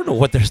this. And I don't know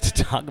what there's to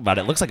talk about.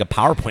 It looks like a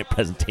PowerPoint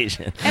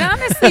presentation. It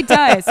honestly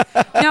does.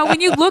 Now,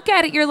 when you look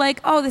at it, you're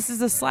like, oh, this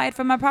is a slide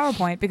from my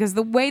PowerPoint, because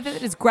the way that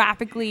it is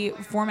graphically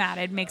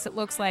formatted makes it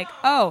look like,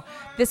 oh,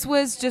 this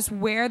was just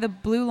where the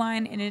blue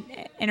line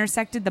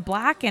intersected the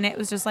black, and it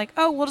was just like,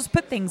 oh, we'll just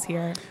put things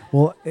here.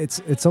 Well,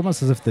 it's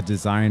almost as if the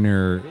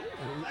designer,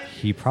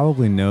 he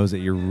probably knows that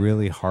you're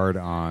really hard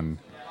on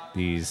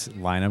these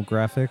lineup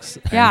graphics.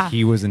 Yeah. And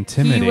he was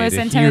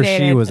intimidated. He or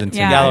she was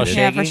intimidated.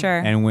 Yeah, for sure.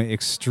 And went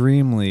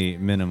extremely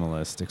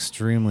minimalist,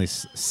 extremely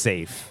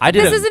safe.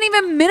 This isn't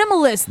even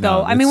minimalist,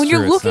 though. No, I mean, when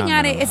you're looking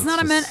at it, it's not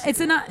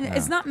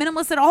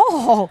minimalist at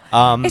all.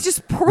 It's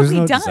just poorly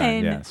done.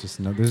 Design. Yeah, it's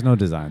just there's no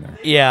design there.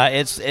 Yeah,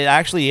 it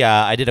actually.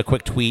 I did a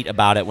quick tweet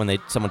about it when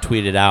someone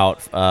tweeted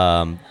out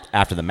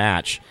after the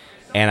match,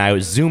 and I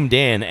was zoomed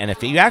in, and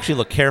if you actually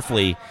look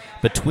carefully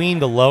between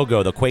the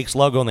logo, the Quakes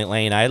logo, and the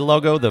Atlanta United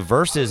logo, the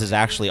Versus is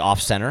actually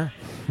off center.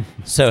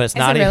 So it's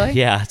not. Really?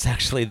 Yeah, it's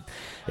actually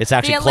the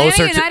closer. The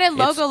Atlanta United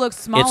logo looks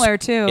smaller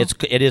too.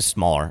 It is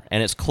smaller,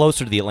 and it's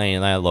closer to the Atlanta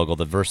United logo.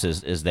 The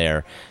Versus is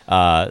there.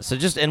 So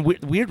just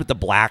weird with the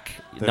black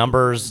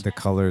numbers, the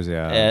colors, the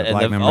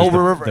black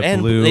numbers, the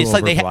blue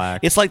over black.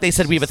 It's like they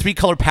said we have a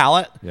 3-color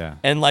palette. Yeah.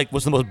 And like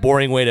was the most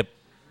boring way to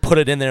put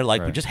it in there,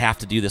 like we just have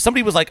to do this.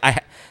 Somebody was like,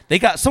 they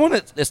got someone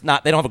that's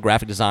not, they don't have a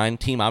graphic design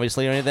team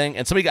obviously or anything,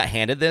 and somebody got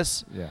handed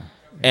this,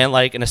 and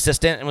like an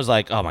assistant, and was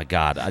like, oh my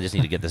god, I just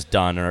need to get this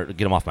done or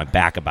get them off my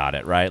back about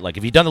it, right? Like,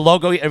 have you done the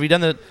logo? Have you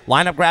done the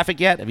lineup graphic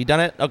yet? Have you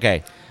done it?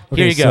 Okay,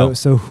 here you go.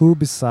 So who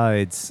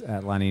besides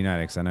Atlanta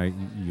United? Because I know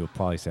you'll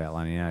probably say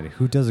Atlanta United.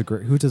 Who does a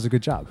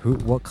good job?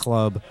 What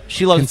club?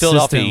 She loves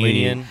Philadelphia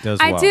Union. Does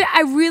well? I did.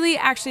 I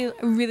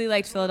really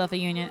liked Philadelphia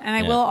Union, and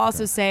I will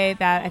also say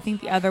that I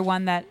think the other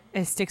one that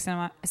sticks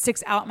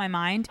out in my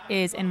mind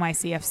is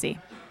NYCFC.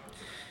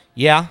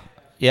 Yeah.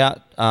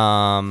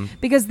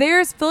 Because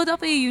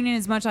Philadelphia Union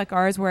is much like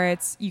ours, where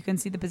you can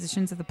see the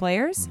positions of the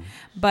players,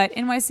 but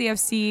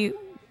NYCFC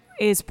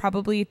is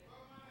probably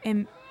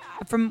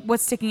from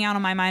what's sticking out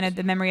in my mind of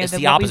the memory of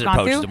the what we've gone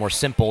approach, through. The more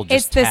simple,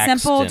 just it's the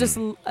simple, just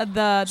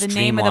the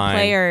name of the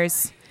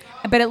players.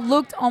 But it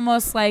looked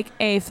almost like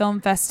a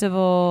film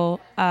festival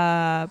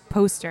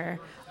poster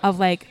of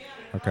like,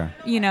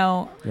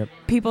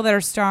 people that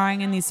are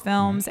starring in these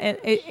films.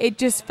 It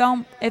just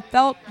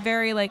felt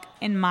very like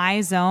in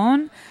my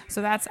zone.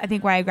 So that's, I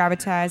think, why I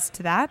gravitated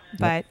to that.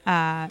 But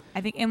I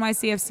think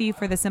NYCFC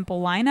for the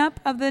simple lineup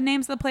of the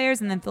names of the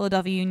players, and then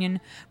Philadelphia Union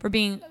for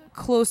being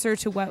closer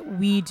to what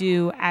we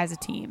do as a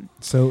team.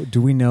 So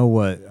do we know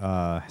what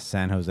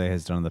San Jose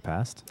has done in the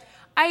past?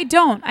 I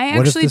don't. I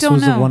what actually if this don't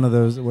was know. One of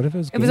those. What if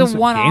it was a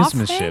one-off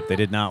gamesmanship? thing? They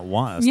did not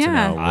want us to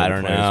know. I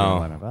don't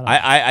know.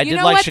 I did you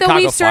know like what, Chicago though,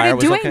 we've started Fire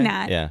was doing okay.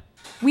 that. Yeah.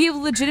 We have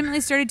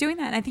legitimately started doing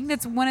that, and I think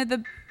that's one of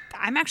the.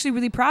 I'm actually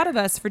really proud of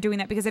us for doing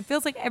that because it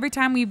feels like every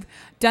time we've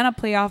done a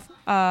playoff,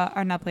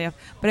 or not playoff,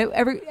 but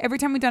every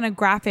time we've done a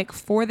graphic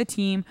for the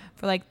team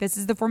for like this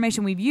is the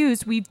formation we've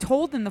used, we've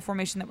told them the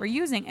formation that we're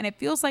using, and it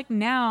feels like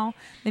now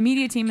the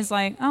media team is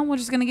like, oh, we're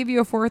just going to give you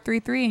a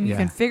 4-3-3 and you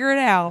can figure it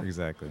out.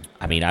 Exactly.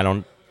 I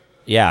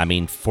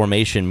mean,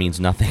 formation means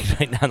nothing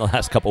right now in the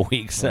last couple of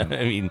weeks. I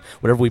mean,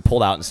 whatever we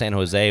pulled out in San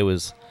Jose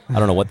was, I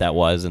don't know what that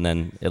was, and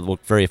then it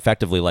looked very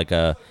effectively like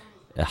a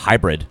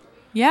hybrid.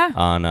 Yeah.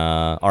 On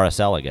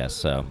RSL, I guess.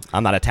 So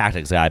I'm not a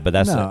tactics guy, but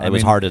it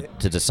was hard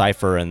to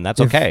decipher, and that's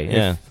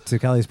okay. To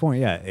Kelly's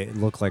point, it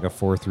looked like a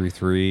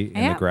 4-3-3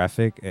 in the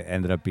graphic. It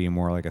ended up being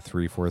more like a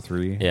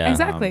 3-4-3. Yeah,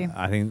 exactly.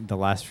 I think the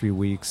last few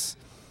weeks.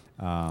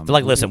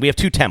 Listen, we have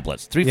two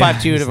templates,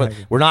 3-5-2.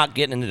 Exactly. We're not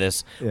getting into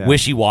this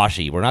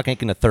wishy-washy. We're not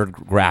getting a third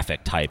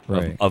graphic type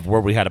of where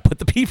we had to put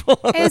the people.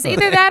 It's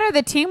either that or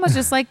the team was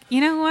just like,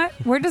 you know what?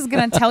 We're just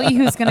going to tell you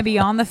who's going to be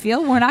on the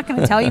field. We're not going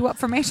to tell you what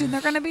formation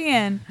they're going to be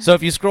in. So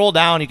if you scroll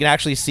down, you can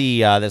actually see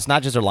that's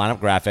not just their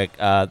lineup graphic.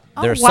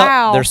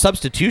 Their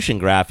substitution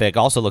graphic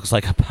also looks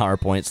like a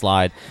PowerPoint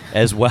slide,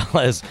 as well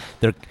as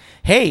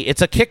hey,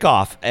 it's a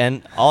kickoff,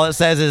 and all it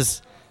says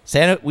is,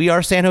 we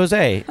are San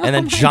Jose, and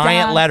then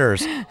giant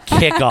letters,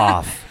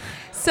 kickoff.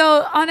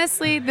 So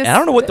honestly, I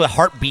don't know what the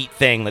heartbeat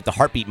thing, like the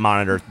heartbeat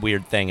monitor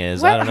weird thing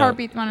is. What I don't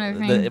heartbeat monitor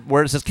thing?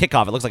 Where it says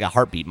kickoff, it looks like a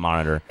heartbeat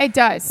monitor. It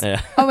does.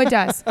 Yeah. Oh, it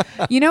does.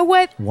 You know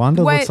what?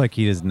 Wanda looks like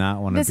he does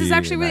not want to be. This is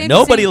actually really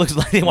interesting. Nobody looks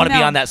like they want to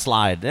be on that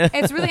slide.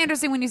 It's really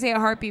interesting when you say a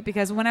heartbeat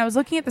because when I was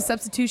looking at the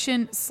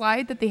substitution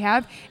slide that they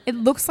have, it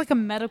looks like a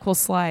medical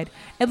slide.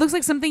 It looks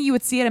like something you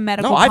would see at a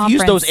medical conference. I've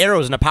used those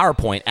arrows in a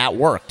PowerPoint at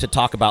work to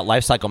talk about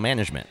life cycle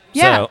management.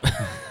 Yeah. So.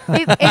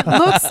 It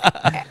looks,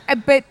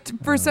 but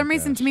for some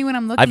reason to me when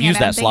I'm looking at it, I've used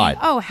that slide.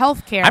 Oh,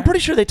 healthcare. I'm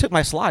pretty sure they took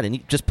my slide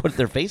and just put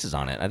their faces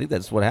on it. I think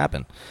that's what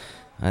happened.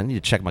 I need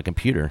to check my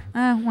computer.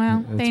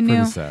 Well, it's they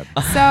knew. Sad.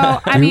 So,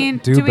 I mean,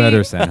 do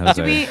better, San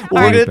Jose.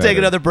 We're going to take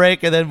another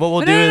break, and then what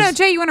we'll do is... No,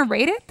 Jay, you want to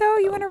rate it, though?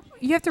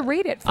 You have to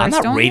rate it first, I'm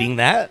not rating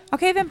that.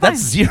 Okay, then fine.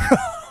 That's 0.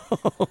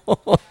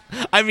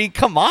 I mean,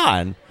 come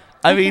on.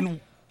 I mean,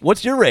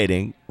 what's your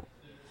rating?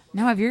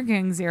 No, if you're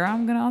getting 0,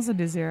 I'm going to also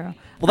do 0.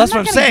 Well, that's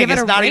what I'm saying.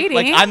 It's not even,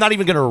 like, I'm not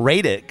even going to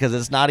rate it because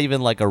it's not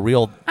even like a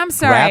real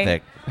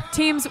graphic.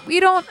 Teams, we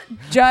don't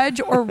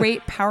judge or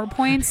rate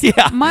PowerPoints.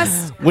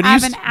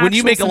 When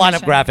you make a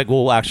lineup graphic,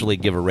 we'll actually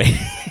give a rating.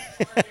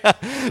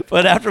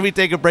 But after we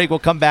take a break, we'll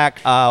come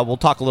back. We'll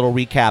talk a little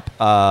recap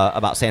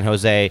about San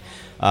Jose.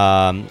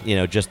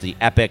 Just the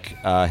epic,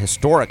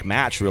 historic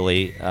match,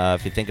 really,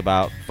 if you think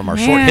about from our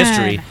short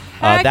history,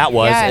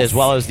 as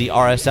well as the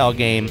RSL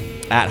game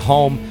at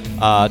home.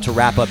 To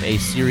wrap up a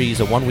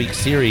 1-week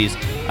series,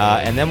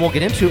 and then we'll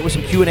get into it with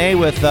some Q&A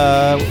with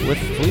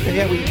Felipe.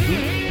 Yeah, we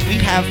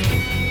have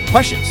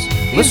questions.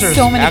 Listeners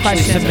so many actually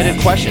questions.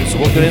 submitted questions, so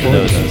we'll get into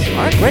those. All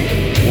right, great.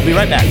 We'll be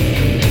right back.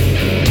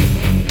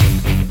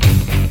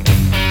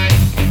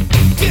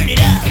 Turn it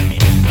up.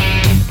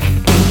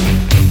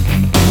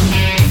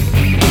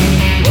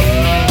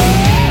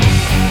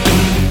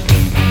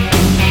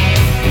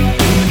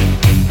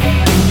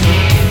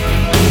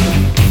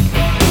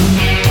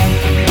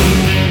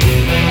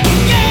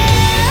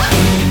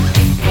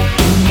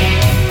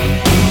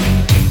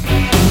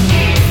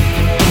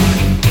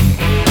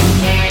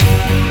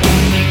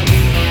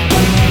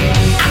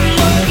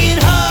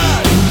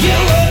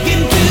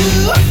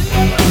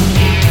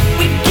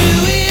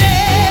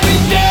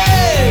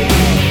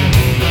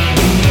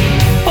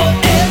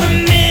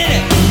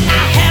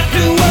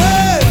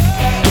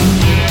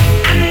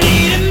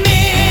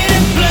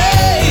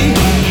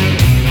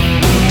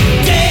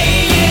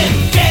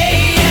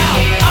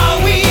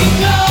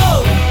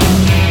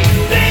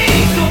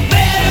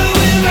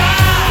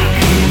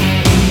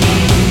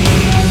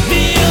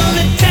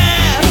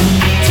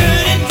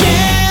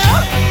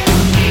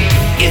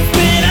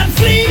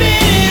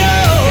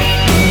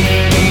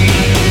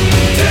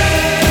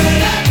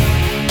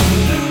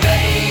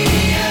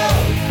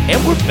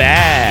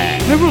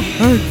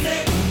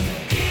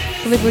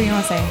 What do you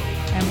want to say?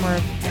 And we're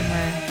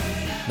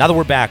now that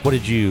we're back, what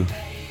did you...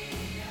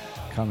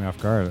 Caught me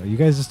off guard. You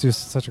guys just do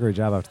such a great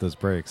job after those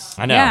breaks.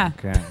 I know. Yeah.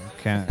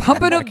 Can't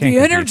pumping up the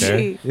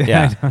energy.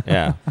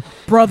 Yeah.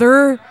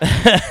 Brother.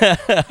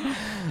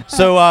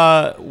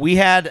 So we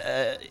had,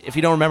 if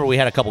you don't remember, we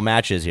had a couple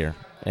matches here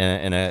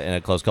in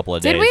a close couple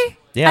of days. Did we?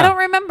 Yeah. I don't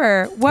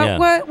remember.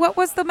 What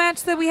was the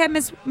match that we had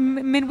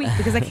midweek?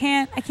 Because I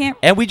can't.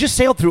 And we just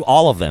sailed through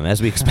all of them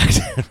as we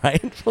expected,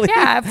 right?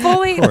 Yeah,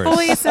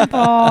 fully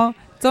simple.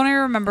 Don't even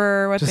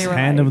remember what just they were. Just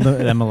hand them the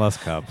MLS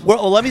Cup.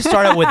 Well, let me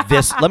start out with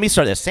this.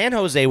 San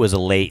Jose was a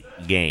late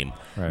game.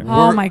 Right.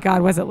 Oh my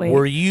God, was it late?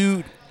 Were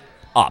you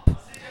up?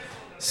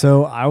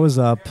 So I was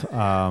up.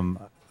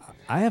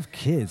 I have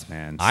kids,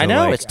 man. So I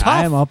know, it's tough.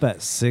 I'm up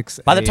at 6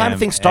 By the time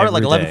things started,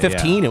 like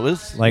 11:15, yeah. it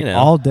was like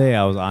all day.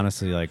 I was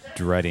honestly like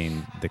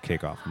dreading the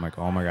kickoff. I'm like,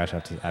 oh my gosh,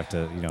 I have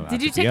to.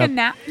 Did you take a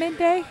nap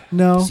midday?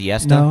 No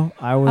siesta. No,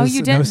 I was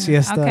you didn't? no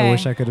siesta. Okay. I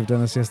wish I could have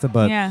done a siesta,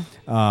 but yeah.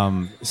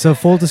 So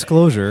full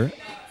disclosure,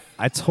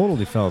 I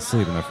totally fell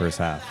asleep in the first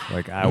half.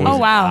 Like I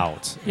was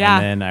out. Yeah.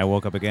 And then I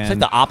woke up again. It's like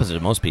the opposite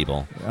of most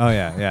people. Oh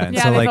yeah, yeah. And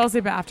yeah, so, they like, fell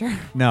asleep after.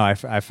 No, I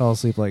fell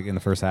asleep like in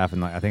the first half,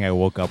 and like, I think I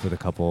woke up with a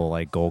couple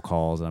like goal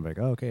calls, and I'm like,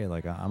 oh, okay,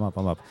 like I'm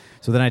up.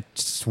 So then I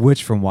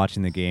switched from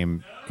watching the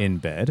game in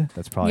bed.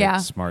 That's probably a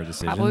smart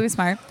decision. Probably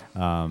smart.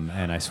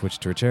 And I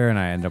switched to a chair, and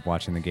I ended up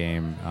watching the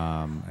game.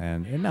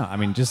 And no, I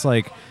mean, just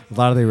like a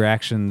lot of the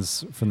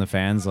reactions from the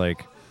fans,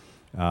 like.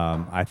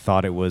 I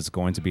thought it was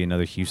going to be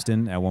another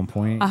Houston at one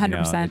point.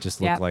 100%. It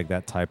just looked like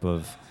that type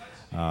of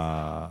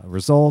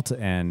result.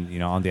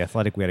 And, on The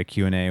Athletic, we had a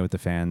Q&A with the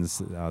fans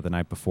the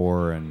night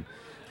before. And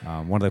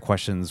one of the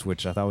questions,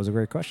 which I thought was a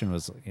great question,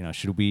 was,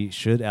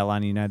 should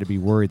Atlanta United be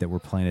worried that we're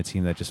playing a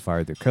team that just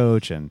fired their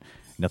coach and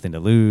nothing to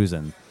lose?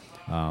 And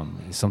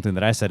something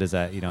that I said is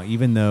that,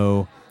 even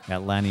though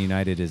Atlanta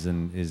United is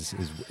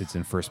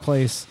in first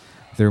place,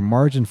 their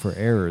margin for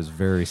error is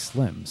very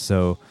slim.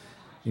 So,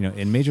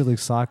 in Major League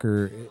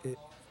Soccer,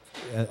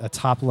 a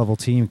top-level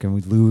team can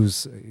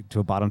lose to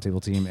a bottom-table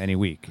team any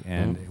week.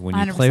 And when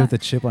you 100%. play with a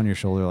chip on your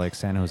shoulder like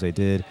San Jose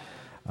did,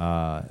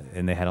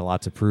 and they had a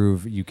lot to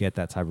prove, you get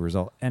that type of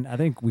result. And I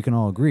think we can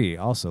all agree,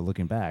 also,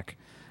 looking back,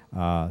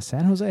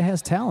 San Jose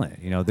has talent.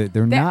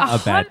 They're not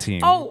a bad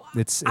team. Oh,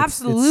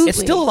 absolutely. It's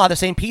still a lot of the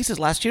same pieces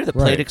last year that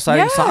played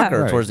exciting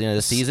soccer towards the end of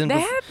the season. They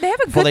have a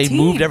good before they team.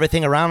 moved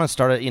everything around and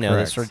started,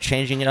 they started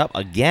changing it up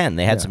again.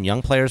 They had some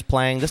young players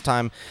playing. This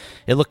time,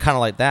 it looked kind of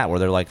like that, where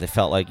they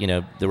felt like,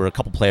 there were a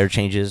couple player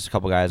changes, a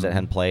couple guys that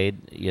hadn't played,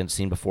 you hadn't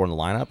seen before in the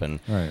lineup, and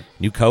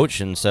new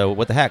coach, and so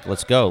what the heck,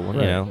 let's go.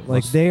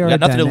 Like they are got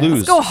nothing to lose.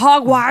 Let's go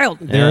hog wild.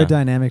 They're a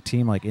dynamic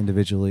team, like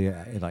individually.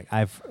 Like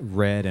I've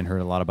read and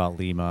heard a lot about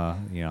Lima.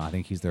 I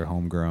think he's their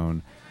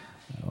homegrown.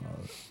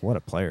 What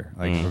a player!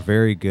 Like a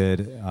very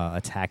good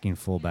attacking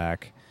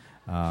fullback,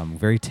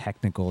 very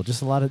technical.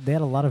 They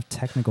had a lot of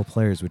technical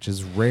players, which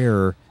is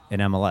rare in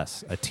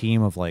MLS. A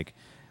team of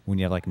when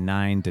you have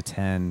 9 to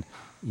 10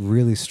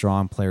 really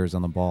strong players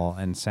on the ball,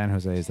 and San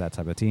Jose is that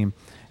type of team.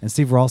 And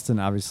Steve Ralston,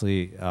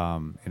 obviously,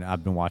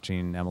 I've been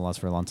watching MLS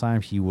for a long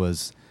time. He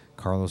was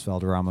Carlos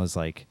Valderrama's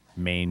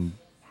main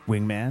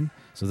wingman.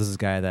 So this is a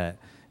guy that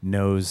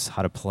knows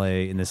how to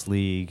play in this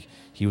league.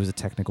 He was a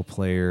technical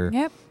player.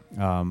 Yep.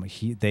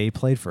 They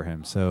played for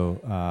him. So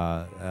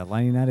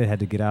Atlanta United had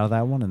to get out of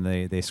that one, and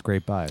they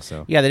scraped by.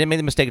 So yeah, they didn't make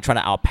the mistake of trying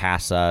to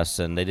outpass us,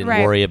 and they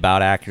didn't worry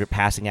about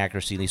passing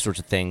accuracy and these sorts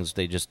of things.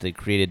 They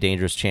created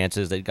dangerous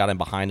chances. They got in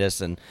behind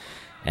us, and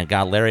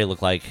God, Larry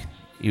looked like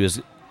he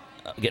was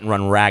getting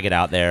run ragged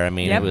out there. I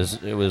mean, it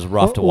was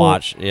rough to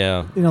watch.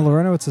 Yeah,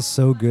 Lorenowitz is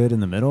so good in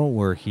the middle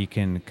where he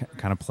can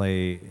kind of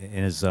play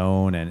in his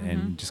zone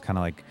and just kind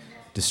of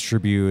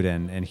distribute,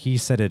 and he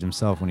said it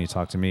himself when he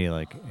talked to me,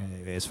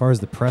 as far as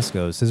the press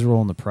goes, his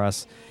role in the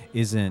press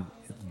isn't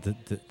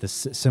the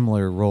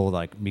similar role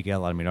like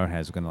Miguel Almiron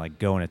has, going to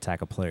go and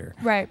attack a player.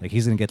 Right.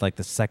 He's going to get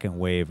the second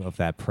wave of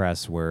that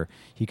press where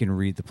he can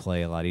read the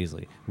play a lot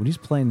easily. When he's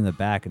playing in the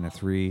back in a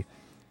three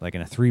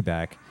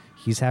back,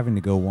 he's having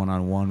to go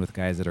one-on-one with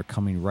guys that are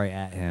coming right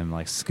at him,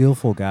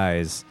 skillful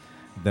guys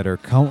that are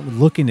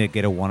looking to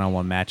get a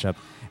one-on-one matchup,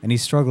 and he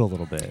struggled a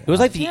little bit. It was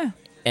like the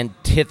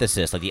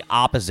antithesis, the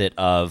opposite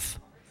of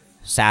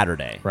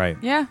Saturday. Right.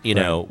 Yeah.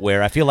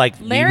 Where I feel like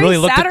Larry's we really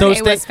looked Saturday at those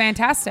things. was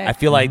fantastic. I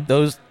feel like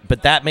those,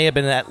 but that may have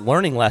been that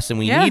learning lesson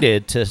we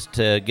needed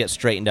to get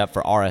straightened up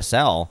for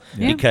RSL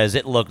because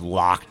it looked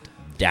locked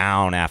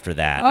down after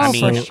that. Oh,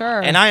 for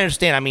sure. And I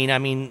understand. I mean, I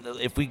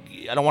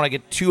don't want to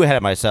get too ahead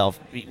of myself.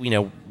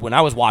 When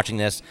I was watching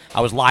this,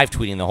 I was live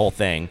tweeting the whole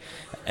thing.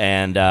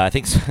 And I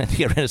think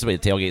I read somebody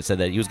at Tailgate said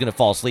that he was going to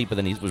fall asleep, but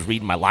then he was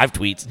reading my live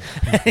tweets.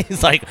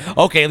 He's like,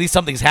 okay, at least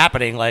something's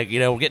happening. We're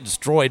getting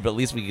destroyed, but at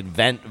least we can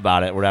vent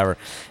about it or whatever.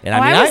 And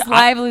I was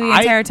lively the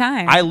entire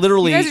time. I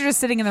literally... You guys are just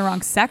sitting in the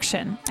wrong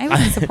section. I was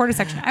in the supporter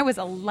section. I was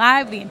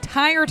alive the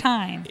entire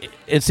time.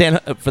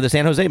 For the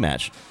San Jose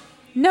match.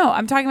 No,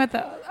 I'm talking about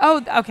the...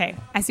 Oh, okay.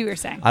 I see what you're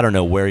saying. I don't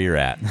know where you're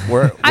at.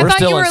 We're I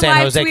still in were San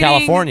Jose, tweeting,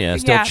 California,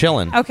 still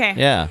chilling. Okay.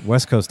 Yeah.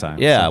 West Coast time.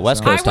 Yeah,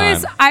 West Coast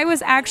time. I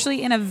was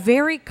actually in a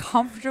very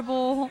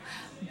comfortable,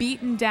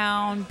 beaten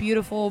down,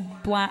 beautiful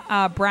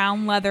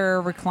brown leather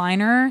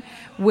recliner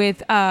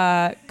with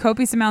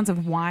copious amounts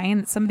of wine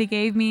that somebody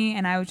gave me,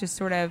 and I was just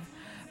sort of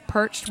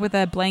perched with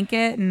a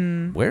blanket.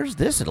 And where's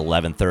this at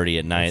 11:30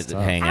 at night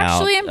to hang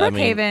out? Actually in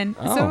Brookhaven.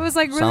 So it was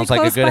really sounds close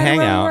like a good by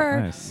hangout. where we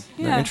were. Nice.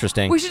 Yeah.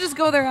 Interesting. We should just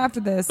go there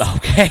after this.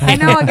 Okay. I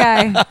know a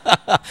guy.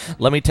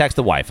 Let me text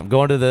the wife. I'm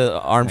going to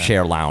the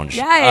armchair lounge.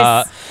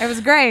 Yes. It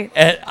was great.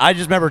 And I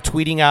just remember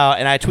tweeting out,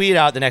 and I tweeted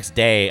out the next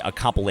day a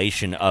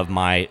compilation of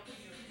my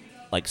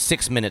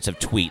 6 minutes of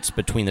tweets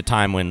between the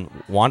time when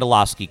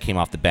Wondolowski came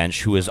off the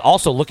bench, who is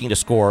also looking to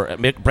score,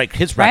 break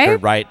his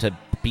record, right, to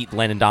beat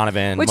Landon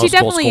Donovan, which most he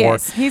definitely goal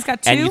is. He's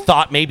got 2. And you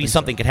thought maybe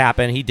something could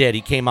happen. He did.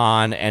 He came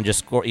on and just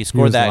scored. He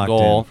scored that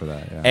goal. For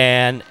that, yeah.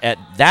 And at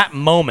that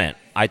moment,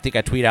 I think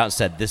I tweeted out and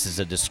said, "This is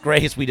a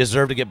disgrace. We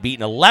deserve to get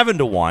beaten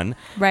 11-1."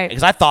 Right.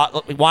 Because I thought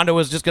Wando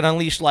was just going to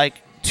unleash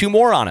 2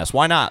 more on us.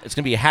 Why not? It's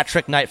going to be a hat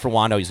trick night for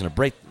Wando. He's going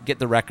to get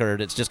the record.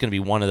 It's just going to be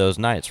one of those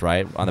nights,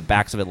 right, on the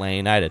backs of Atlanta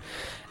United.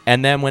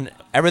 And then when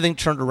everything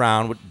turned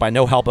around, by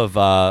no help of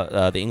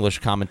the English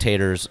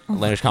commentators on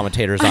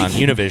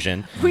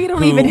Univision,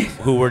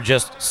 who were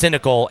just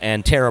cynical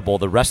and terrible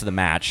the rest of the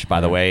match, by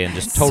the way, and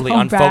just totally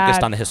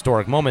unfocused on the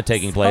historic moment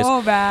taking place.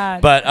 So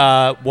bad.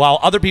 But while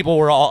other people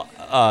were all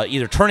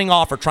either turning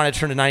off or trying to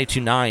turn to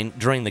 92.9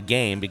 during the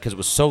game because it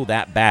was so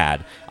that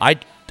bad, I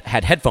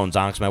had headphones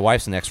on because my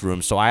wife's in the next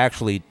room, so I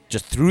actually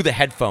just threw the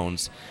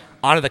headphones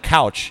onto the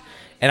couch.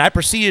 And I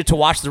proceeded to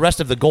watch the rest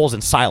of the goals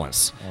in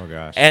silence. Oh,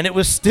 gosh. And it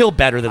was still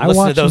better than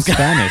listening to those guys.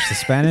 Spanish. The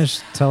Spanish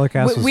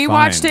telecast was We fine.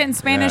 watched it in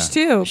Spanish,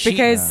 too,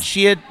 because...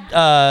 She had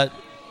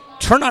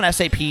turned on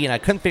SAP, and I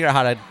couldn't figure out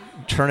how to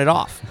turn it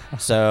off.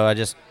 So I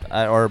just...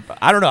 I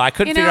don't know. I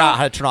couldn't figure out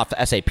how to turn off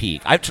the SAP.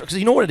 Because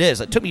you know what it is?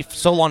 It took me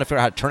so long to figure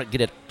out how to get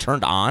it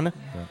turned on.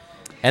 Yeah.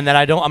 And then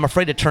I'm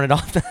afraid to turn it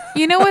off.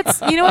 You know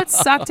what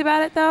sucked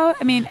about it, though?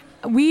 I mean...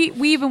 We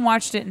even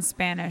watched it in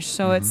Spanish,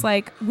 so it's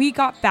like we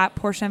got that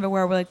portion of it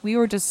where we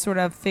were just sort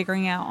of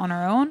figuring out on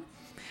our own.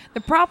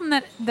 The problem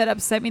that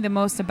upset me the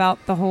most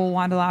about the whole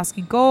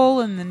Wondolowski goal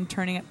and then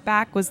turning it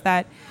back was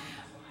that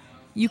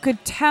you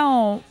could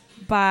tell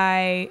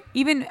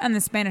even on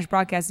the Spanish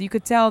broadcast, you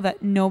could tell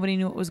that nobody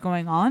knew what was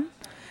going on.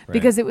 Right.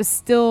 Because it was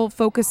still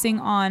focusing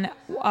on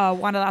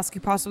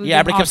Wondolowski possibly being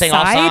everybody kept saying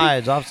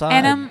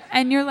offside.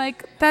 And you're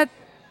like, that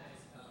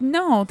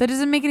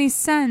doesn't make any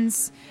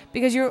sense.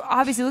 Because you're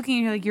obviously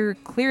looking at you're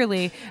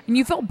clearly, and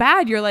you felt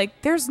bad. You're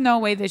like, there's no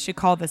way they should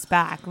call this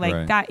back.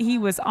 Like that he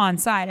was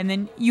onside. And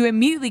then you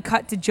immediately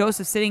cut to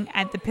Joseph sitting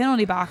at the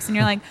penalty box, and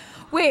you're like,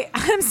 wait,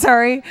 I'm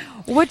sorry,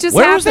 what just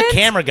happened? Where was the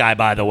camera guy,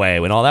 by the way,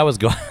 when all that was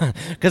going on?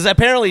 Because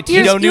apparently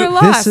Tito knew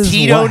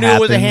Tito knew it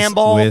was a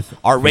handball.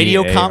 Our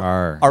radio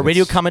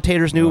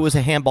commentators knew it was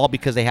a handball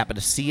because they happened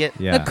to see it.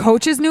 Yeah. The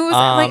coaches knew it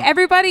was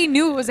everybody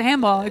knew it was a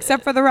handball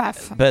except for the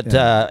ref. But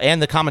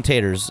and the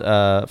commentators,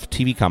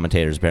 TV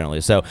commentators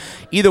apparently. So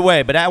either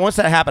way, but once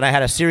that happened, I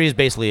had a series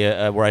basically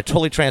where I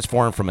totally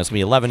transformed from it's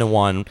gonna be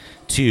 11-1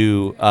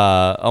 to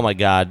oh my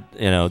God,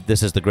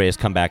 this is the greatest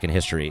comeback in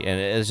history, and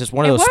it's just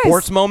one of those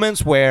sports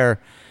moments where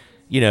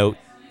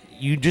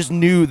you just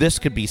knew this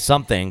could be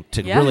something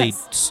to really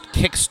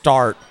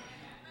kickstart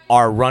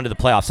our run to the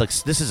playoffs. Like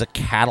this is a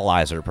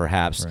catalyzer,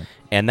 perhaps,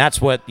 and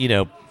that's what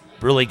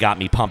really got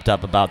me pumped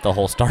up about the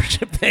whole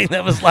Starship thing.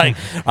 That was like,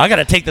 I got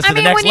to take this to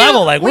the next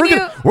level. Like we're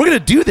gonna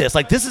do this.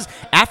 Like this is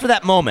after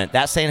that moment,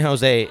 that San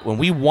Jose when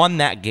we won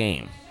that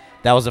game.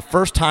 That was the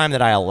first time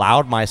that I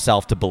allowed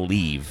myself to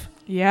believe.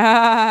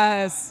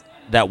 Yes.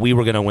 That we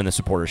were gonna win the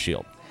Supporters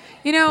Shield.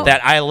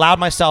 That I allowed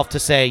myself to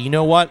say, you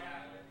know what?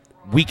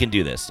 We can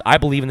do this. I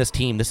believe in this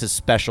team. This is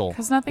special.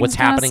 What's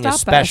happening is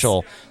special.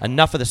 Us.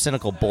 Enough of the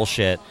cynical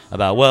bullshit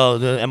about,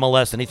 the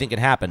MLS, anything can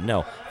happen.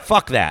 No,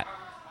 fuck that.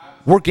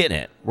 We're getting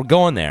it. We're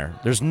going there.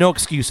 There's no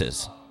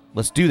excuses.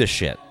 Let's do this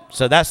shit.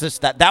 So that's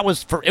just that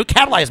was for it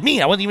catalyzed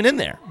me. I wasn't even in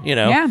there.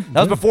 Yeah.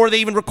 That was before they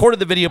even recorded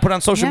the video, put it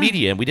on social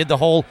media, and we did the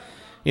whole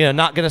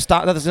nothing's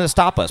gonna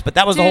stop us. But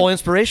that was the whole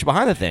inspiration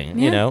behind the thing,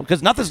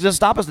 because nothing's gonna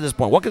stop us at this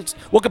point. What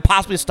could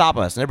possibly stop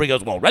us? And everybody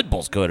goes, well, Red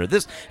Bulls could, or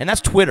this, and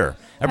that's Twitter.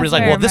 Everybody's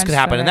like, well, this could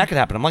happen and that could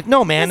happen. I'm like,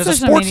 no, man, as a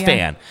sports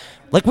fan,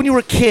 like when you were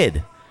a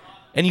kid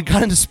and you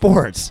got into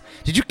sports,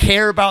 did you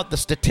care about the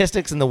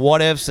statistics and the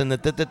what ifs and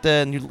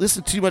and you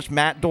listen to too much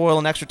Matt Doyle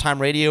and Extra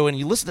Time Radio and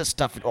you listen to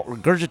stuff and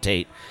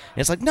regurgitate? And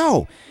it's like,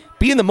 no,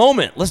 be in the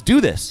moment. Let's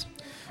do this.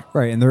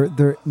 Right, and there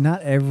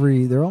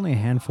are only a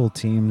handful of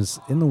teams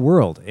in the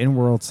world, in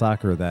world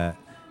soccer, that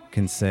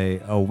can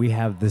say, oh, we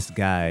have this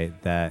guy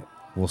that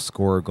will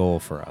score a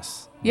goal for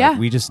us. Yeah. Like,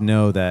 we just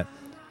know that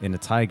in a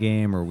tie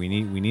game or we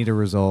need a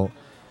result,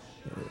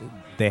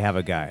 they have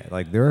a guy.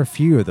 Like, there are a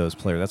few of those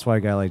players. That's why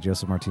a guy like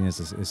Joseph Martinez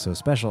is so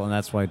special, and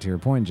that's why, to your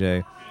point,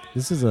 Jay,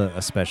 this is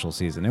a special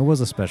season. It was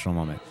a special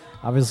moment.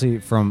 Obviously,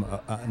 from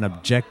an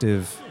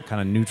objective,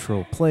 kind of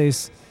neutral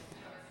place,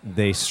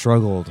 they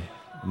struggled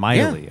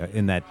mightily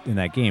in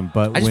that game,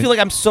 but I just feel like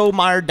I'm so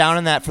mired down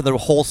in that for the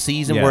whole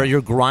season, where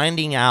you're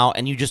grinding out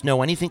and you just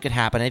know anything could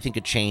happen, anything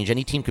could change,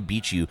 any team could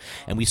beat you,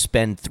 and we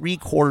spend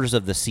 3/4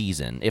 of the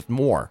season, if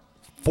more,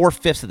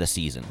 4/5 of the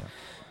season,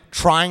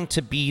 trying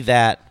to be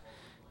that.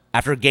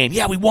 After a game,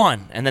 we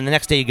won, and then the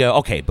next day you go,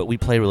 okay, but we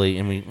play really,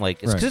 and we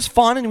like it's, 'cause it's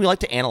fun and we like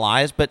to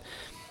analyze, but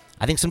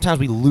I think sometimes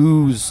we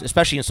lose,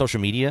 especially in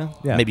social media,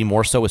 maybe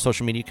more so with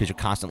social media because you're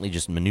constantly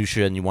just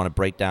minutia and you want to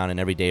break down, and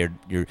every day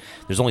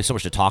there's only so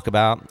much to talk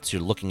about, so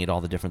you're looking at all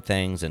the different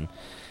things, and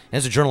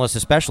as a journalist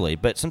especially,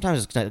 but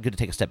sometimes it's good to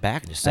take a step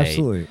back and just say,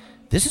 absolutely,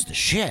 this is the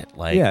shit.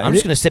 Like, I'm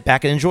just going to sit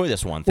back and enjoy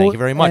this one. Thank you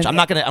very much. I'm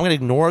going to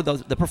ignore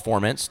the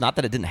performance, not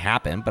that it didn't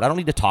happen, but I don't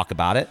need to talk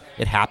about it.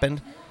 It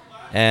happened,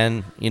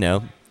 and,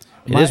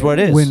 it is what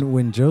it is.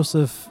 When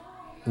Joseph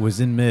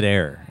was in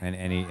midair and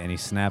he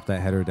snapped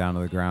that header down to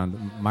the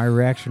ground, my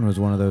reaction was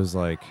one of those,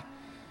 like,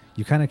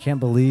 you kind of can't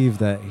believe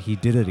that he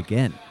did it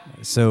again.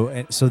 So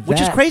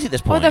which is crazy at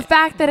this point. Well, the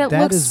fact that it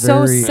looks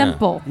so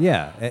simple.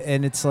 Yeah,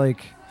 and it's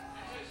like,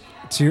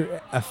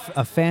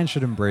 a fan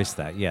should embrace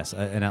that. Yes,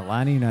 an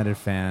Atlanta United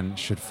fan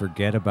should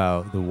forget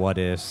about the what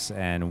ifs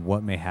and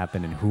what may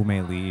happen and who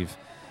may leave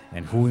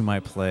and who we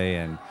might play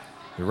and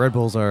The Red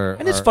Bulls are,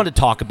 and it's fun to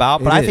talk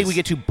about, but I think we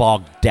get too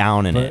bogged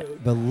down in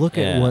it. But look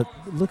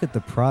at the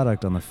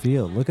product on the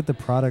field. Look at the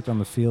product on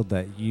the field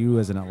that you,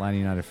 as an Atlanta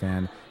United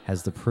fan,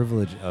 has the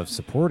privilege of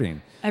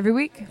supporting every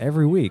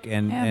week.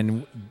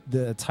 And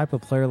the type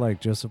of player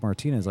like Josef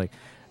Martinez, like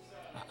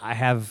I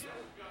have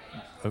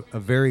a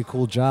very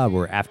cool job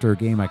where after a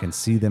game I can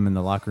see them in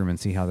the locker room and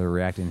see how they're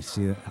reacting,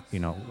 see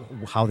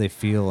how they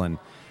feel, and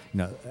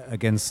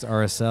against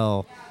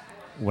RSL.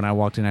 When I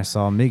walked in, I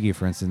saw Miggy,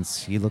 for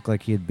instance. He looked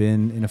like he had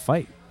been in a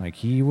fight. Like,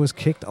 he was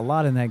kicked a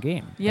lot in that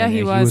game. Yeah, and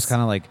he was. He was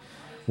kind of like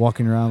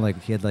walking around like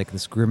he had like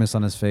this grimace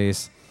on his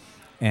face.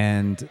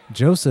 And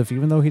Josef,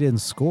 even though he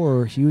didn't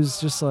score, he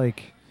was just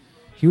like,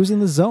 he was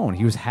in the zone.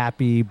 He was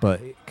happy,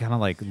 but kind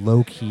of like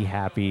low-key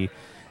happy.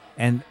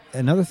 And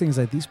another thing is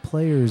that these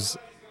players,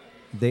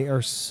 they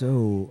are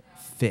so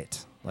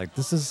fit. Like,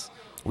 this is...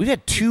 We've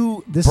had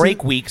 2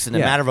 break weeks in a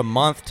matter of a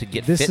month to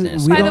get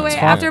fitness. By the way,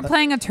 after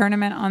playing a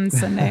tournament on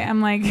Sunday, I'm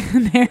like,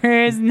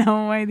 there is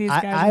no way these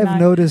guys are I've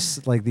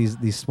noticed like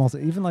these small,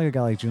 even like a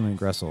guy like Julian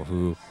Gressel,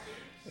 who,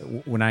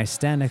 when I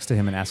stand next to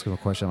him and ask him a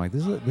question, I'm like,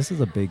 this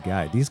is a big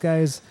guy. These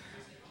guys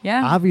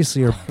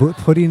obviously are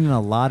putting in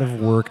a lot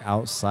of work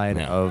outside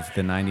of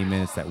the 90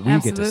 minutes that we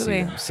get to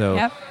see them.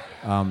 So,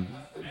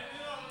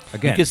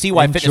 again, you can see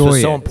why fitness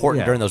was so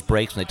important during those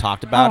breaks when they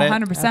talked about it.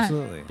 100%.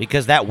 Absolutely.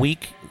 Because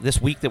this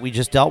week that we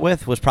just dealt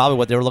with was probably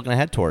what they were looking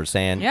ahead towards,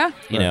 saying,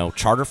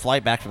 charter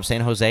flight back from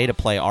San Jose to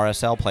play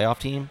RSL playoff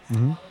team.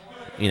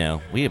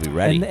 Mm-hmm. We gotta be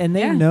ready. And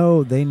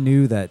they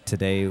knew that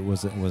today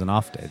was an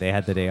off day. They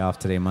had the day off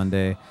today,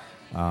 Monday.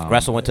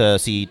 Gressel went to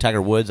see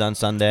Tiger Woods on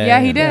Sunday.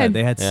 Yeah, he did. Yeah,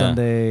 they had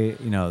Sunday.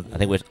 I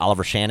think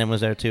Oliver Shannon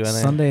was there too. I think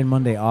Sunday and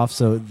Monday off,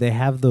 so they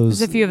have those.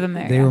 There's a few of them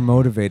there. They were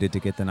motivated to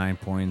get the 9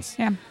 points.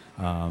 Yeah.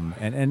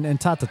 And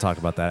Tata talked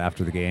about that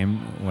after the game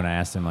when I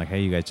asked him, like,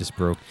 hey, you guys just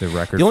broke the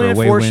record for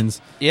away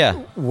wins. Yeah.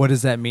 What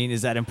does that mean?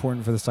 Is that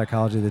important for the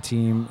psychology of the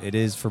team? It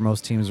is for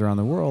most teams around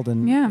the world.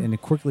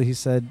 And quickly he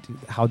said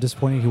how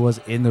disappointed he was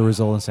in the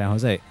result in San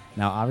Jose.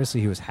 Now,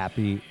 obviously, he was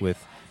happy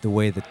with the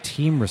way the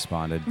team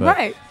responded.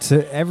 But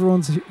to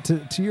everyone's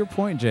to your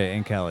point, Jay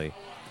and Kelly,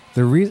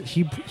 the reason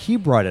he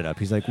brought it up.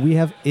 He's like, we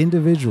have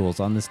individuals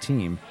on this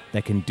team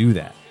that can do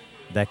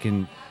that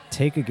can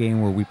take a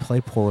game where we play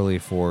poorly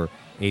for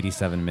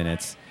 87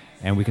 minutes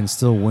and we can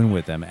still win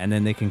with them, and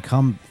then they can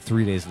come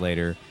 3 days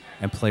later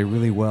and play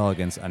really well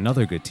against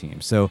another good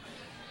team. So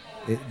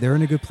they're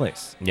in a good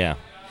place. Yeah.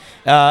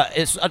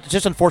 It's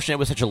just unfortunate it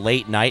was such a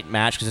late night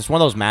match, because it's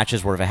one of those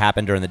matches where if it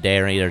happened during the day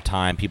or any other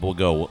time, people would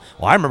go, well,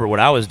 I remember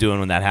what I was doing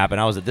when that happened.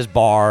 I was at this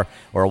bar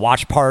or a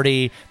watch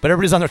party, but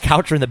everybody's on their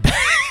couch or in the bed.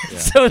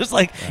 So it's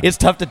like it's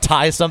tough to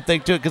tie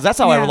something to it, because that's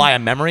how I rely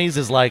on memories,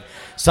 is like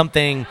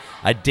something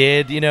I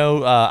did,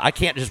 I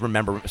can't just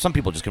remember. Some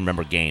people just can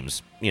remember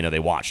games, they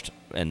watched,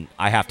 and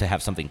I have to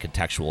have something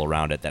contextual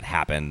around it that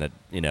happened that,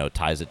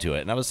 ties it to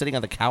it. And I was sitting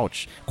on the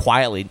couch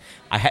quietly.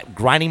 I had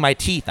grinding my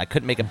teeth. I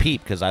couldn't make a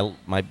peep because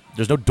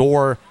there's no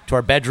door to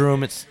our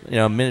bedroom. It's,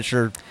 a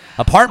miniature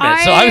apartment.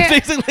 So I was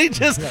basically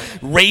just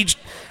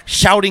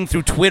shouting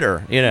through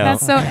Twitter,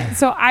 That's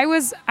so I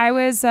was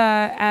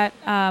at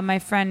my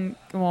friend,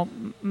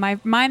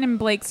 mine and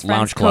Blake's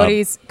friend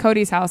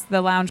Cody's house,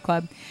 the lounge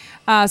club.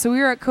 So we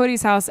were at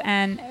Cody's house,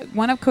 and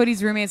one of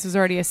Cody's roommates was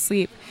already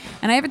asleep.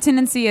 And I have a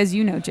tendency, as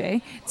you know,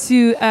 Jay,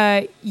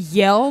 to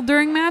yell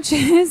during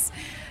matches.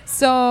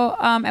 So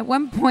at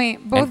one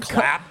point, both and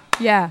clap.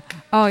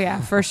 Oh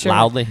yeah, for sure.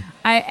 Loudly.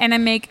 I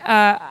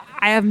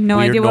have no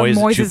idea what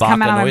noises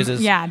come out of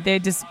noises. They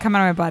just come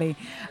out of my body.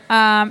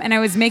 And I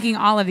was making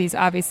all of these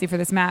obviously for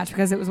this match,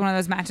 because it was one of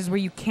those matches where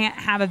you can't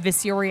have a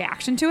visceral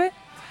reaction to it.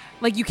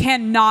 Like, you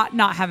can't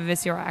not have a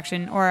visceral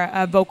reaction or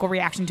a vocal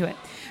reaction to it.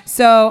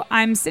 So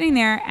I'm sitting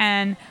there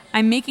and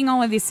I'm making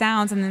all of these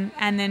sounds, and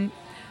then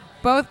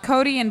both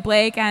Cody and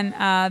Blake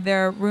and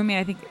their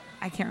roommate,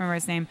 I can't remember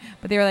his name,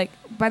 but they were like,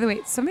 by the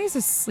way, somebody's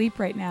asleep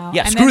right now.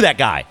 Yeah, screw that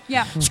guy.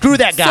 Yeah. Screw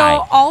that guy.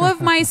 So all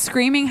of my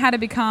screaming had to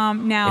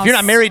become now. If you're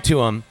not married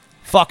to him,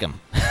 fuck him.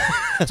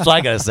 That's what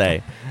I got to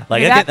say.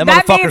 Like, that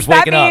motherfucker's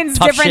waking up. That means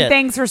different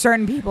things for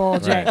certain people,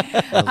 Jay.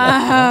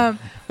 Right.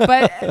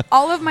 But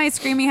all of my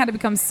screaming had to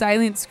become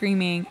silent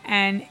screaming,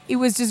 and it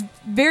was just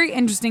very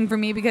interesting for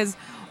me, because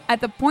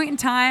at the point in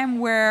time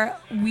where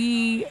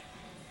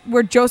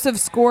Josef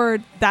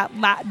scored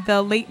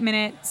the late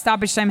minute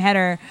stoppage time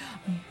header,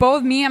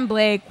 both me and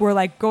Blake were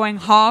like going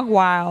hog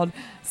wild,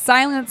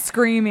 silent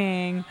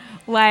screaming.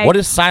 Like, what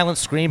is silent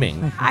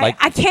screaming?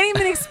 I can't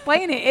even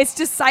explain it. It's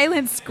just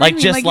silent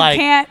screaming. You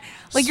can't.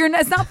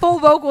 It's not full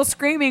vocal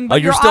screaming,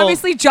 but you're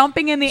obviously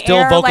jumping in the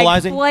air,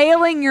 vocalizing? like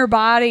flailing your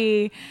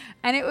body.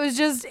 And it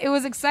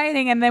was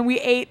exciting. And then we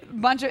ate a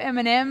bunch of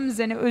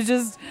M&Ms, and it was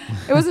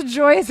a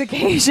joyous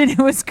occasion. It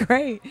was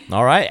great.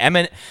 All right.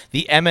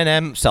 The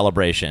M&M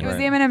celebration. It was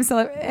the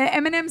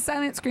M&M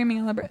silent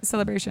screaming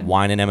celebration.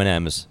 Wine and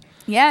M&Ms.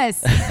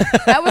 Yes.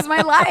 That was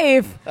my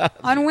life.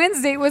 On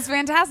Wednesday, it was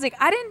fantastic.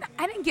 I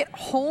didn't get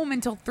home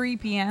until 3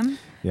 p.m.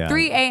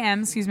 3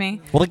 a.m. Excuse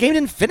me. Well, the game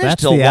didn't finish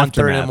till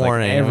 1:30 in the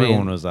morning. Like,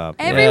 everyone was up.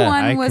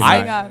 Everyone was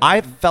up.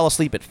 I fell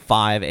asleep at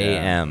 5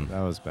 a.m.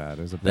 That was bad.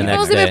 It was a I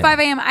fell asleep at 5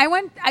 a.m.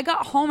 I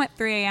got home at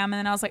 3 a.m. and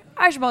then I was like,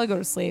 I should probably go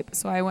to sleep.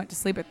 So I went to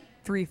sleep at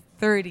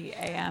 3:30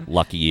 a.m.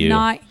 Lucky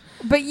you.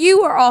 But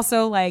you are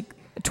also like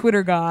a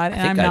Twitter god,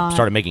 and I'm not. I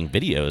started making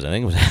videos. I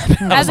think it was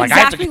happening. That's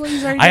exactly what you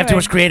started doing. I have too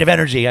much creative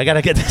energy. I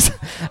gotta get this.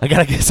 I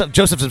gotta get some.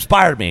 Joseph's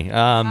inspired me.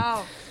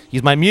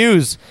 He's my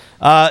muse.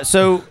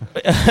 So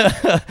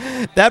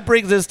that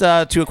brings us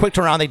to a quick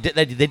turnaround.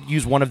 They did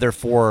use one of their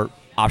 4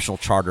 optional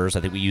charters.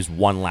 I think we used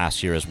one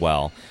last year as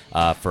well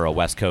for a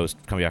West Coast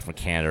coming back from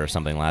Canada or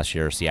something last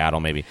year,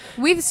 Seattle maybe.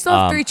 We still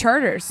have 3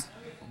 charters.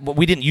 But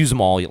we didn't use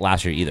them all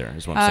last year either,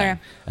 is what I'm saying.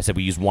 I said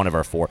we used one of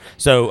our 4.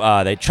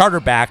 So they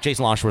chartered back.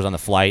 Jason Longshore was on the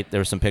flight. There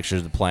were some pictures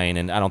of the plane,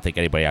 and I don't think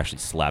anybody actually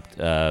slept.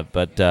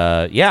 But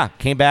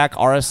came back,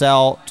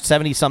 RSL,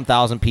 70-some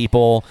thousand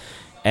people,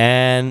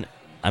 and,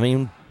 I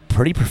mean,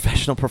 pretty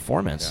professional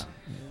performance.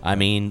 Yeah. I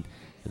mean,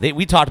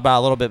 we talked about it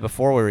a little bit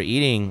before we were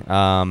eating.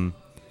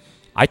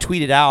 I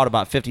tweeted out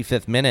about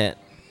 55th minute,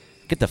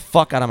 get the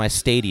fuck out of my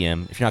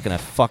stadium if you're not going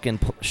to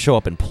fucking show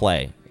up and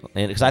play.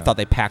 Because I thought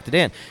they packed it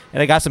in.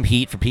 And I got some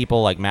heat for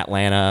people like Matt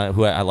Lana,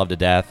 who I love to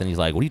death, and he's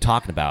like, what are you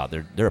talking about?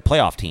 They're a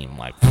playoff team. I'm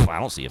like, I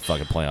don't see a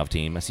fucking playoff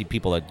team. I see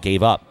people that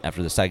gave up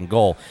after the second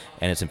goal,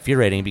 and it's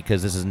infuriating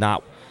because this is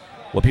not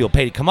what people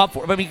pay to come up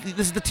for. But I mean,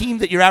 this is the team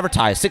that you're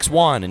advertised,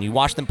 6-1, and you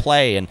watch them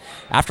play. And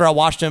after I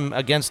watched them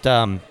against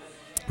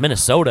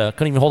Minnesota,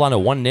 couldn't even hold on to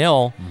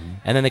 1-0.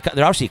 And then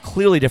they're obviously a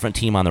clearly different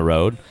team on the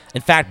road.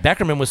 In fact,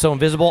 Beckerman was so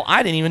invisible,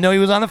 I didn't even know he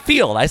was on the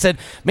field. I said,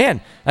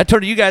 man, I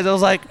turned to you guys, I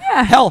was like,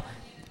 hell,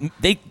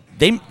 they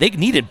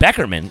needed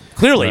Beckerman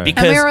clearly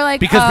because we were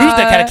like, Rusnak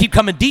had to keep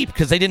coming deep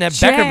because they didn't have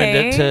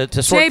Beckerman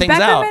to sort things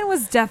out. Beckerman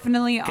was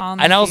definitely on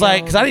the And I was field.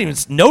 like, because I didn't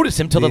even notice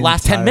him till the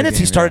last 10 minutes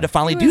he started to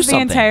finally do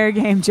something. The entire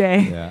game,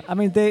 Jay. Yeah, I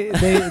mean,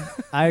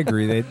 I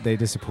agree. They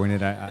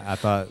disappointed. I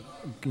thought,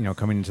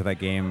 coming into that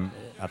game,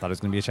 I thought it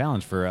was going to be a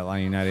challenge for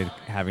Atlanta United,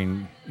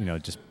 having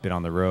just been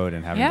on the road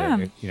and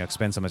having to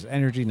expend so much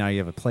energy. Now you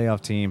have a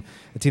playoff team,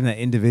 a team that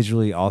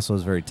individually also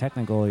is very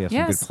technical. You have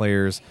some good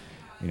players.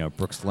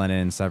 Brooks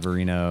Lennon,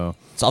 Severino.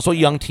 It's also a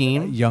young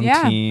team.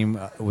 Team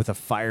with a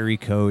fiery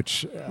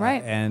coach.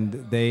 Right.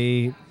 And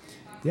I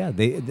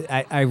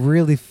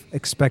really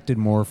expected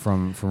more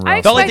from Ralph.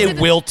 I felt like they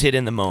wilted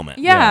in the moment.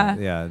 Yeah.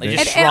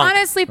 It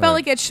honestly felt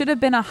like it should have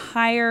been a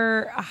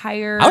higher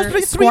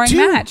scoring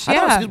match. I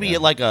thought it was going to be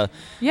like a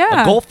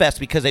goal fest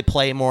because they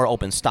play more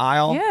open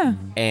style. Yeah.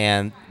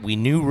 And we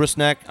knew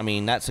Rusnak. I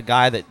mean, that's a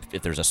guy that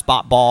if there's a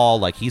spot ball,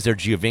 like he's their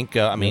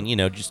Giovinco. I mean,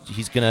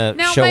 he's going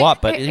to show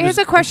up. But here's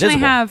a question I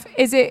have: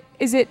 Is it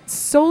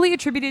solely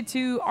attributed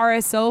to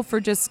RSL for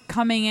just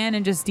coming in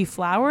and just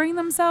deflowering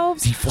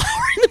themselves?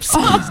 Deflowering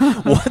themselves?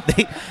 What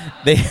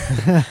they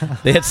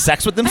had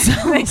sex with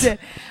themselves? They did.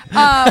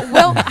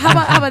 Well,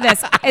 how about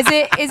this? Is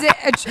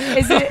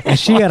it? And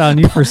she got on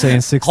you for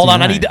saying 69. Hold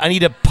on, I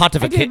need to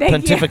pontificate.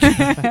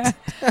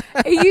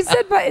 You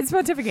said, but it's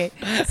pontificate.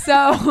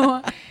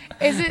 So,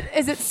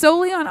 is it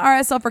solely on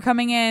RSL for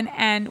coming in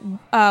and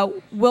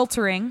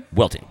wilting?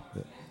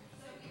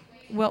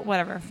 Well,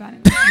 whatever.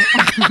 Fine.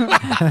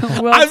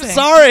 I'm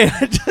sorry.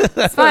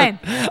 It's fine.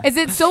 Is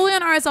it solely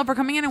on RSL for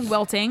coming in and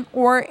wilting,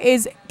 or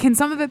can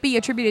some of it be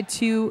attributed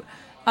to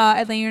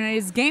Atlanta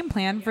United's game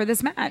plan for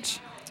this match?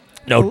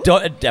 No,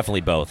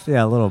 definitely both.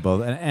 Yeah, a little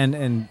both.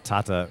 And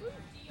Tata,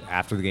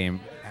 after the game,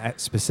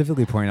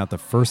 specifically pointing out the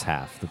first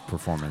half, the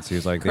performance. He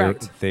was like,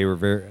 they were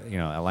very,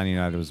 Atlanta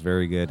United was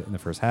very good in the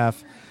first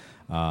half,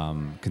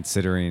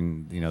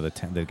 considering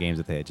the games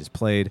that they had just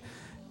played.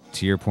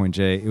 To your point,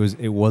 Jay,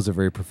 it was a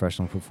very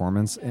professional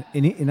performance,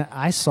 and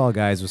I saw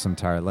guys with some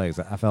tired legs.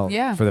 I felt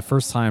for the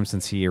first time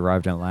since he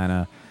arrived in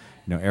Atlanta,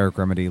 Eric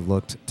Remedy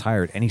looked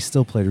tired, and he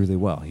still played really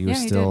well. He was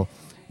still,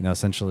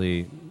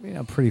 essentially,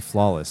 pretty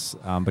flawless.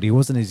 But he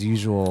wasn't his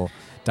usual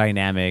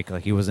dynamic.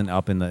 Like he wasn't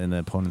up in the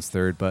opponent's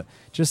third, but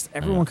just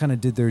everyone kind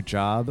of did their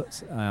job,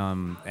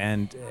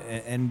 and.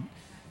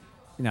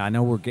 I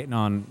know we're getting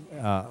on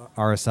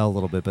RSL a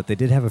little bit, but they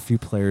did have a few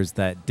players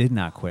that did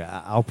not quit.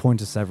 I'll point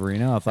to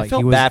Severino. I felt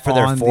he was bad for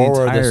their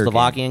forward, the game.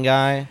 Slovakian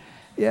guy.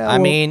 Yeah, I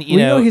mean, we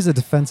know he's a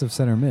defensive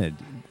center mid.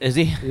 Is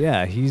he?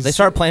 Yeah, They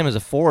started playing him as a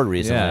forward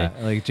recently. Yeah,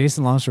 like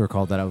Jason Longshore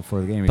called that out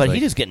before the game. But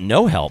he just get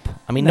no help.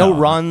 I mean, no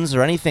runs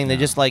or anything. They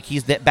just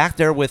he's back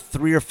there with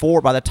 3 or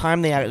 4. By the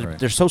time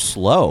they're so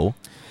slow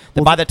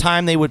that by the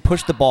time they would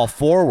push the ball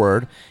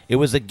forward, it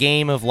was a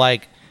game of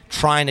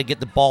trying to get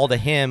the ball to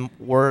him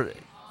where.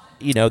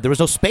 There was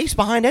no space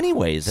behind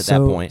anyways at that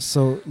point.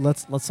 So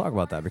let's talk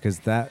about that because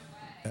that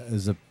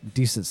is a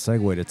decent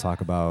segue to talk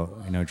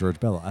about,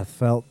 George Bello. I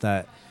felt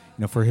that,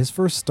 for his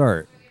first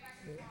start,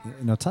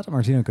 Tata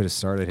Martino could have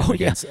started him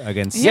against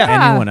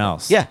anyone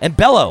else. Yeah, and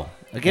Bello.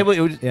 Okay, we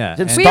haven't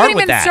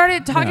even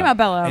started talking about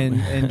Bello.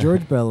 And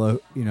George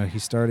Bello, he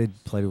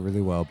played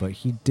really well, but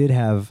he did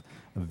have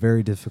a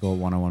very difficult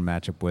one-on-one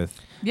matchup with.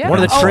 Yeah.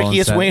 One of the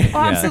trickiest wings. Oh,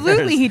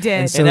 absolutely, he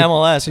did. So, in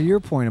MLS. To your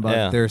point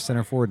about their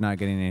center forward not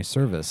getting any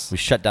service, We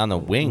shut down the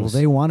wings.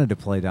 well, they wanted to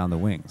play down the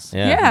wings.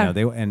 Yeah.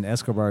 And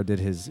Escobar did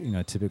his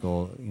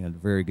typical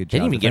very good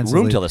job. Didn't even get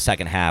room till the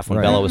second half when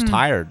Bello was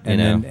tired.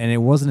 And it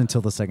wasn't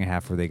until the second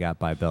half where they got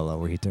by Bello,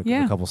 where he took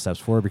a couple steps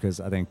forward, because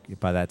I think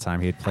by that time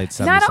he had played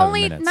 77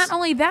 minutes. Not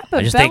only that,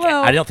 but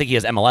I don't think he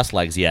has MLS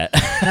legs yet.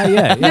 Not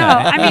yet. No,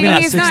 I mean, even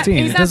at he's 16,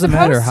 not. He's it doesn't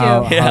not matter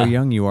supposed to. how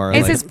young you are.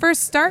 It's his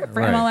first start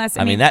for MLS.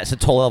 I mean, that's a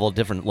total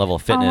different level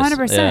of fitness.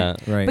 100%. Yeah.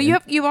 Right.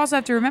 But you also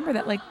have to remember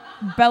that, like,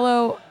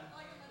 Bello,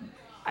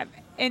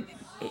 in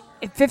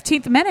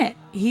 15th minute,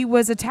 he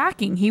was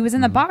attacking. He was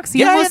in the box.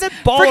 He almost that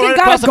ball freaking right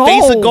got across a the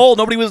face goal. of goal.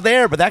 Nobody was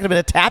there, but that could have been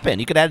a tap-in.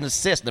 He could have had an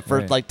assist in the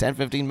first 10,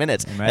 15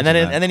 minutes. And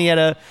then he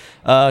had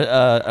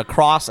a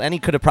cross, and he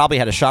could have probably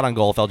had a shot on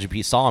goal if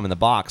LGP saw him in the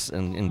box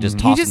and just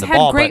tossed him the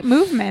ball. He just had great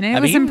movement, and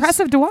it was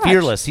impressive to watch.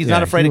 Fearless. He's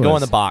not afraid to go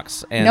in the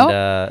box.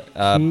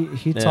 And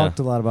he talked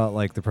a lot about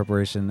like the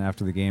preparation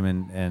after the game,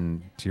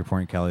 and to your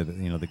point, Kelly,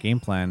 the game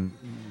plan.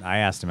 I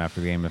asked him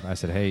after the game, I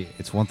said, hey,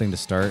 it's one thing to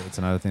start, it's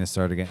another thing to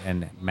start again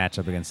and match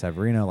up against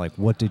Severino. Like,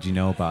 what did you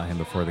know about him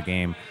before the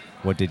game?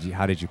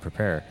 How did you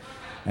prepare?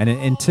 And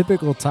in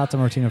typical Tata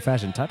Martino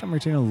fashion, Tata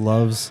Martino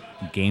loves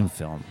game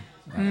film.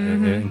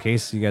 In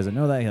case you guys don't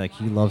know that,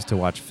 he loves to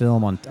watch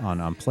film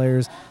on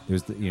players.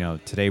 There's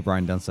today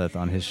Brian Dunseth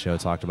on his show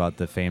talked about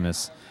the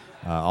famous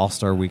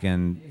All-Star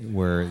weekend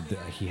where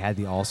he had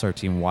the All-Star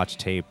team watch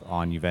tape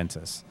on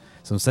Juventus.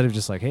 So instead of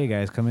just like, hey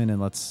guys, come in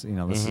and let's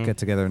get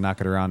together and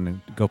knock it around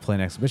and go play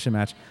an exhibition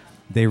match,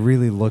 they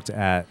really looked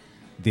at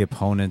the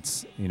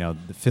opponents, the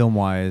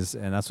film-wise,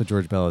 and that's what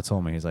George Bello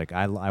told me. He's like,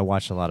 I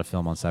watched a lot of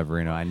film on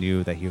Severino. I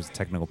knew that he was a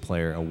technical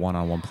player, a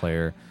one-on-one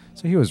player,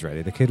 so he was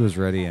ready. The kid was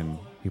ready, and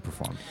he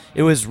performed.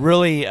 It was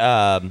really,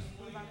 it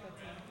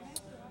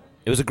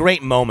was a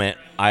great moment.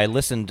 I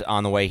listened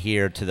on the way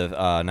here to the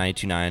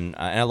 92.9, and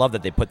I love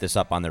that they put this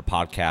up on their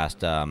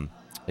podcast.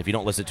 If you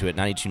don't listen to it,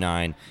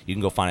 92.9, you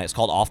can go find it. It's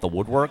called Off the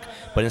Woodwork.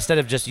 But instead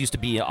of just used to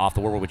be Off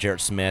the Woodwork with Jarrett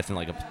Smith and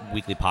like a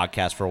weekly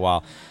podcast for a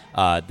while,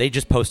 they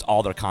just post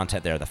all their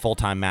content there. The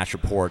full-time match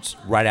reports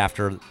right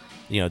after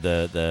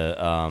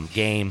the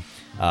game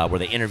where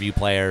they interview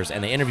players,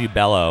 and they interview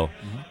Bello.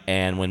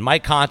 And when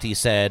Mike Conti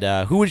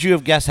said, who would you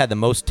have guessed had the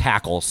most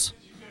tackles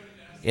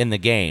in the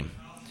game?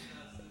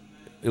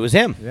 It was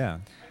him. Yeah.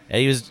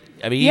 And he was...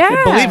 I mean, you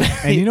could believe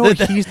it. And you know what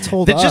he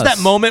told us? Just that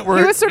moment where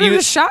he was sort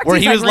of shocked. Where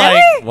he was really?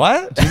 like,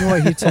 what? Do you know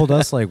what he told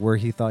us, like, where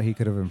he thought he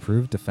could have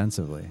improved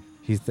defensively?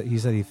 He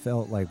said he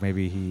felt like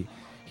maybe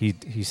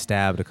he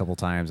stabbed a couple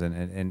times,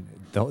 and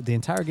the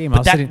entire game.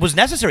 But that was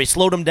necessary.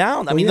 Slowed him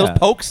down. I mean, those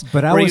pokes.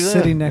 But I was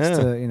sitting next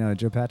to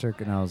Joe Patrick,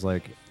 and I was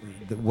like,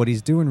 what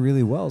he's doing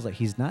really well is that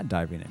he's not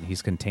diving in.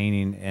 He's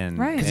containing, and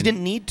because he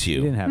didn't need to.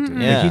 He didn't have to.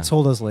 Yeah. Like, he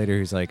told us later,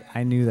 he's like,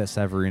 I knew that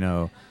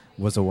Severino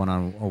was a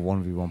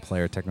 1v1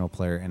 player, technical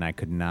player, and I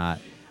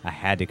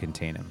had to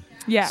contain him.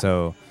 Yeah.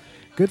 So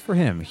good for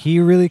him. He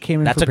really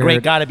came in. That's prepared. a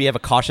great guy to have a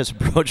cautious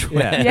approach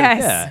with. Yeah.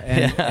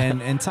 Yes. Yeah.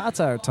 And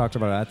Tata talked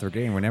about it after the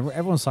game. Whenever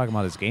everyone's talking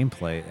about his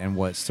gameplay, and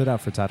what stood out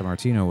for Tata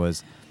Martino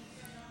was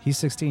he's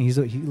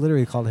 16. He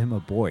literally called him a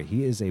boy.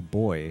 He is a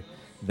boy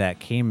that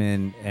came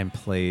in and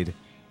played,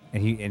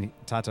 and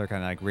Tata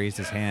kind of like raised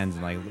his hands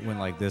and like went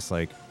like this,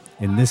 like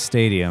in this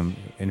stadium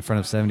in front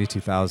of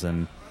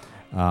 72,000,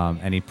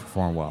 and he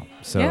performed well.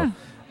 So. Yeah.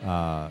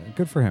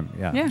 Good for him.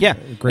 Yeah.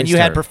 And Great you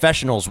start. had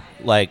professionals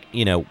like,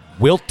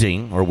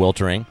 wilting. I'm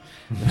going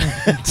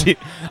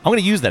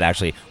to use that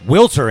actually.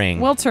 Wiltering.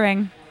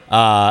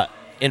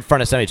 In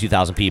front of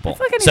 72,000 people. I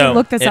feel like I need to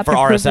look this up for to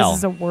prove RSL. this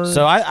is a word.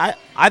 So I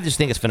just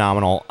think it's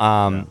phenomenal.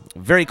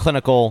 Very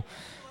clinical.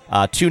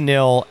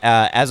 2-0.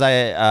 As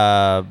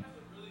I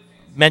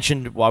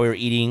mentioned while we were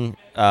eating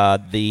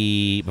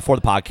before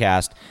the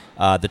podcast,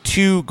 the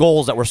 2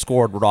 goals that were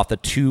scored were off the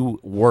 2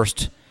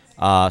 worst.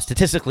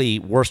 Statistically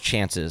worst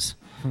chances.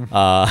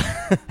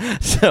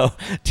 So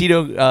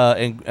Tito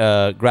and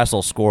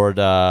Gressel scored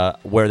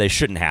where they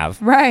shouldn't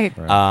have. Right.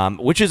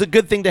 Which is a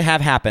good thing to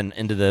have happen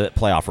into the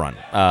playoff run.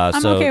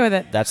 I'm okay with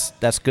it.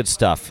 That's good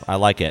stuff. I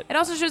like it. It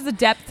also shows the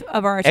depth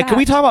of our attack. And can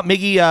we talk about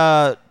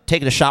Miggy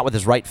taking a shot with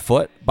his right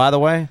foot, by the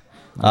way?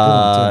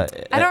 I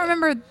don't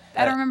remember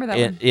that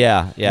one.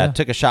 Yeah.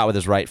 Took a shot with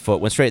his right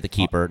foot. Went straight at the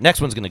keeper. Next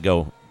one's going to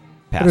go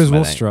past But it was him, I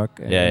well think. struck.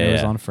 And it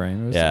was on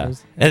frame. It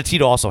was, And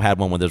Tito also had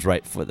one with his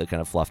right foot that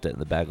kind of fluffed it in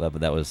the back left,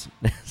 but that was...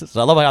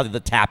 So I love how the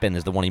tap-in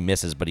is the one he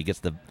misses, but he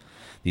gets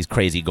these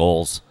crazy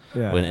goals.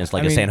 Yeah. When it's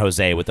like San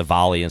Jose with the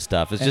volley and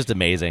stuff. It's just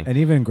amazing. And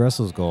even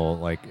Gressel's goal,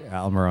 like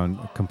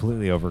Almiron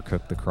completely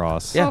overcooked the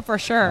cross. Yeah. Oh, for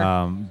sure.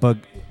 But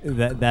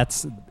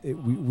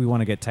we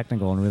want to get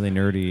technical and really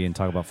nerdy and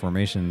talk about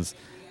formations.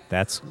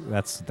 That's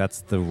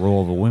the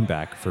role of a wing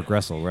back for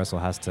Gressel.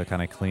 Gressel has to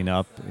kind of clean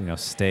up,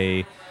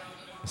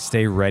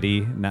 stay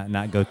ready,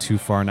 not go too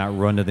far, not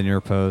run to the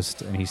near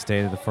post, and he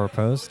stayed at the far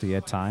post. He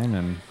had time,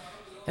 and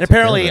And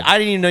apparently, I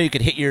didn't even know you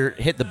could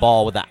hit the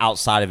ball with the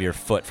outside of your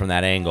foot from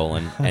that angle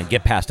and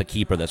get past a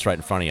keeper that's right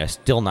in front of you. I'm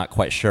still not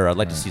quite sure. I'd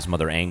like to see some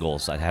other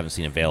angles I haven't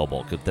seen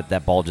available, because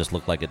that ball just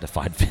looked like it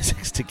defied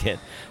physics to get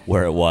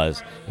where it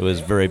was. It was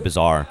very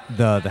bizarre.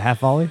 The half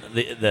volley?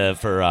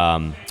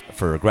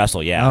 For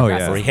Gressel, yeah. Oh,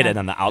 where he hit it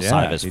on the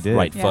outside of his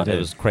right foot. Yeah. It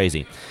was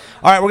crazy.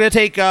 All right, we're going to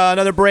take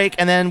another break,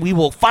 and then we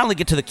will finally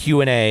get to the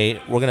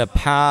Q&A. We're going to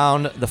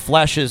pound the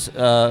fleshes.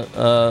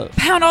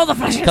 Pound all the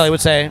fleshes. Kelly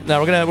would say.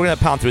 No, we're gonna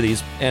pound through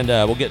these, and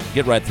we'll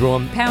get right through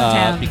them. Pound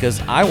town.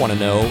 Because I want to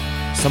know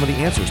some of the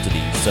answers to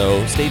these.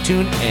 So stay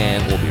tuned,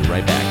 and we'll be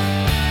right back.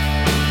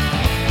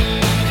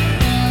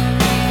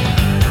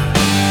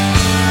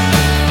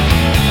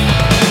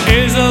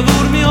 Ella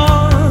durmió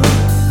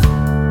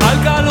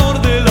al calor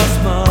de las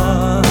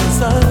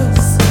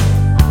masas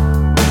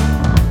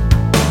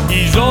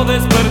y yo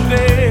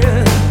desperté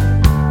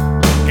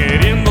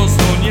queriendo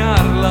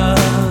soñarla.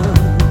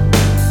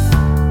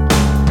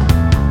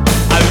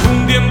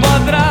 Algún tiempo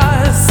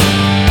atrás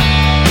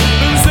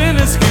pensé en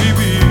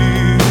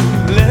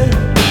escribirle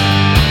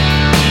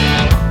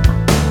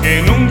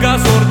que nunca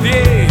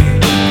sorteé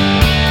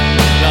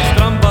las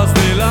trampas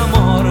del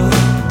amor.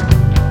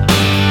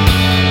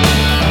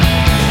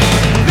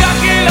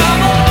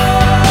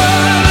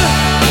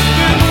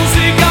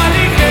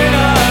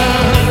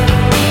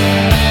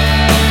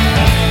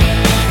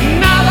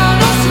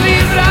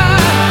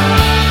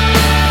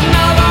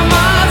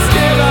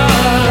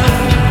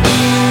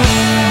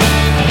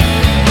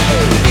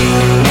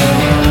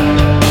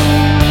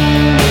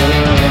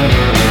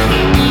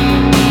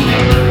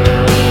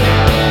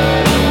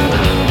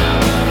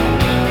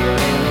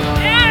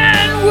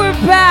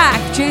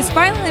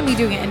 Finally let me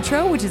do an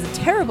intro, which is a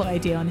terrible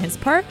idea on his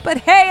part, but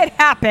hey, it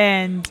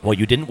happened. Well,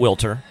 you didn't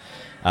wilter.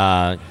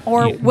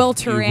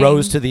 Wiltering. You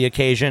rose to the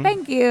occasion.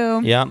 Thank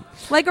you. Yeah.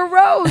 Like a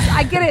rose.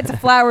 I get it. It's a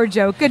flower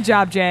joke. Good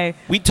job, Jay.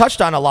 We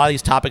touched on a lot of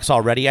these topics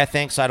already, I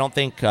think, so I don't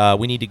think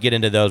we need to get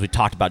into those. We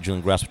talked about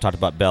Julian Gressel. We talked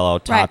about Bello,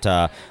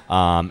 Tata.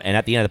 Right. And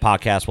at the end of the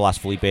podcast, we'll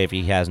ask Felipe if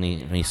he has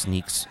any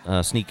sneak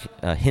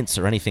hints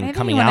or anything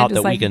coming out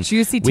that we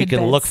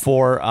can look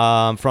for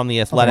from the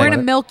Athletic. We're going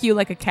to milk you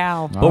like a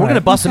cow. But we're going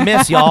to bust some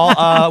myths,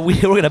 y'all.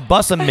 We're going to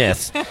bust some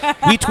myths.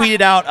 We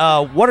tweeted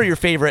out, what are your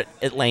favorite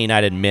Atlanta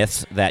United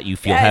myths that you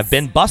feel have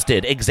been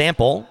busted?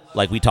 Example,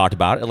 like we talked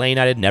about, Atlanta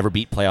United never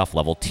beat playoff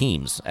level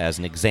teams as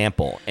an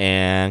example.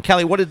 And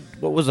Kelly, what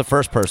was the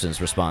first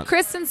person's response?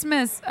 Kristen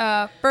Smith's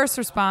first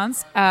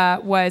response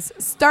was,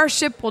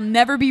 Starship will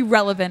never be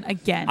relevant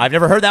again. I've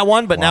never heard that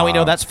one, but now we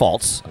know that's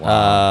false.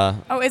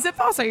 Wow. Is it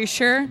false? Are you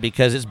sure?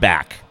 Because it's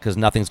back, because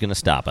nothing's going to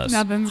stop us.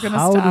 Nothing's going to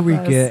stop us. How do we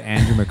get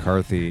Andrew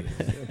McCarthy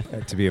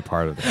to be a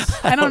part of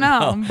this? I don't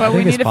know, but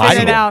we need to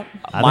figure it out.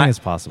 I think it's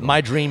possible. My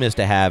dream is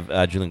to have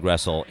Julian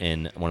Gressel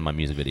in one of my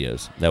music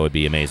videos. That would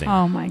be amazing.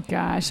 Oh, my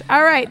gosh.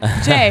 All right,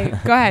 Jay,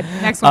 go ahead.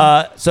 Next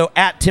one. So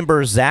at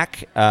Timber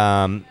Zach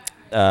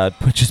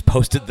just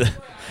posted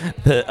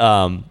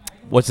the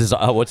what's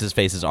his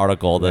face's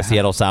article, the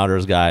Seattle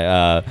Sounders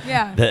guy.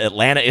 The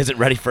Atlanta isn't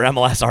ready for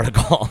MLS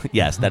article.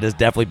 Yes, that has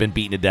definitely been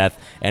beaten to death,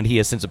 and he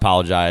has since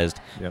apologized,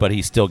 but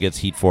he still gets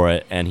heat for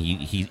it, and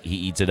he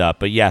eats it up.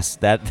 But yes,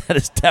 that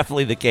is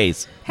definitely the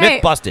case.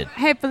 Myth busted.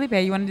 Hey, Felipe,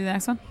 you want to do the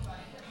next one?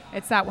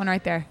 It's that one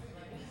right there.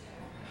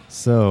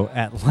 So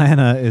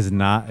Atlanta is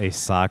not a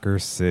soccer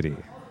city.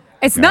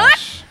 It's not?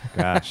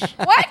 Gosh.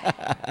 What?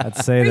 I'd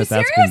say that's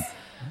been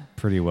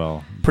pretty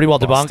well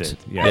debunked.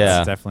 Yeah,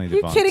 it's definitely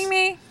debunked. Are you kidding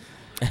me?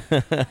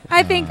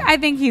 I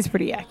think he's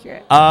pretty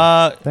accurate.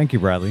 Thank you,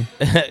 Bradley.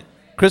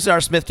 Chris R.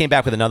 Smith came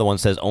back with another one.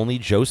 Says only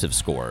Joseph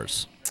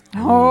scores.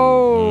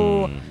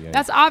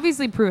 That's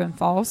obviously proven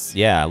false.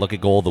 Yeah, look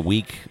at goal of the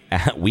week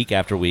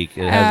after week.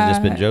 It hasn't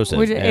just been Joseph.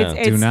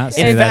 Do not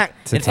say that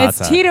to Tata.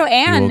 It's Tito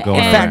and in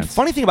fact,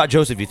 funny thing about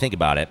Joseph, if you think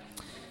about it,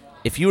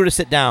 if you were to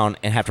sit down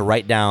and have to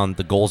write down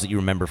the goals that you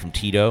remember from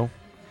Tito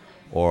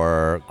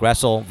or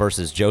Gressel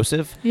versus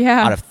Joseph,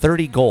 out of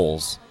 30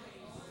 goals,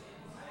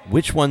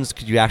 which ones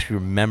could you actually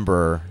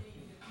remember?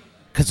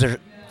 Because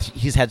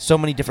he's had so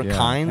many different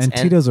kinds. And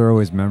Tito's are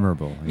always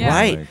memorable.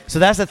 Right. Like, so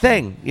that's the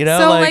thing. You know,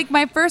 so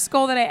my first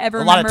goal that I ever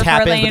remember for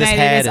Atlanta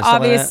United is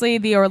obviously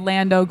the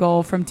Orlando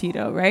goal from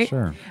Tito, right?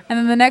 Sure. And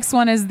then the next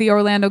one is the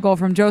Orlando goal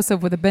from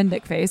Joseph with a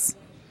Bendick face.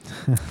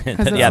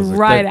 Because it's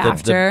right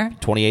after.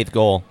 The 28th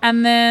goal.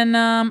 And then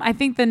I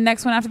think the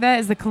next one after that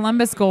is the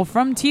Columbus goal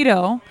from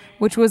Tito,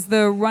 which was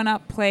the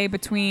run-up play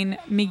between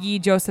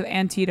Miggy, Joseph,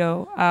 and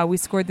Tito. We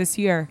scored this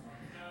year,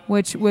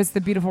 which was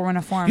the beautiful run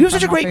of form. You have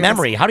such a great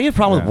memory. How do you have a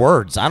problem with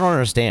words? I don't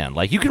understand.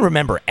 Like, you can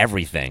remember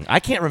everything. I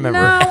can't remember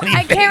anything.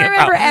 I can't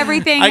remember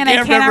everything, and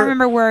I cannot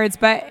remember words,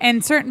 but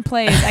in certain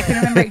plays, I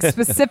can remember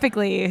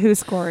specifically who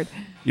scored.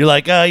 You're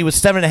like, he was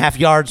 7.5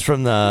 yards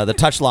from the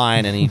touch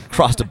line, and he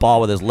crossed a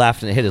ball with his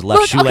left, and it hit his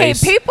left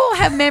shoelace. Okay, people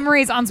have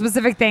memories on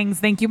specific things.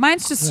 Thank you.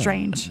 Mine's just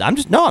strange. I'm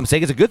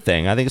saying it's a good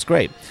thing. I think it's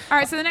great. All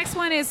right, so the next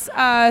one is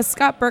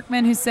Scott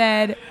Berkman, who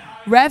said,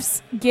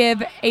 Refs give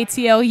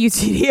ATL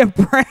UTD a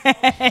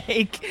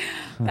break.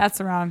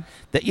 That's wrong.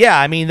 Yeah,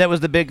 I mean, that was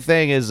the big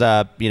thing is,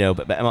 a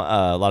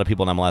lot of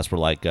people in MLS were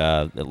like,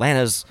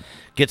 Atlanta's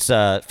gets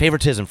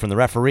favoritism from the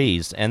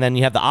referees. And then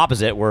you have the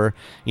opposite where,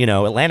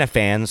 Atlanta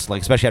fans,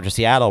 like especially after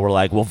Seattle, were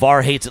like, well,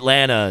 VAR hates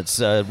Atlanta. It's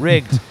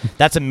rigged.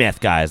 That's a myth,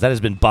 guys. That has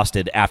been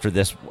busted after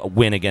this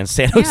win against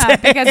San Jose. Yeah,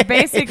 because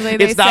basically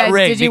they it's not said,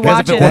 rigged did you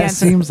watch it? That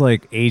seems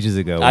like ages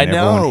ago when I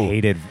know. everyone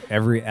hated,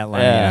 every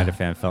Atlanta United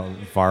fan felt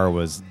VAR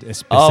was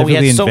specifically Oh, we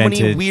had so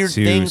invented many weird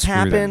to things screw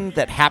happen them.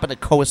 that happened to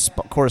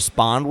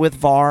correspond with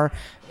VAR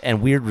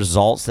and weird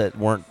results that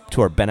weren't to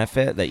our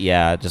benefit that,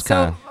 just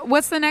kind of. So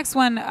what's the next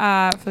one,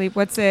 Philippe?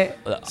 What's it?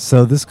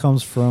 So this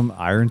comes from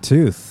Iron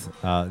Tooth.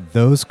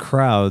 Those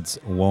crowds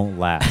won't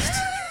last.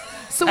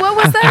 So what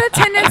was that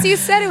attendance you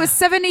said? It was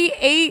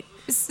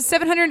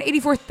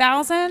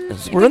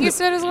 784,000? You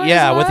said as well?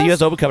 Yeah, with the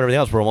U.S. Open Cup and everything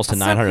else, we're almost to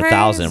That's so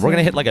 900,000. crazy. We're going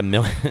to hit like 1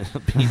 million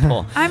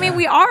people. I mean,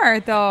 we are,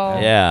 though.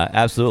 Yeah,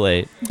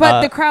 absolutely.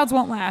 But the crowds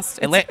won't last.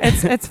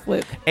 It's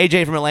fluke.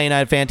 AJ from Atlanta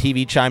United Fan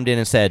TV chimed in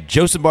and said,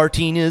 Joseph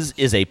Martinez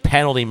is a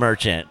penalty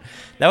merchant.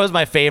 That was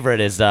my favorite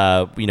is, people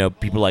are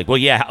like, well,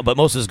 yeah, but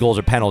most of his goals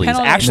are penalties.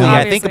 Actually,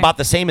 I think about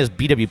the same as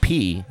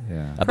BWP.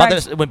 Yeah. About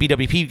this when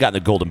BWP got the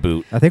Golden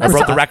Boot. I think I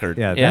broke the record.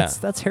 Yeah,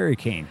 that's Harry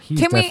Kane. He's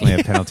Can we- definitely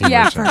a penalty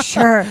Yeah, merchant. for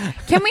sure.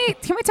 Can we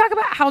talk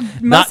about how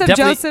most of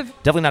Joseph?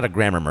 Definitely not a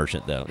grammar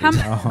merchant, though.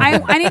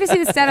 I need to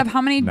see the stat of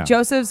how many No.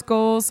 Joseph's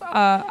goals,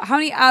 how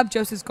many of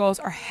Joseph's goals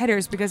are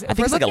headers, because if think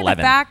we're it's like looking at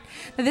 11. the fact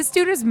that this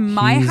dude is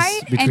my He's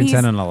height between and he's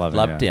 10 and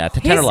 11. Yeah,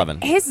 10 or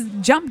 11. His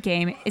jump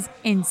game is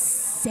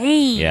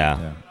insane.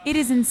 Yeah. It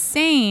is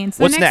insane.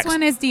 So What's the next next?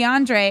 one is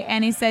DeAndre,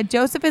 and he said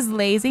Joseph is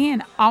lazy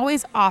and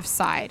always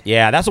offside.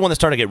 Yeah, that's the one that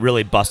started to get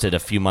really busted a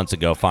few months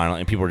ago, finally,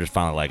 and people were just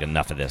finally like,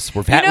 enough of this.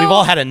 We've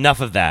all had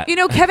enough of that.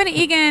 Kevin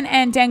Egan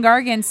and Dan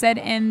Gargan said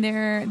in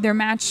their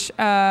match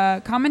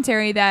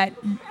commentary that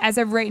as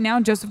of right now,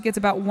 Joseph gets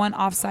about one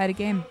offside a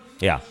game.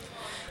 Yeah.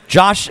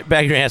 Josh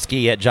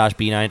Baguransky at Josh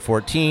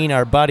B914,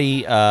 our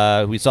buddy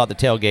who we saw at the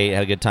tailgate,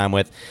 had a good time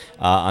with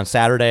on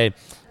Saturday.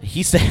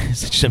 He said,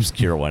 such an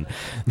obscure one,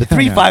 the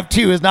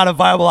 3-5-2 is not a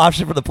viable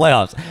option for the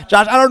playoffs.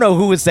 Josh, I don't know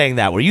who was saying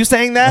that. Were you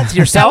saying that to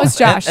yourself? That was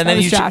Josh. And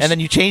then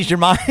you changed your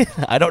mind?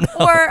 I don't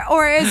know.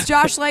 Or as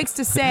Josh likes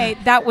to say,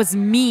 that was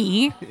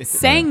me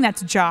saying that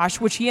to Josh,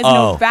 which he has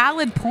no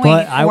valid point.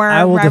 But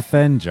I will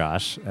defend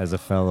Josh as a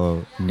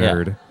fellow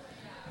nerd.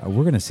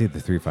 We're going to see the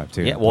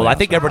 3-5-2. Yeah, well, I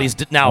think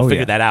everybody's now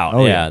figured that out.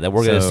 That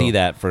we're going to see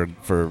that for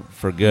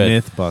good.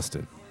 Myth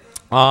busted.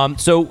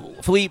 So,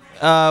 Philippe,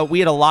 we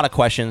had a lot of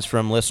questions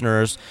from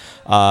listeners.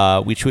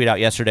 We tweeted out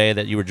yesterday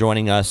that you were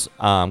joining us.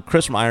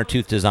 Chris from Iron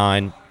Tooth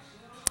Design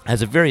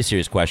has a very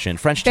serious question.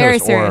 French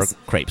toast or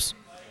crepes?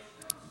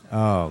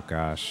 Oh,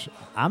 gosh.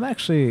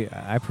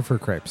 I prefer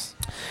crepes.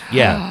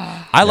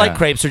 Yeah. I like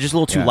crepes. They're just a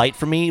little too light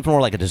for me.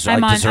 More like a dessert. I'm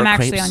dessert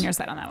actually crepes. on your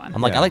side on that one.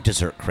 I'm like, I like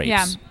dessert crepes.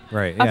 Yeah.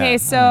 Right. Okay,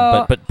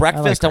 so but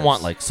breakfast, I crepes.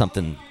 want like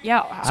something.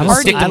 Yeah, So it'll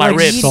stick to my I like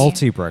ribs.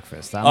 salty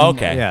breakfast.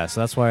 Okay. Yeah, so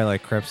that's why I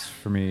like crepes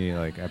for me.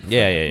 Like, I prefer.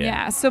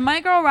 Yeah. So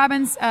my girl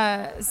Robin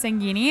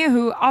Sanguini,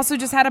 who also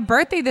just had a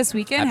birthday this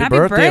weekend. Happy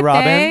birthday,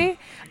 Robin.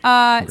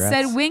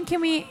 Said, when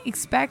can we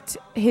expect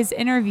his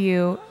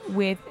interview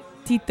with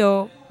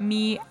Tito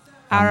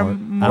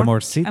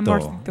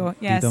Amorcito.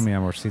 Yes. Tito mi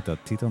amorcito.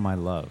 Tito my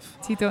love.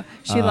 Tito.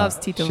 She loves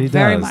Tito she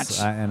very does. much.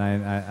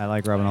 I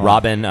like Robin a lot.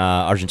 Robin,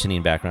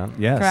 Argentinian background.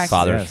 Yes. Correct.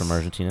 Father's yes. from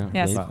Argentina.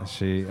 Yes.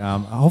 She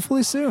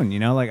hopefully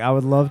soon. I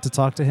would love to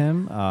talk to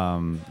him.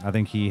 I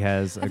think he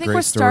has a I think great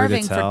we're story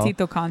starving to tell. for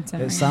Tito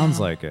content. It right sounds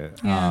now. like it.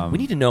 Yeah. We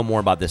need to know more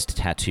about this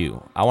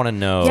tattoo. I want to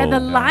know. Yeah, the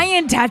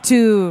lion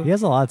tattoo. He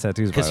has a lot of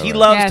tattoos. Because by the he way.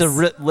 loves Yes.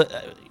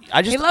 to.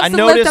 I He loves I to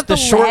lift noticed up the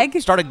the short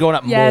leg. started going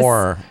up Yes.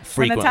 more When the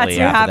frequently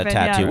tattoo after happened, the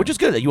tattoo, yeah. which is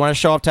good. You want to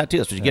show off tattoos,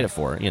 that's what you get it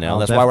for. I'll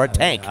That's why I wear a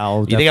tank.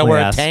 I'll You think I wear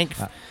a definitely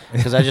tank?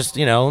 Because I just,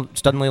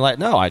 suddenly like,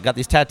 no, I got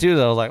these tattoos.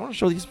 I was like, I want to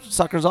show these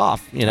suckers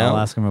off. I'll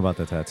ask him about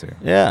the tattoo.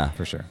 Yeah.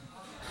 For sure.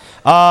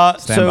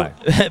 So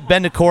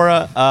Ben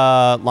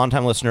Decora,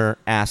 longtime listener,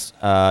 asked,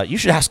 you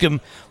should ask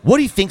him what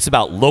he thinks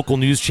about local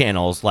news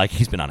channels. Like,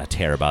 he's been on a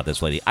tear about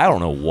this lately. I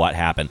don't know what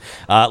happened.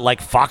 Like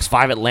Fox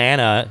 5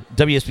 Atlanta,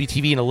 WSB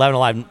TV, and 11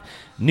 Alive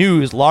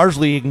News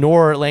largely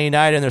ignore Atlanta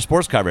United and their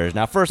sports coverage.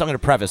 Now, first, I'm going to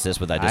preface this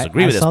with I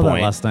disagree with this I saw point.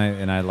 that last night,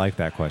 and I like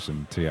that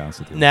question, to be honest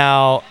with you.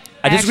 Now,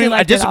 I disagree. actually I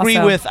liked it disagree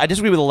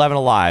also. with 11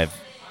 Alive,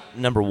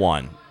 number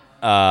one.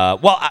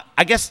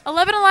 I guess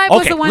 11 Alive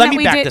was the one let that me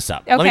we back did. this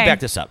up. Okay. Let me back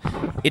this up.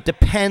 It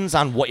depends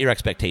on what your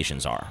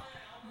expectations are.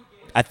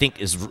 I think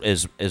is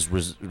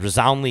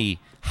resoundingly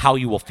how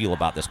you will feel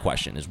about this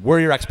question is where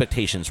your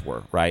expectations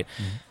were, right?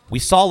 Mm-hmm. We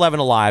saw 11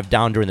 Alive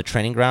down during the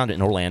training ground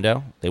in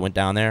Orlando. They went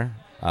down there.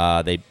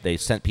 They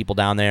sent people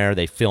down there.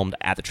 They filmed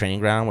at the training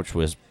ground, which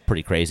was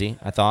pretty crazy,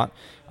 I thought.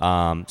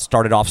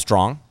 Started off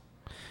strong.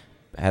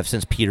 Have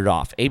since petered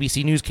off.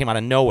 ABC News came out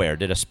of nowhere,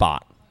 did a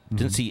spot.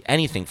 Didn't see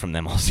anything from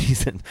them all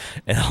season.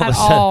 And all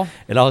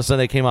of a sudden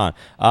they came on.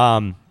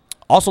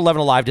 Also,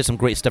 11 Alive did some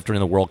great stuff during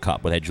the World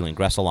Cup where they had Julian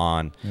Gressel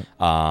on.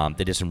 Yep.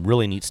 They did some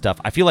really neat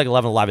stuff. I feel like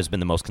 11 Alive has been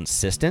the most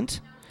consistent.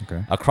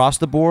 across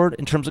the board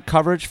in terms of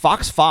coverage.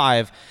 Fox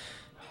 5,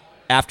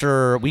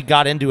 after we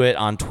got into it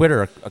on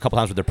Twitter a couple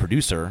times with their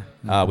producer,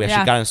 we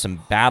actually got into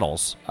some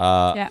battles. They were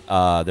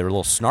a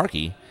little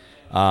snarky.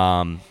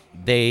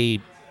 They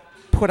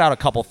put out a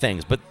couple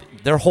things, but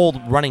their whole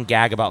running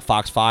gag about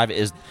Fox 5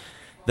 is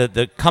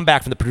the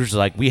comeback from the producers,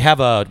 like, we have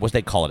what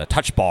they call it, a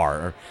touch bar.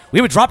 Or we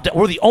have a drop down.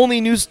 We're the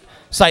only news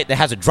site that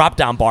has a drop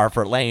down bar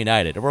for Atlanta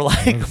United. And we're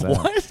like,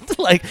 what?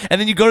 Like, and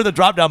then you go to the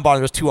drop down bar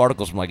and there's 2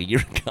 articles from like a year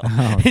ago.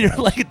 And you're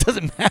like, it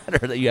doesn't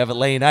matter that you have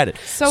Atlanta United.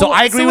 So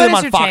I agree with them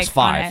on Fox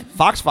 5.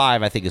 Fox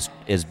 5, I think,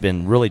 has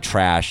been really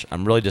trash.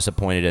 I'm really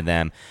disappointed in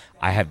them.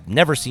 I have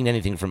never seen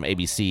anything from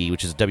ABC,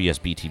 which is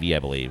WSB TV, I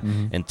believe,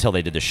 until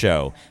they did the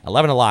show.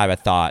 11 Alive, I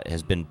thought,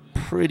 has been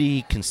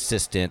pretty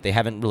consistent. They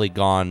haven't really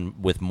gone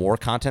with more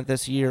content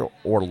this year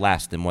or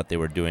less than what they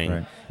were doing.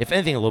 Right. If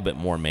anything, a little bit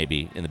more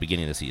maybe in the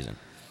beginning of the season.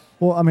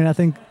 Well, I mean, I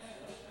think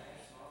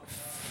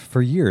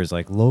for years,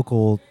 like,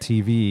 local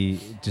TV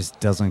just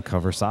doesn't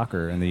cover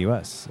soccer in the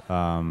U.S.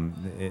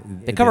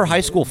 They cover high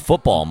school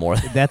football more.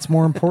 That's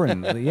more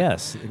important.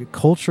 Yes.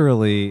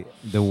 Culturally,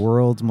 the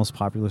world's most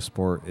popular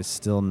sport is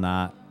still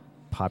not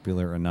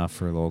popular enough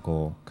for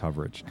local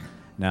coverage.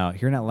 Now,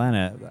 here in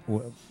Atlanta,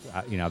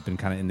 I've been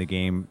kind of in the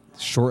game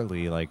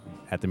shortly, like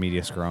at the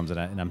media scrums,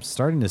 and I'm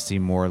starting to see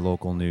more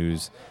local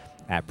news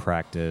at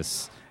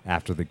practice,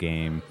 after the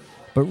game.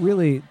 But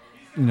really,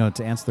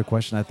 to answer the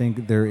question, I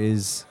think there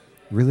is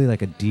really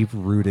like a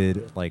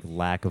deep-rooted like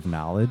lack of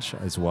knowledge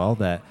as well,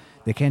 that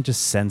they can't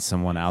just send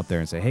someone out there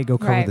and say, "Hey, go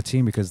cover the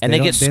team," because they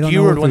get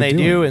skewered when they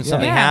do, and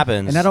something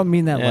happens. And I don't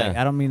mean that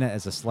I don't mean that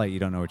as a slight. You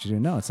don't know what you're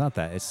doing. No, it's not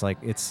that. It's like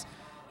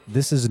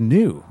this is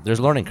new. There's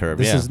a learning curve.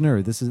 This is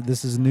new. This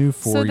is new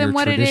for your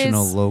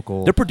traditional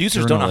local. Their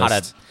producers don't know how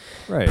to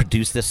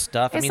produce this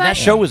stuff. I mean, that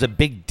show was a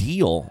big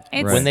deal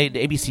when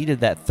ABC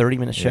did that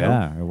 30-minute show.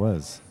 Yeah, it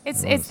was.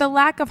 It's the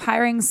lack of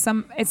hiring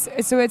some. It's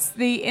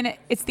the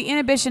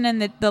inhibition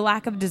and the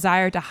lack of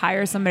desire to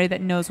hire somebody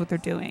that knows what they're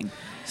doing.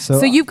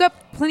 So you've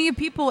got plenty of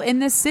people in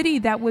this city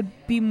that would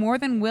be more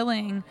than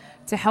willing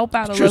to help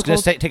out a local. It's going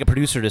to take a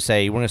producer to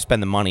say, we're going to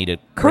spend the money to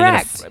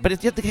correct, but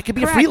it could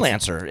be a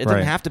freelancer. It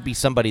doesn't have to be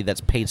somebody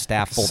that's paid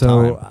staff full time.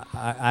 So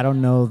I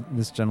don't know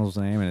this gentleman's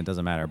name, and it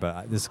doesn't matter.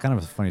 But this is kind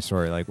of a funny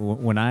story. Like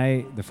when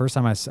the first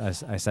time I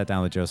sat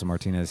down with Joseph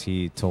Martinez,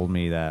 he told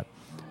me that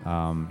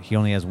he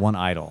only has one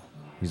idol.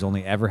 He's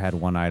only ever had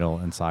one idol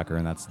in soccer,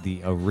 and that's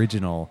the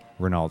original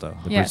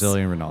Ronaldo, the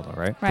Brazilian Ronaldo,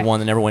 right? The one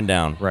that never went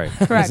down. Right.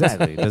 Correct.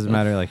 Exactly. It doesn't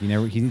matter. Like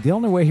the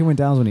only way he went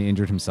down is when he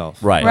injured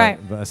himself. Right.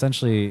 But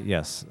essentially,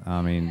 yes.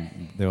 I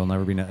mean, there will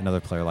never be another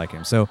player like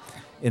him. So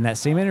in that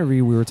same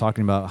interview, we were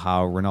talking about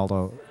how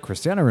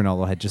Cristiano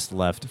Ronaldo had just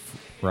left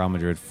Real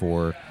Madrid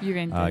for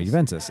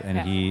Juventus. And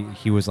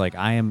he was like,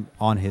 I am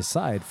on his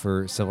side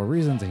for several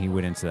reasons, and he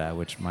went into that,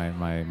 which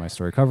my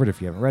story covered.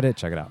 If you haven't read it,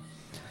 check it out.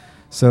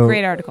 So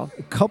great article.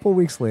 A couple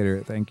weeks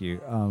later, thank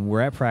you. We're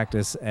at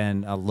practice,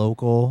 and a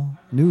local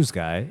news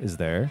guy is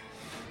there,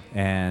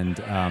 and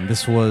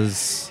this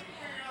was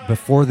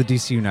before the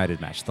DC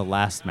United match, the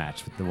last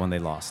match, the one they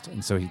lost,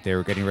 and so they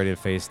were getting ready to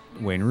face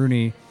Wayne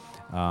Rooney.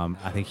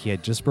 I think he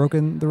had just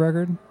broken the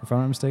record, if I'm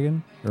not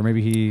mistaken, or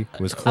maybe he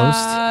was close.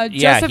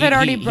 Joseph had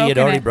already broken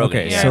it.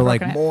 Okay, so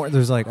like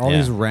there's like all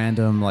these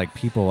random like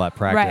people at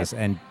practice,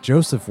 and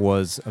Joseph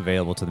was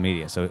available to the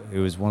media, so it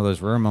was one of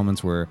those rare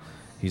moments where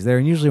he's there,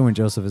 and usually when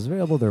Joseph is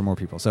available, there are more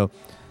people. So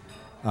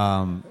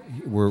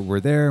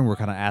we're there, and we're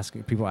kind of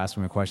asking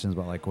him questions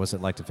about like what's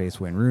it like to face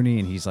Wayne Rooney,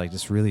 and he's like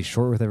just really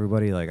short with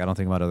everybody. Like, I don't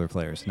think about other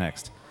players.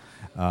 Next,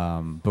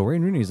 but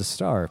Wayne Rooney is a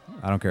star.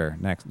 I don't care.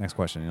 Next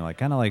question. Like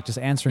kind of like just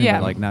answering,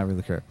 but like not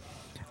really care.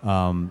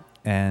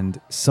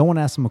 And someone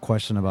asked him a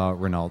question about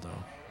Ronaldo,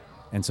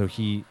 and so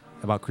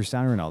about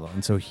Cristiano Ronaldo,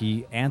 and so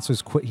he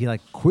answers he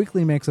like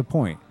quickly makes a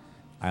point.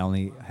 I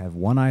only have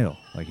one idol.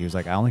 Like he was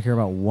like, I only care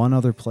about one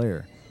other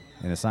player.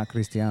 And it's not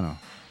Cristiano,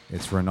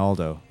 it's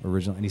Ronaldo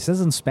original. And he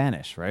says in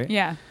Spanish, right?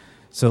 Yeah.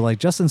 So like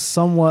Justin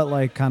somewhat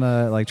like kind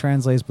of like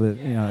translates, but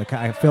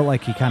I felt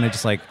like he kind of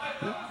just like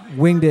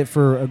winged it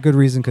for a good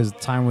reason because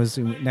time was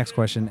next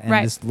question.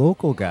 And this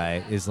local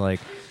guy is like,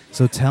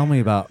 so tell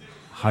me about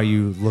how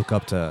you look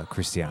up to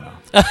Cristiano.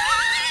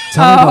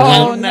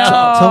 Tell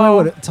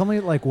me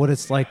like what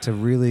it's like to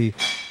really,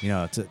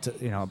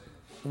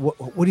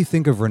 What do you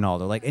think of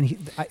Ronaldo? Like, and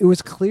it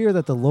was clear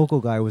that the local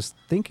guy was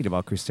thinking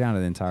about Cristiano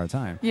the entire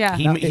time. Yeah,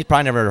 he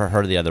probably never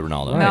heard of the other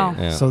Ronaldo. Right. No.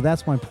 Yeah. So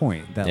that's my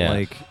point. That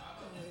like,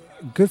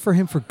 good for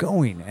him for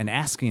going and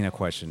asking a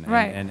question,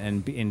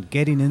 and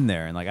getting in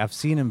there. And like, I've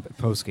seen him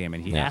post game,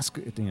 and he asks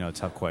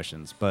tough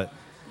questions. But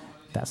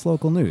that's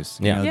local news.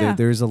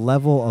 There's a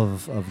level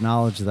of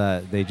knowledge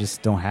that they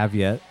just don't have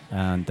yet,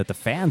 and that the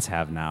fans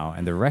have now,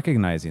 and they're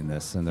recognizing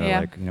this, and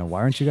they're like,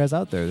 why aren't you guys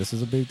out there? This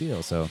is a big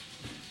deal. So.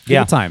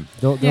 Give it time.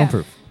 They'll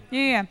improve.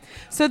 Yeah.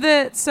 So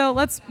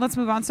let's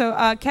move on.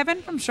 So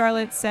Kevin from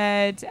Charlotte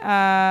said,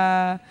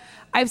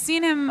 I've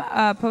seen him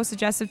post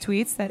suggestive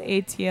tweets that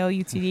ATL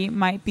UTD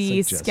might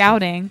be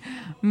scouting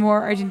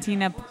more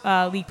Argentina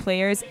league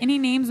players. Any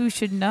names we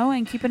should know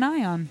and keep an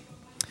eye on?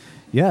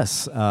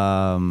 Yes.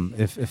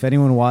 If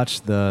anyone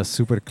watched the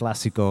Super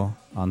Clásico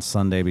on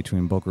Sunday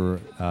between Boca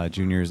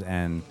Juniors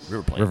and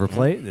River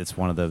Plate, it's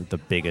one of the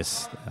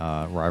biggest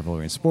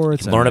rivalry in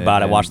sports. Learn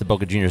about it. Watch the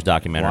Boca Juniors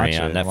documentary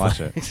on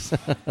Netflix.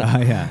 Watch it.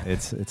 Yeah,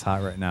 it's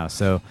hot right now.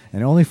 So,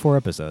 and only 4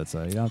 episodes,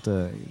 so you don't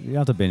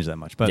have to binge that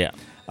much. But yeah.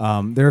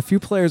 There are a few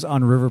players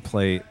on River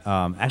Plate.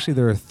 Actually,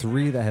 there are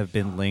 3 that have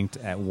been linked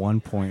at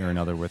one point or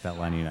another with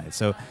Atlanta United.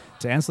 So,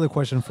 to answer the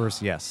question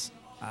first, yes.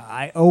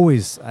 I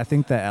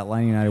think that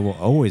Atlanta United will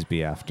always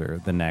be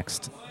after the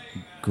next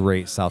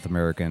great South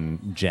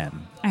American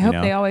gem. I hope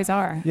they always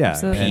are. Yeah.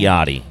 Absolutely.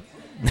 Piatti.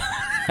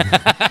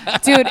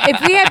 Dude,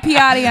 if we had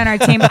Piatti on our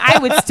team, I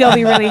would still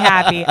be really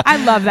happy.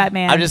 I love that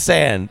man. I'm just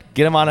saying,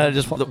 get him on a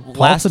just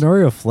Paul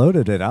Tenorio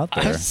floated it out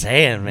there. I'm just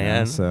saying,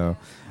 man. So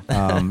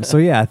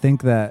yeah, I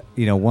think that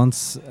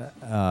once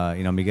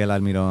Miguel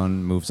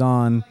Almiron moves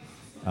on,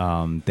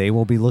 they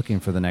will be looking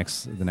for the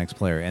next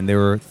player. And there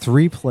were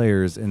 3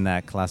 players in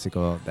that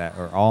Clásico that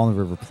are all in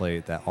River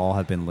Plate that all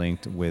have been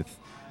linked with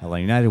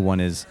Atlanta United. One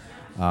is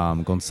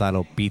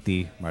Gonzalo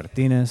Piti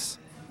Martinez,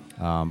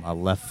 a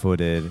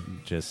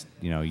left-footed, just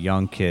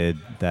young kid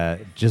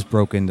that just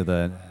broke into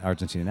the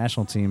Argentina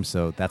national team.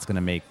 So that's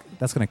going to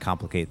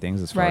complicate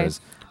things as far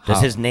as. Does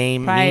his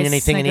name mean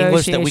anything in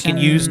English that we can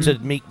use to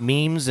make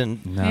memes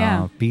and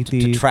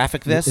to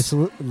traffic this? It's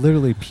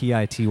literally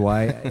Pity.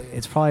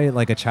 It's probably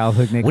like a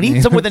childhood nickname. We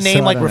need someone with a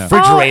name like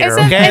Refrigerator,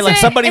 okay? Like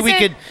somebody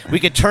we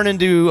could turn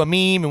into a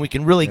meme and we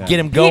can really get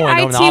him going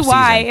on the off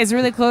season. is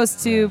really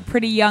close to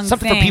pretty young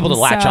something things, for people to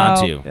latch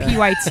onto.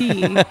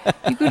 PYT.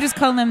 You could just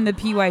call him the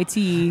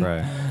PYT.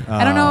 Right.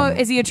 I don't know.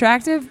 Is he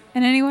attractive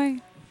in any way?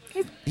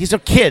 These are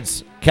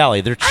kids,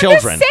 Kelly. They're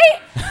children.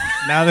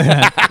 Now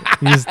that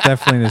he's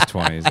definitely in his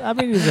 20s. I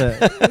mean,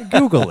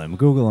 Google him,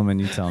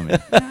 and you tell me.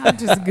 I'll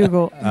just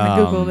Google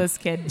this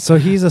kid. So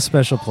he's a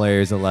special player.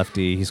 He's a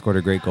lefty. He scored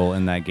a great goal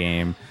in that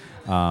game.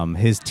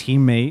 His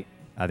teammate,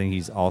 I think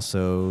he's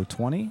also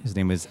 20. His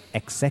name is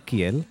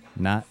Ezequiel,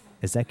 not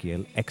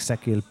Ezequiel.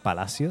 Ezequiel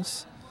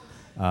Palacios.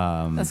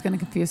 That's going to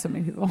confuse so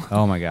many people.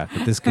 Oh my God!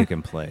 But this kid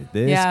can play.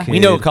 We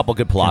know a couple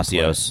good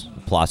Palacios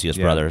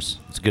brothers.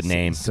 It's a good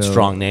name,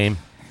 strong name.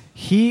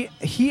 He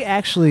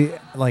actually,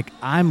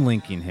 I'm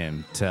linking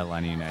him to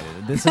Atlanta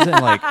United. This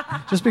isn't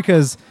just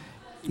because.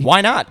 Why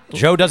not?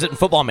 Joe does it in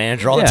Football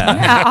Manager all the time.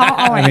 Yeah,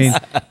 always. I mean,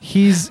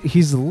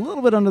 he's a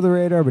little bit under the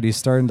radar, but he's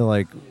starting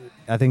to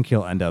I think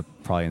he'll end up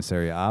probably in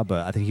Serie A,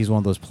 but I think he's one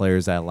of those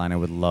players that Atlanta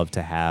would love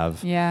to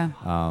have. Yeah.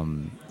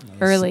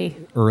 Early,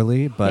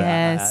 but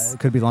yes. It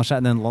could be a long shot.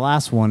 And then the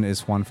last one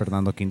is Juan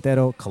Fernando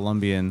Quintero,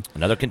 Colombian.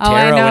 Another Quintero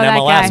in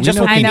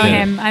MLS. I know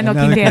him. I know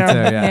Quintero.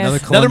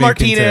 Yes. Another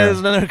Martinez.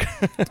 Another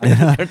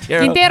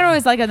Quintero. Quintero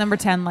is like a number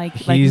 10.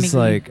 He's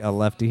like a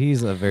lefty.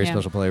 He's a very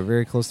special player,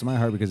 very close to my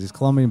heart because he's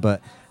Colombian, but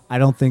I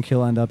don't think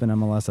he'll end up in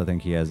MLS. I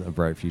think he has a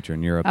bright future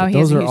in Europe. But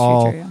those are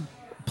all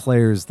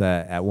players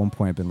that at one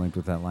point have been linked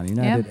with Atlanta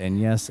United. And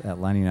yes,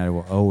 Atlanta United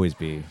will always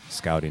be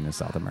scouting in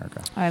South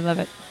America. I love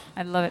it.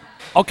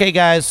 Okay,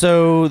 guys.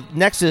 So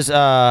next is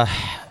at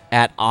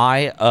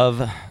Eye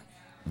of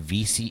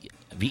VEC.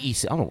 I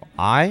don't know.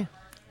 Eye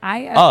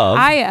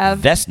of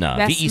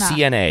Vesna.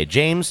 VECNA.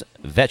 James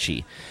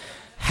Vecchi.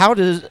 How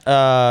does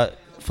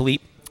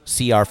Philippe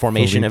see our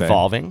formation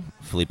evolving?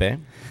 Felipe.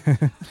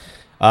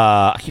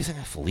 I keep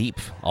saying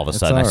Philippe all of a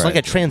sudden. It's like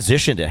I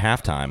transitioned at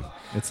halftime.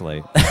 It's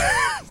late.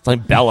 It's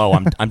like bellow.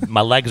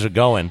 My legs are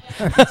going.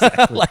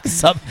 Like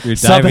you're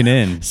diving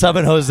in.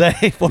 Subbing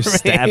Jose for me.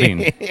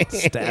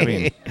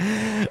 Stabbing.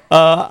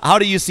 How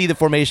do you see the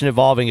formation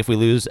evolving if we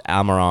lose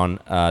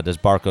Almiron? Does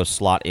Barco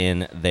slot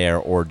in there,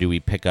 or do we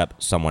pick up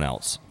someone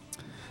else?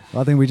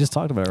 Well, I think we just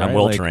talked about it, right? I'm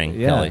wiltering,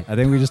 Kelly. I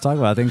think we just talked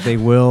about it. I think they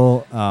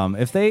will,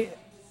 if they're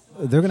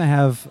going to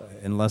have,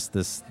 unless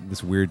this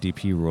weird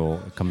DP rule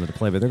comes into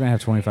play, but they're going to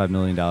have $25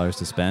 million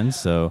to spend.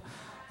 So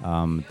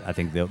I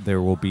think there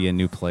will be a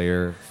new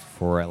player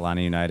for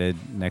Atlanta United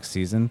next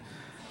season.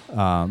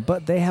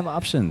 But they have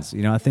options.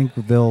 I think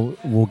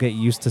we'll get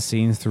used to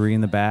seeing 3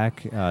 in the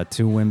back,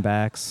 2 wing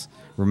backs,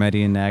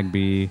 Remedi and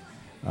Nagbe,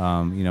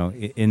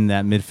 in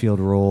that midfield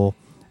role.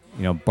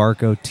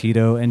 Barco,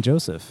 Tito, and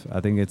Joseph.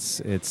 I think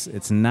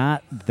it's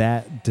not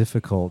that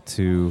difficult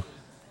to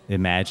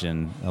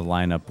imagine a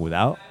lineup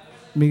without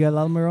Miguel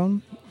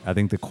Almiron. I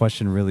think the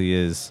question really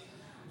is,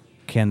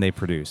 can they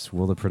produce?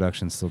 Will the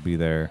production still be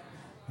there?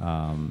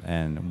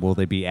 And will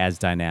they be as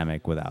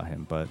dynamic without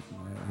him? But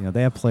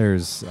they have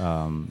players,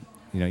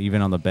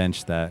 even on the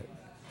bench that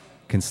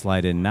can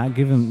slide in, not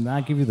give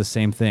you the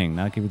same thing,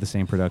 not give you the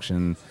same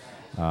production.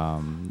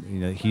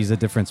 He's a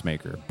difference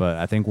maker. But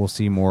I think we'll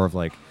see more of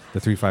the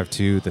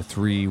 3-5-2, the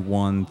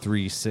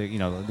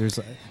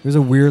 3-1-3-6. There's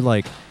a weird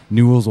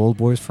Newell's Old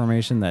Boys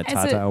formation that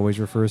Tata always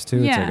refers to.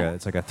 Yeah.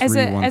 It's like a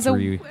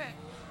 3-1-3.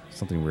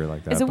 Something weird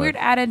like that. As a weird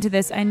add-in to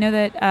this, I know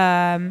that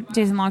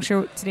Jason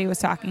Longshore today was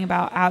talking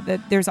about how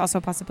there's also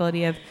a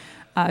possibility of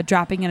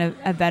dropping in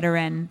a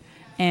veteran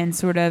and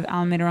sort of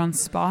Almiron's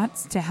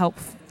spots to help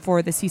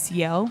for the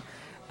CCL.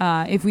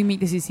 if we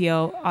meet the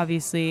CCL,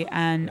 obviously,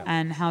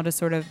 and how to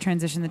sort of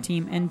transition the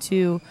team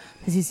into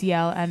the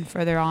CCL and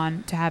further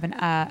on to have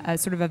a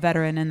sort of a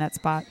veteran in that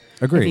spot.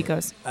 Agreed. If he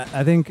goes.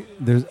 I think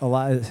there's a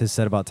lot is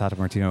said about Tata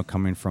Martino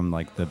coming from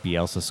like the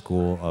Bielsa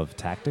school of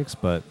tactics,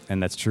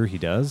 and that's true, he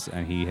does,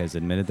 and he has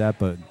admitted that.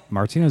 But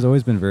Martino's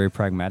always been very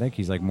pragmatic.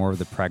 He's like more of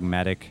the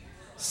pragmatic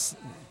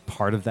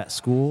part of that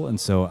school, and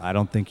so I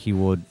don't think he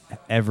would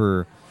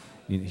ever.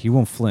 He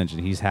won't flinch,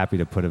 and he's happy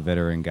to put a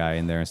veteran guy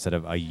in there instead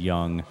of a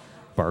young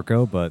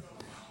Barco. But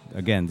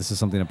again, this is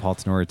something that Paul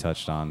Tenori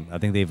touched on. I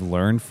think they've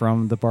learned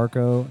from the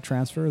Barco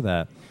transfer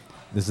that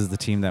this is the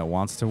team that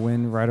wants to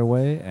win right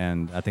away,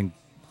 and I think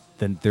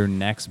then their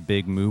next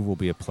big move will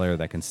be a player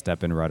that can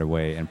step in right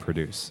away and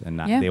produce, and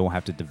they won't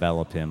have to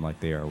develop him like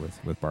they are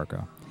with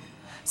Barco.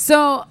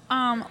 So,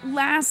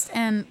 last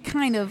and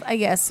kind of, I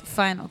guess,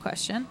 final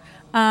question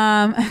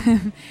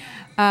from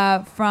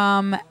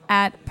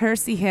at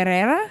Percy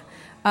Herrera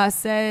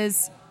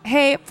says,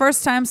 "Hey,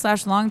 first time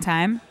 / long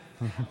time.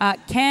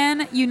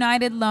 Can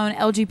United loan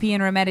LGP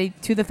and Remedi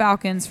to the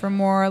Falcons for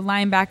more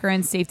linebacker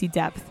and safety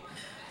depth?"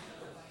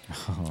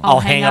 I'll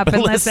hang up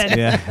and listen.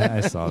 Yeah, I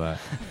saw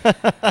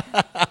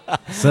that.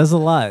 Says a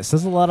lot. It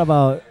says a lot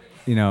about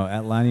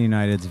Atlanta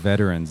United's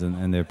veterans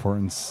and the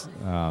importance.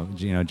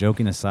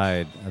 Joking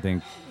aside, I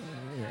think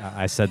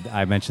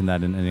I mentioned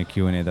that in a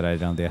Q&A that I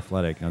did on The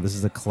Athletic. This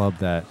is a club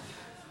that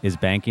is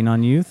banking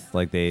on youth.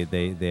 Like they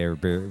are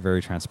very,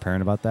 very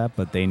transparent about that.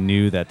 But they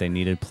knew that they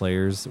needed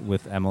players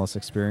with MLS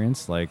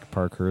experience like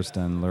Parkhurst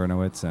and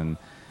Lernovitz, and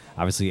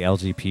obviously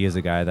LGP is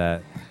a guy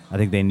that I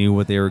think they knew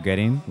what they were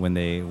getting when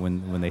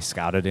they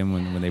scouted him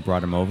when they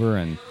brought him over,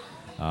 and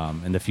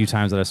the few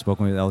times that I've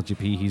spoken with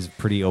LGP, he's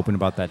pretty open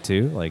about that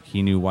too. Like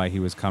he knew why he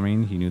was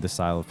coming, he knew the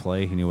style of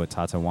play, he knew what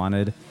Tata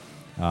wanted,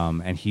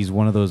 and he's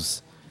one of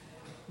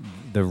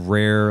the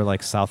rare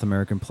like South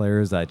American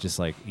players that just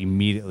like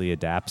immediately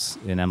adapts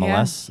in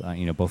MLS,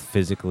 both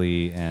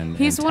physically and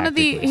he's and one of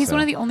the tactically. one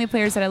of the only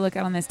players that I look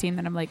at on this team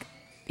that I'm like,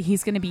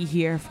 he's going to be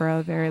here for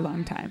a very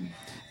long time.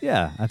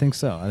 Yeah, I think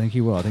so. I think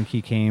he will. I think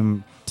he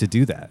came to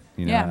do that.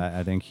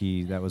 I think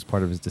that was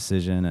part of his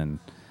decision, and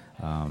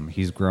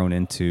he's grown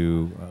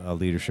into a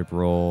leadership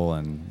role.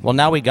 And well,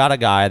 now we got a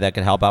guy that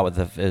can help out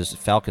with his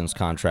Falcons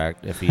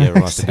contract if he ever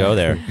wants to go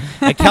there.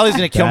 And Kelly's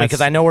going to kill me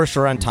because I know we're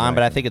short on time,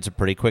 but I think it's a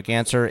pretty quick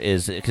answer.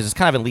 Is because it's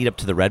kind of a lead up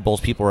to the Red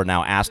Bulls. People are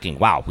now asking,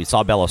 "Wow, we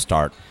saw Bello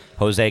start.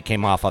 Jose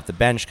came off the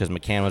bench because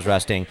McCann was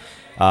resting.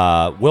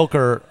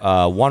 Wilker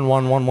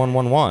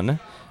 1-1-1-1-1-1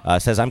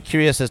 says, I'm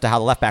curious as to how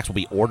the left backs will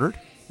be ordered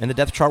in the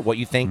depth chart. What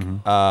you think?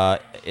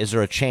 Is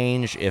there a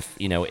change? If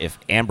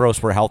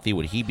Ambrose were healthy,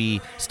 would he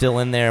be still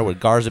in there? Would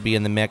Garza be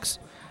in the mix?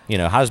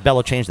 How does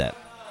Bello change that?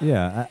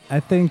 Yeah, I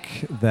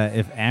think that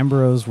if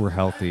Ambrose were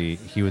healthy,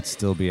 he would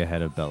still be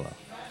ahead of Bello,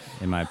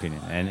 in my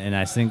opinion. And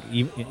I think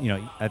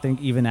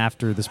even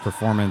after this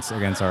performance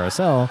against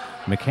RSL,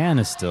 McCann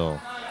is still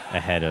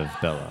ahead of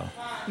Bello.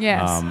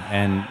 Yes.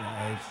 And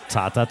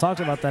Tata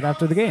talked about that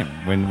after the game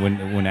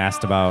when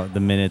asked about the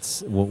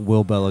minutes.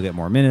 Will Bello get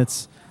more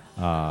minutes?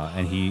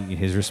 And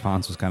his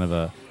response was kind of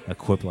a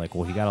quip like,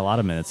 well, he got a lot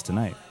of minutes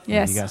tonight.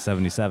 Yes. He got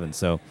 77.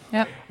 So,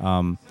 yep.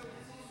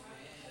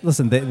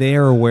 Listen, they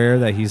are aware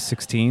that he's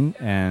 16,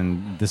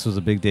 and this was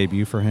a big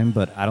debut for him,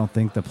 but I don't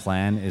think the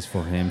plan is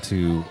for him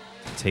to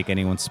take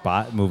anyone's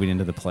spot moving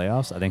into the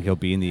playoffs. I think he'll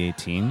be in the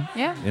 18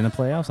 in the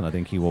playoffs, and I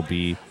think he will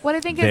be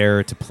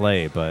there to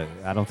play, but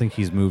I don't think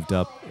he's moved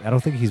up. I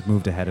don't think he's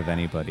moved ahead of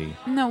anybody.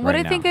 No, what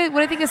I think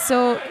is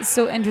so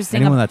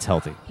interesting. Anyone that's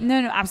healthy.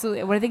 No,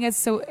 absolutely. What I think is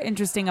so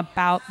interesting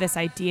about this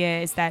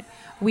idea is that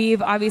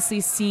we've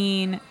obviously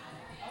seen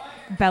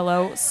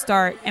Bello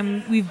start,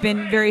 and we've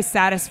been very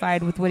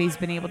satisfied with what he's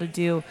been able to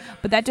do.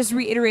 But that just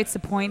reiterates the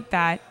point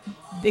that,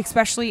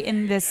 especially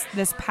in this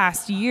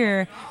past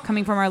year,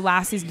 coming from our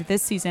last season to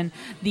this season,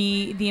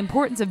 the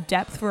importance of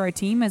depth for our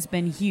team has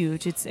been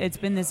huge. It's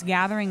been this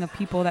gathering of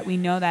people that we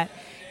know that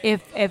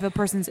if a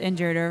person's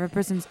injured or if a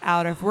person's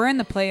out, or if we're in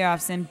the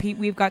playoffs and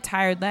we've got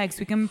tired legs,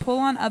 we can pull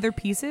on other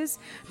pieces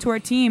to our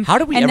team. How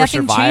did we ever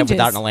survive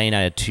without an Atlanta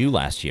United 2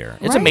 last year?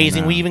 It's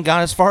amazing we even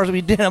got as far as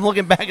we did. I'm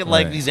looking back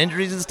at these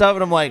injuries and stuff,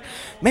 and I'm like,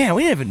 man,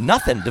 we didn't have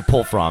nothing to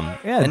pull from.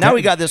 Yeah, and now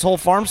we got this whole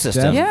farm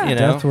system.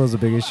 Depth was a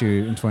big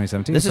issue in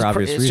 2017 for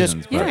obvious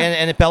reasons.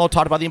 And Bello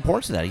talked about the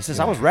importance of that. He says,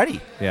 I was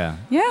ready. Yeah.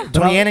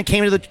 Tony Annan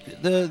came into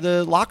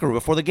the locker room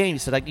before the game. He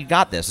said, you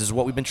got this. This is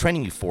what we've been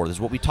training you for. This is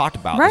what we talked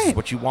about. This is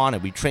what you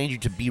wanted. We trained you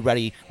to be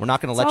ready. We're not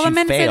going to let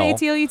you fail. All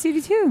the ATL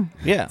UTV2.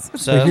 Yeah.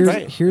 So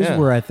here's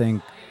where I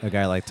think a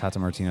guy like Tata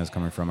Martino is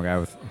coming from, a guy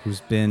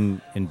who's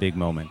been in big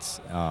moments,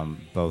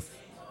 both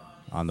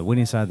on the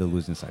winning side, the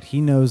losing side.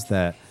 He knows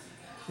that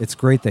it's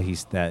great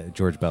that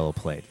George Bello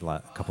played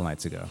a couple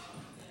nights ago.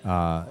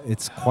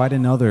 It's quite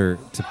another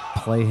to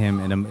play him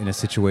in a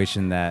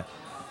situation that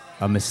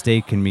a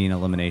mistake can mean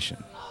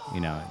elimination.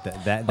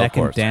 That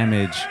can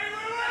damage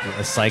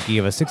a psyche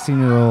of a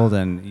 16-year-old,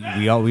 and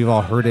we've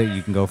all heard it.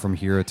 You can go from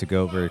hero to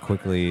goat very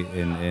quickly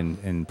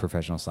in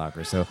professional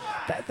soccer. So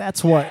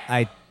that's what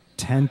I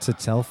tend to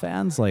tell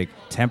fans, like,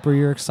 temper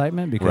your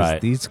excitement because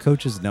these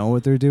coaches know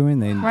what they're doing.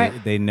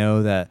 They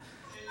know that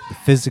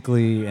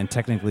physically and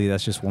technically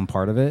that's just one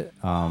part of it.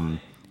 And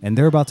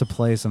they're about to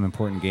play some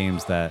important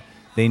games that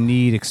they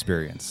need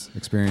experience.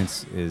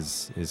 Experience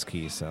is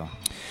key. So,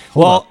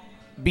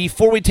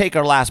 before we take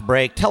our last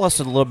break, tell us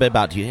a little bit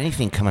about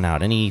anything coming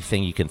out,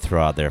 anything you can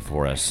throw out there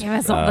for us. We're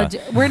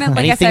gonna,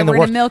 like I said, we're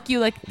gonna milk you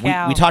like a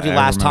cow. We talked to you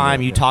last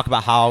time. You talk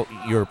about how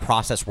your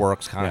process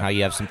works, kind of how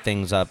you have some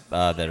things up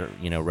that are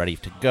ready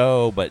to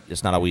go, but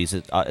it's not always.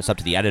 It's up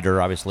to the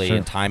editor, obviously,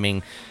 and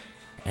timing.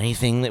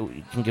 Anything that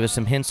you can give us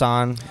some hints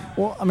on?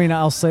 Well, I mean,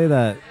 I'll say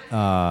that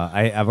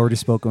I've already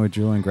spoken with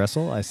Julian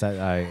Gressel.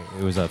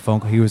 It was a phone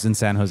call. He was in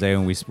San Jose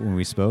when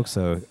we spoke,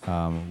 so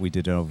we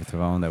did it over the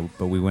phone.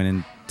 But we went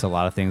into a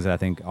lot of things that I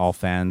think all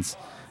fans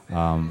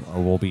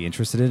will be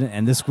interested in.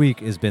 And this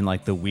week has been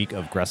like the week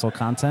of Gressel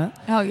content.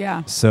 Oh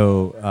yeah.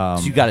 So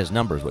you got his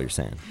numbers. What you're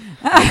saying?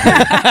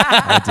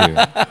 I do.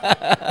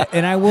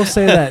 And I will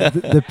say that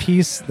the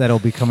piece that'll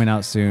be coming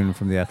out soon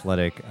from The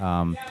Athletic.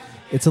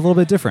 It's a little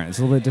bit different. It's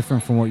a little bit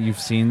different from what you've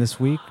seen this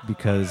week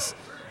because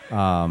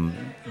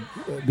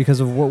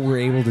of what we're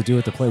able to do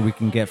at the play. We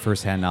can get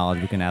firsthand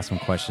knowledge. We can ask him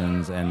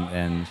questions,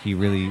 and he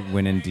really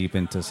went in deep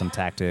into some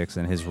tactics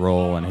and his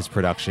role and his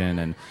production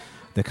and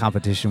the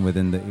competition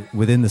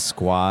within the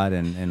squad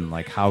and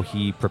like how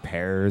he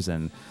prepares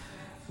and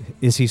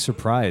is he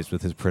surprised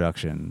with his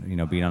production?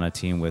 Being on a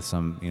team with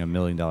some $1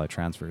 million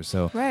transfers.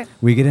 So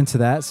we get into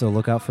that. So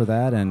look out for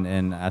that.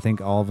 And I think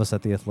all of us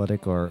at The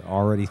Athletic are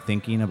already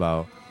thinking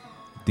about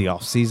the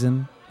off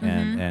season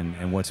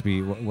and what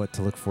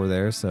to look for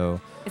there. So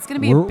it's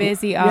going to be a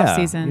busy off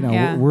season.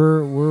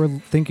 We're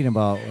thinking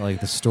about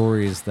like the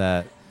stories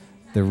that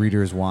the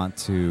readers want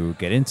to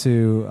get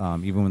into,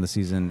 even when the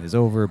season is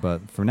over.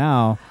 But for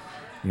now,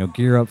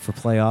 gear up for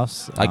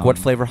playoffs. Like what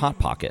flavor Hot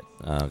Pocket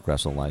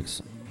Gressel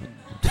likes?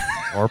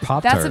 Or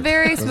Pop-Tart. That's a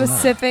very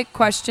specific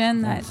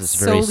question that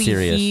solely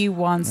he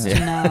wants to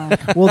know.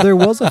 Well, there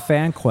was a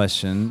fan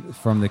question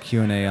from the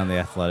Q&A on The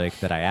Athletic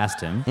that I asked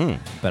him,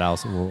 but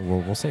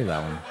we'll save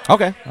that one.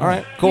 Okay. All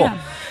right. Cool.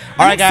 Yeah.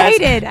 All right, guys. I'm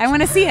excited. I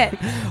want to see it.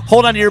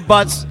 Hold on to your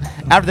butts.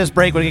 After this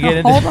break, we're going to get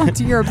into... Hold on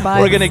to your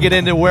butts. We're going to get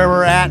into where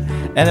we're at,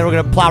 and then we're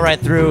going to plow right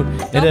through...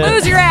 Don't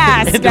lose your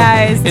ass,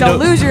 guys. Don't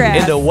lose your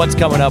ass. Into what's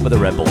coming up with the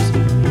Red Bulls.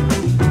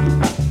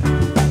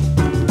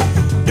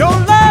 Your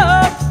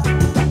love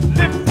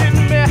lifted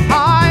me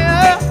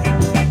higher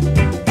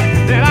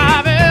than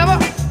I've ever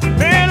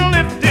been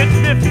lifted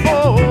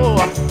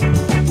before.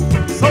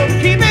 So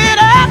keep it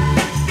up,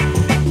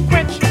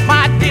 quench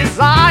my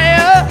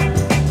desire,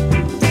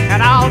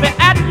 and I'll be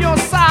at your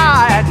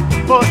side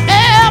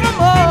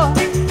forevermore.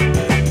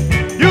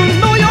 You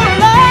know your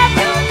love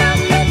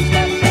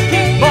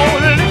keep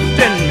on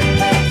lifting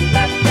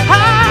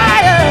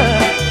higher,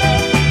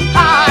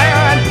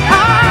 higher and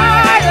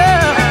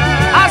higher.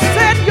 I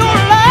said your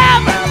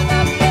love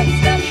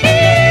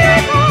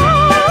keep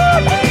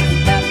on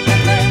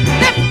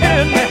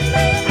lifting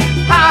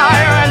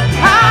higher and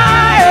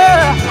higher.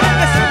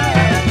 Listen,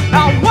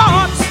 now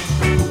once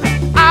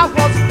I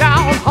was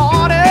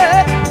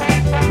downhearted.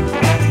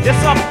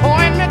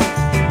 Disappointment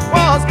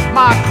was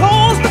my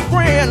closest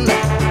friend.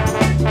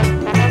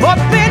 But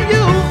then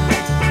you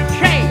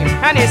came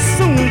and he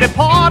soon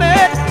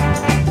departed.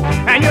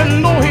 And you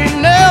know he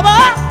never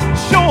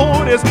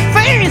showed his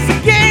face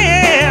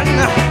again.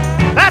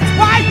 That's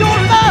why your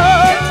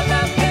love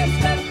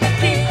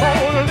keep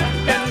on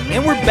lifting.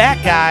 And we're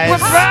back, guys. We're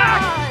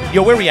back.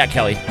 Yo, where we at,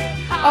 Kelly?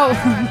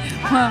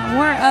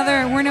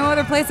 We're no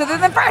other place other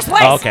than first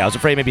place. Oh, okay, I was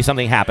afraid maybe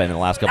something happened in the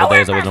last couple of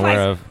days I wasn't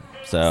aware of.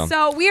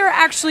 So we are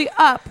actually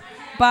up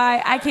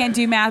by, I can't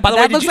do math, but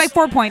that looks like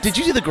 4 points. Did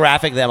you see the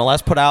graphic that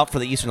MLS put out for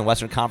the Eastern and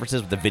Western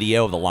conferences with the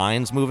video of the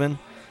lines moving?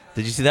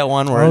 Did you see that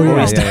one?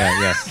 Yes.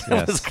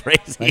 That was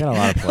crazy. I got a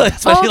lot of play.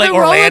 Especially like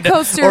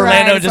Orlando.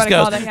 Orlando just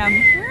goes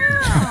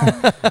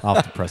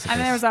off the precipice. And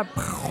there was a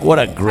what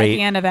a great at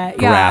the end of it.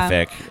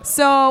 graphic. Yeah.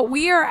 So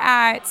we are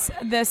at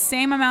the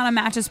same amount of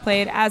matches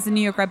played as the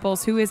New York Red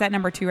Bulls, who is at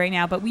number 2 right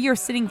now, but we are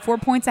sitting 4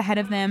 points ahead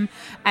of them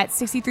at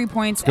 63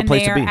 points, and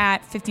they are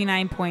at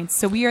 59 points.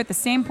 So we are at the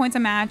same points a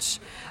match.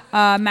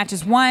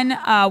 Matches won.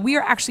 We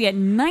are actually at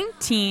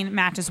 19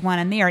 matches won,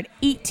 and they are at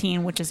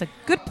 18, which is a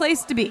good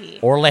place to be.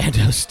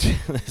 Orlando's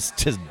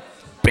just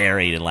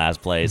buried in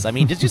last place. I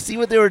mean, did you see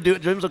what they were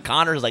doing? James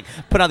O'Connor's like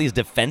putting out these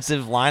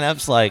defensive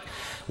lineups. Like,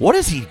 what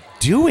is he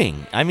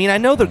doing? I mean, I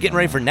know they're getting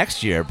ready for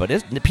next year, but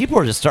people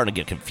are just starting to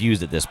get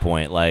confused at this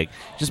point. Like,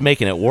 just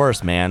making it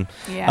worse, man.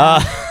 Yeah,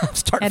 I'm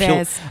starting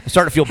to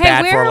feel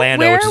bad for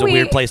Orlando, which is a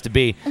weird place to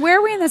be. Where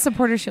are we in the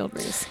Supporter Shield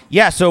race?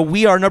 Yeah, so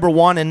we are number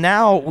 1, and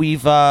now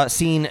we've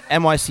seen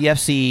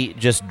NYCFC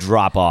just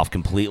drop off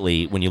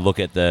completely when you look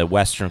at the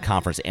Western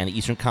Conference and the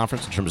Eastern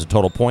Conference in terms of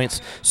total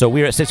points. So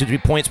we're at 63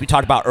 points. We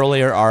talked about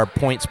earlier our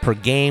points per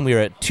game. We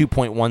were at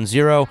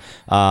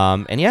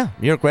 2.10. And yeah,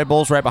 New York Red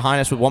Bulls right behind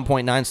us with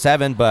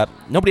 1.97, but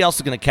nobody else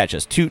is going to catch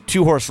us.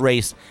 Two-horse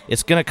race.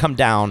 It's going to come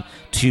down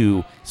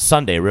to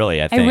Sunday,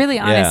 really, I think. It really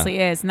honestly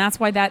is. And that's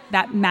why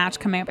that match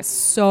coming up is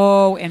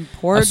so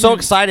important. I'm so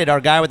excited. Our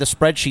guy with the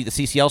spreadsheet, the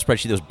CCL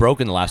spreadsheet that was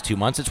broken the last 2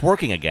 months, it's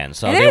working again.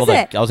 So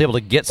I was able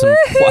to get some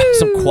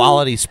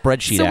quality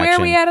spreadsheet action. So where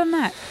are we at on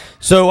that?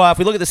 So if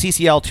we look at the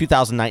CCL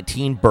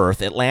 2019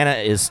 berth, Atlanta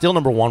is still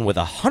number 1 with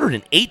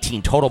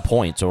 118 total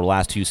points over the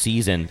last 2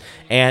 seasons.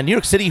 And New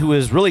York City, who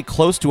is really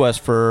close to us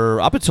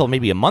for up until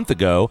maybe a month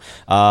ago,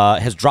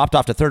 has dropped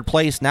off to 3rd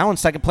place, now in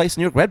 2nd place,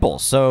 New York Red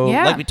Bulls. So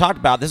like we talked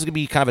about, this is going to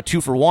be kind of a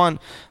 2-for-1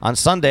 on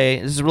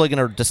Sunday. This is really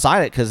going to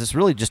decide it because it's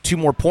really just 2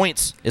 more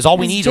points is all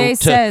we need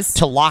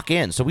to lock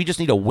in. So we just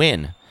need a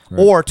win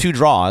or 2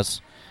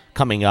 draws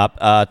coming up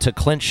to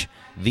clinch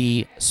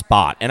the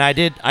spot. And I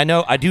do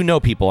know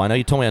people. I know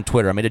you told me on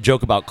Twitter. I made a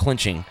joke about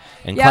clinching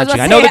and clenching.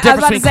 I know the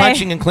difference between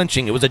clenching and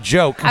clinching. It was a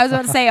joke. I was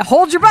about to say,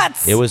 hold your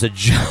butts. It was a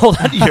joke. Hold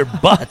on to your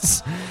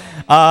butts.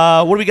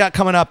 What do we got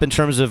coming up in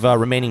terms of our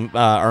remaining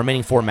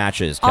 4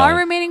 matches, Kelly? Our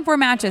remaining 4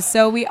 matches.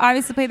 So we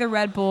obviously play the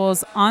Red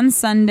Bulls on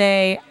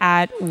Sunday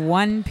at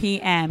 1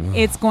 p.m.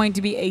 It's going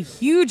to be a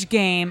huge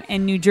game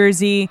in New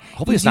Jersey.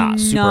 Hopefully it's not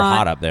super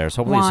hot up there.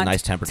 So hopefully it's a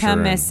nice temperature. To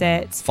miss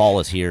it.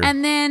 Fall is here.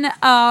 And then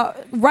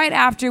right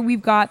after,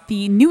 we've got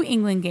the New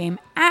England game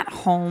at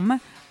home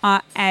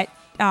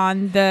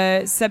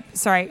October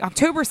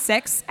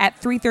 6th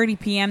at 3:30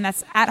 p.m.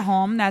 That's at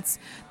home. That's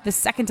the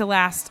second to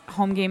last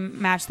home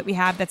game match that we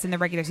have that's in the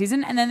regular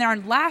season. And then our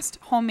last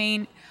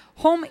You're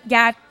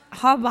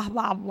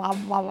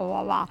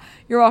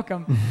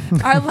welcome.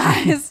 Our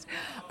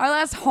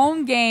last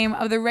home game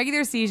of the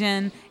regular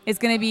season is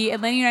going to be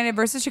Atlanta United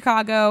versus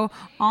Chicago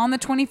on the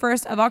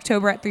 21st of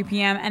October at 3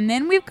 p.m. And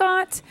then we've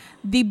got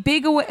the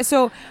big away.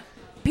 So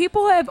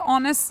people have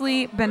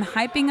honestly been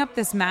hyping up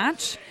this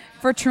match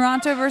for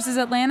Toronto versus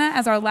Atlanta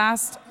as our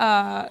last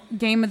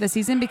game of the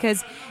season,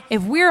 because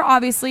if we're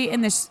obviously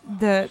in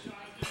the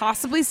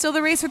possibly still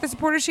the race for the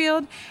Supporters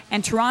Shield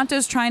and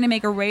Toronto's trying to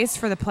make a race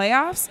for the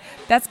playoffs,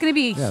 that's going to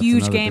be a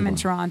huge game in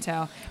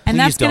Toronto. And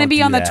that's going to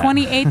be on the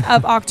 28th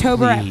of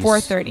October at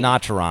 4:30.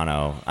 Not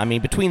Toronto. I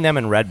mean, between them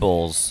and Red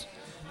Bulls,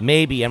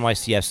 maybe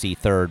NYCFC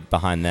third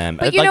behind them.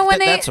 But you know when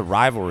that's a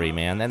rivalry,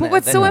 man.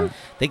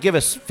 They give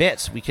us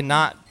fits. We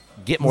cannot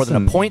get more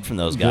than a point from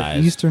those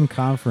guys. The Eastern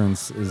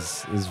Conference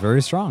is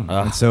very strong.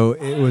 And so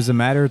it was a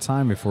matter of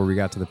time before we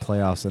got to the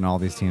playoffs and all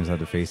these teams had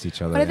to face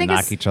each other and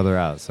knock each other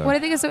out. So what I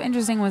think is so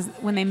interesting was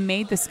when they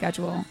made the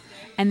schedule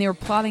and they were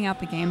plotting out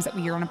the games that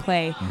we were going to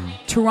play,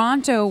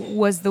 Toronto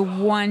was the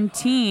one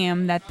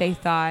team that they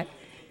thought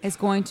is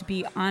going to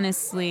be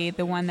honestly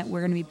the one that we're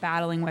going to be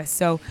battling with.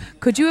 So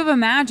could you have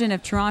imagined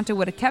if Toronto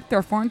would have kept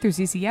their form through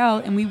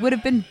CCL and we would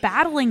have been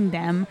battling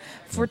them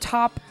for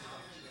top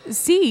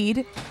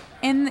seed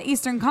in the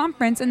Eastern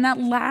Conference in that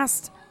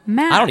last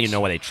match? I don't even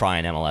know why they try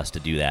in MLS to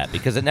do that,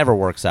 because it never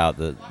works out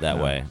that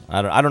way.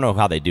 I don't know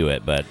how they do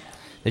it, but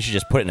they should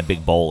just put it in a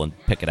big bowl and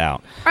pick it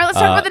out. All right, let's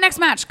talk about the next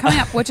match coming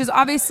up, which is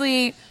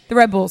obviously the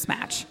Red Bulls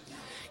match.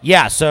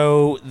 Yeah,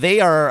 so they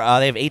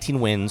have 18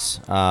 wins,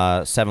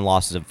 7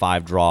 losses and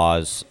 5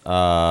 draws.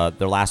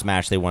 Their last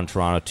match, they won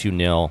Toronto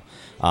 2-0.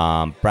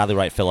 Bradley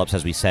Wright Phillips,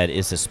 as we said,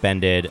 is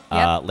suspended.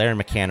 Larry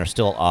McCann are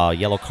still a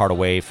yellow card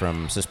away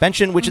from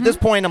suspension, which at this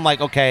point I'm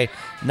like, okay,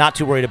 not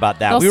too worried about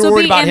that. We were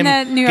worried about him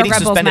getting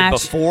suspended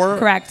before.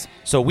 Correct.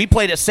 So we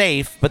played it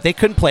safe, but they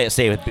couldn't play it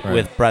safe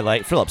with Bradley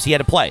Wright Phillips. He had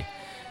to play.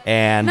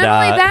 And not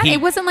only that,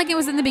 it wasn't like it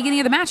was in the beginning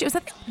of the match. It was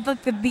at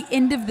the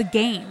end of the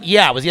game.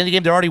 Yeah, it was the end of the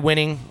game. They're already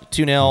winning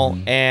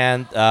 2-0,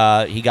 and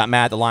he got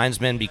mad at the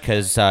linesman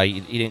because he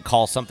didn't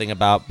call something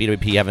about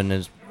BWP having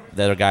the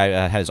other guy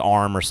had his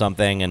arm or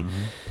something. And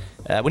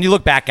when you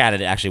look back at it,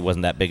 it actually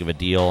wasn't that big of a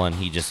deal, and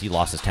he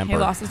lost his temper.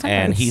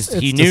 And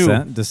he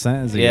knew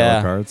dissent is a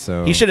yellow card,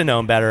 so he should have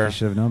known better.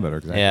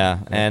 Exactly. Yeah,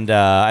 and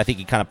I think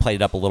he kind of played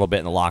it up a little bit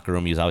in the locker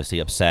room. He was obviously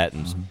upset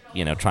and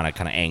trying to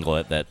kind of angle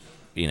it that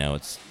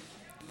it's.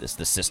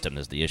 The system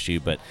is the issue,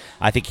 but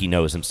I think he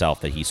knows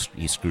himself that he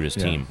screwed his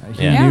team.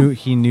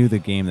 He knew the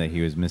game that he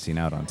was missing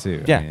out on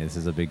too. Yeah, I mean, this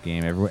is a big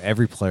game.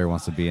 Every player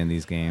wants to be in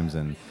these games,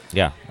 and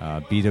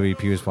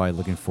BWP was probably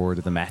looking forward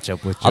to the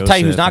matchup with Joseph. I'll tell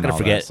you who's not going to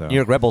forget. New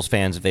York Red Bulls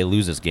fans, if they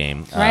lose this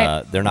game,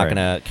 they're not going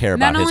to care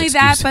about his excuses.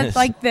 Not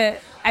only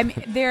that,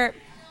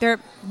 but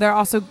they're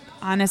also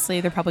honestly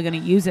they're probably going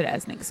to use it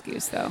as an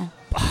excuse though.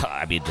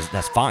 I mean,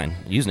 that's fine.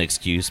 Use an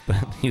excuse, but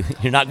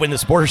you're not winning the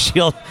Supporters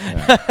Shield.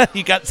 Yeah.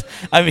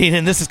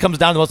 And this comes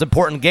down to the most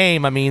important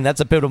game. I mean,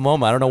 that's a pivotal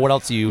moment. I don't know what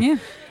else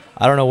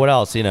I don't know what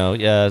else.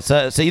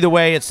 So either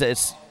way,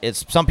 it's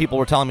some people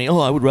were telling me,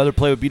 I would rather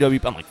play with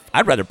BWP. I'm like,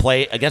 I'd rather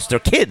play against their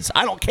kids.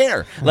 I don't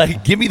care.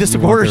 Like, give me the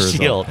Supporters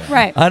Shield.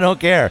 Right. I don't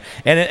care.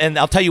 And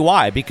I'll tell you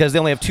why. Because they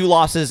only have 2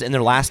 losses in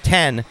their last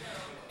 10.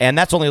 And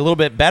that's only a little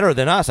bit better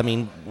than us. I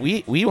mean,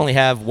 we only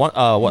have one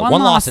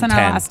loss in 10.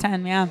 Our last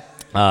 10, yeah.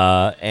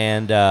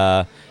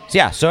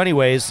 So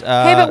anyways.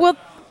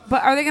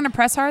 But are they going to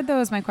press hard, though,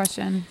 is my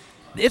question.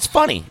 It's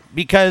funny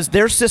because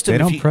their system. They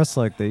don't press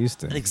like they used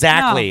to.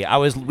 Exactly. No. I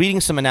was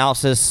reading some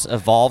analysis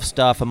of Valve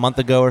stuff a month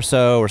ago or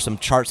so, or some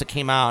charts that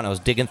came out, and I was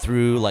digging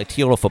through, like,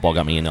 TLO football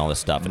got me into all this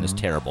stuff, and it's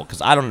terrible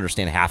because I don't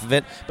understand half of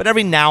it. But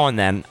every now and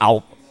then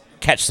I'll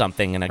catch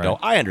something and I go,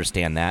 I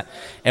understand that.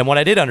 And what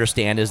I did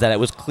understand is that it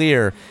was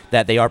clear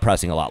that they are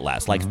pressing a lot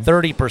less, like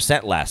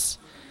 30% less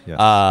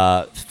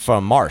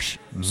from Marsh.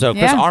 So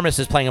Chris Armas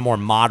is playing a more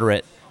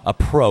moderate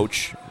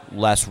approach,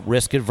 less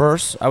risk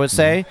adverse, I would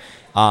say.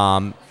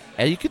 And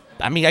you could,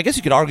 I guess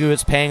you could argue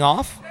it's paying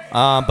off,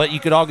 but you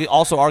could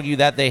also argue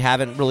that they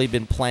haven't really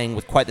been playing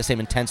with quite the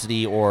same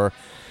intensity or,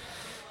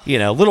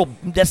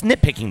 that's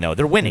nitpicking though.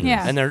 They're winning,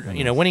 and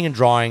they're winning and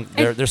drawing.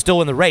 They're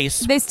still in the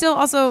race. They still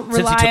also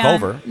since he took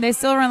over. They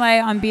still rely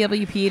on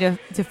BWP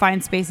to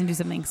find space and do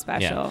something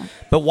special. Yeah.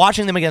 But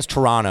watching them against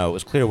Toronto, it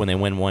was clear when they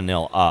win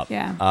 1-0 up.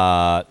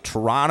 Yeah.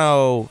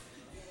 Toronto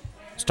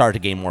started to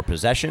gain more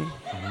possession,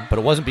 but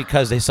it wasn't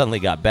because they suddenly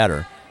got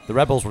better. The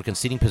Rebels were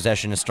conceding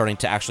possession and starting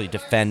to actually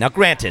defend. Now,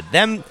 granted,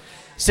 them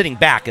sitting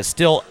back is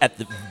still at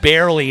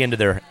barely into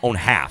their own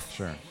half.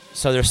 Sure.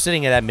 So they're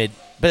sitting at that mid,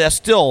 but that's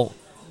still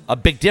a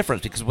big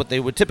difference because what they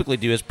would typically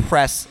do is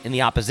press in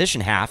the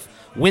opposition half,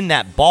 win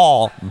that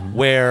ball,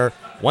 where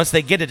once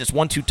they get it, it's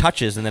 1-2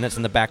 touches, and then it's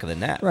in the back of the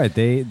net. Right.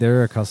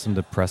 They're accustomed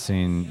to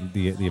pressing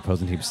the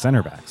opposing team's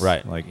center backs,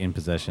 right? Like in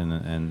possession,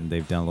 and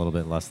they've done a little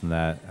bit less than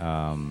that.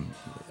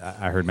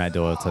 I heard Matt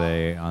Doyle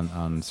today on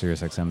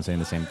SiriusXM saying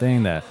the same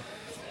thing, that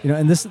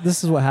and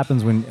this is what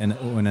happens when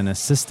an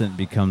assistant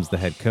becomes the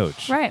head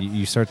coach. Right.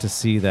 You start to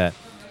see that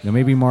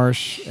maybe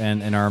Marsh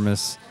and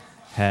Armas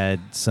had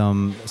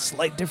some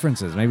slight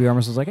differences. Maybe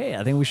Armas was like, hey,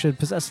 I think we should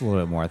possess a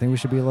little bit more. I think we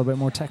should be a little bit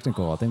more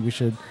technical. I think we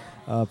should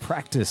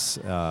practice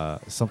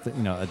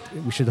something.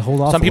 We should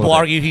hold off. Some people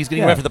argue he's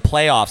getting ready for the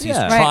playoffs. He's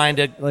trying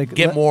to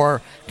get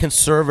more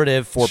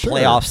conservative for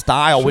playoff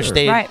style, which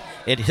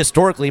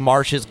historically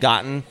Marsh has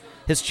gotten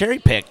his cherry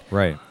picked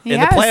in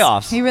the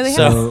playoffs. He really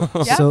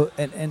has. So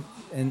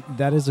and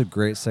that is a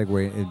great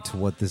segue into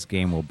what this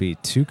game will be.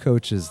 Two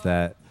coaches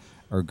that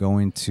are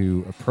going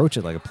to approach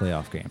it like a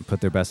playoff game, put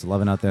their best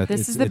 11 out there.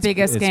 This is the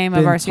biggest game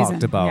of our season.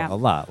 It's been talked about a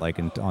lot, like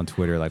on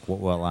Twitter, like what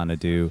will Atlanta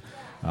do?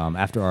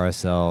 After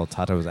RSL,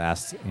 Tata was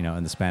asked,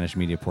 in the Spanish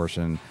media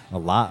portion, a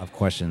lot of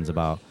questions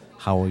about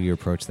how will you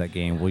approach that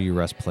game? Will you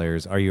rest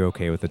players? Are you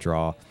okay with the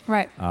draw?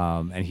 Right.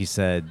 And he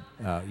said,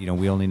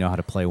 we only know how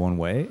to play one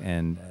way.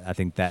 And I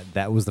think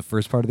that was the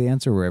first part of the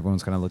answer, where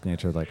everyone's kind of looking at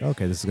each other like,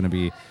 okay, this is going to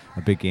be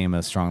a big game,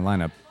 a strong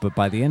lineup. But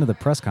by the end of the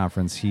press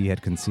conference, he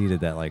had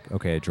conceded that, like,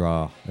 okay, a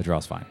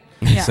draw's fine.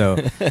 Yeah. So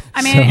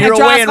you're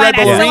away in Red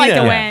Bull Arena, like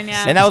to win,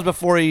 and that was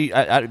before he.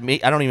 I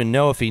don't even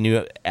know if he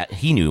knew.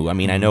 He knew. I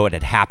mean, I know it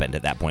had happened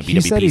at that point.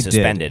 BWP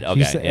suspended. Did.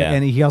 Okay,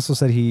 and he also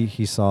said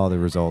he saw the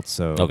results.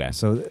 So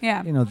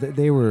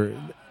they were.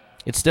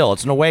 It's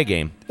an away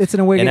game. It's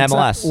an away game in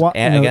MLS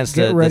against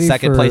the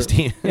second place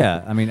team.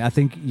 Yeah, I mean, I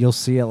think you'll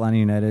see Atlanta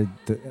United,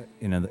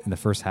 in the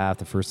first half,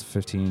 the first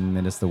 15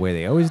 minutes, the way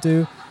they always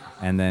do.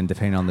 And then,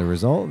 depending on the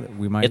result,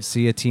 we might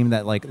see a team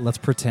that, like, let's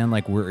pretend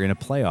like we're in a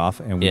playoff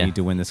and we need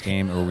to win this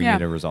game, or we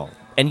need a result.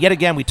 And yet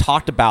again, we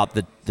talked about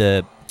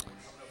the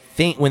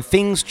thing when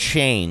things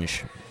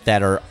change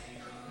that are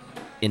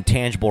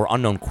intangible or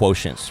unknown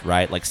quotients,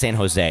 right? Like San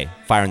Jose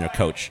firing their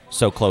coach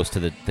so close to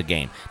the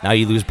game. Now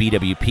you lose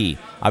BWP.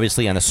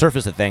 Obviously, on the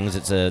surface of things,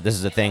 this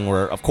is a thing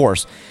where, of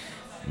course,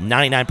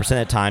 99% of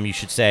the time you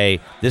should say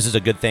this is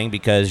a good thing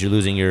because you're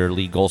losing your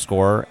league goal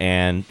scorer,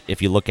 and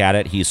if you look at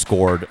it, he's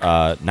scored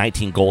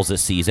 19 goals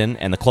this season,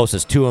 and the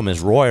closest to him is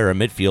Royer, a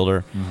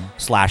midfielder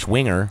 /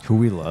 winger, who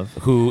we love,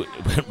 who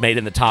made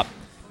in the top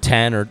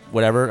 10 or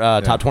whatever,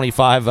 top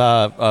 25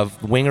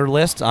 of winger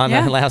list on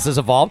Last is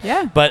Evolved.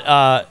 Yeah.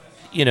 But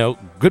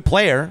good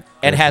player,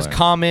 and has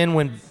come in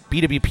when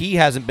BWP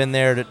hasn't been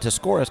there to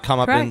score, has come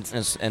up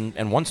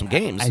and won some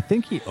games. I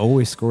think he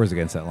always scores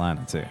against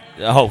Atlanta, too.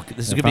 Oh,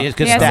 this is going to be a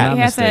good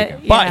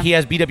stat. But he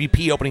has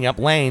BWP opening up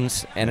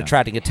lanes and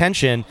attracting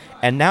attention,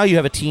 and now you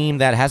have a team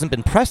that hasn't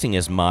been pressing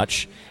as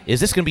much. Is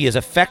this going to be as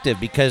effective?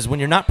 Because when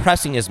you're not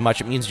pressing as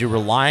much, it means you're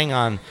relying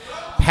on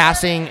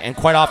passing, and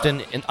quite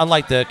often,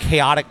 unlike the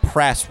chaotic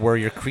press where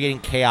you're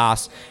creating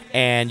chaos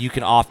and you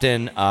can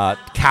often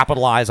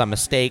capitalize on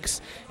mistakes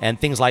and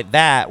things like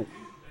that,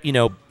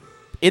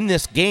 in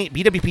this game,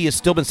 BWP has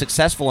still been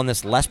successful in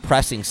this less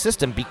pressing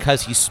system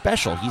because he's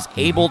special. He's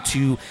able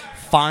to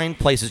find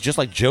places just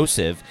like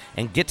Joseph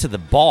and get to the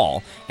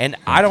ball. And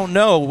I don't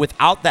know,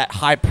 without that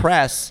high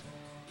press,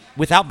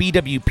 without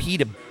BWP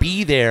to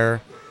be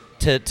there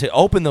to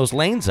open those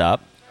lanes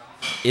up,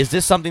 is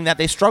this something that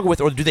they struggle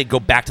with, or do they go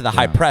back to the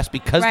high press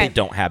because they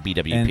don't have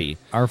BWP? And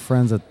our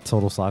friends at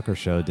Total Soccer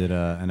Show did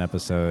an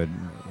episode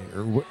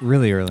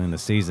really early in the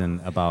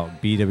season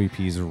about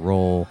BWP's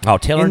role. Oh,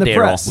 Taylor and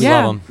Daryl, we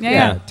love them.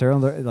 Yeah.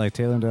 Taylor and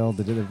Daryl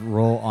did a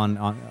role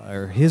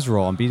or his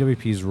role on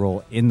BWP's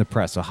role in the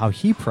press. So how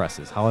he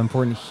presses, how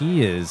important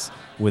he is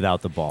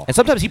without the ball, and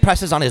sometimes he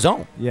presses on his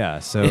own. Yeah,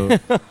 so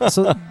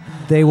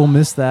they will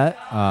miss that,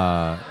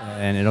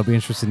 and it'll be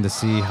interesting to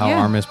see how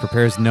Armas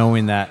prepares,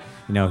 knowing that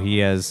he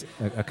has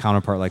a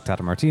counterpart like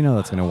Tata Martino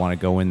that's going to want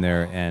to go in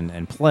there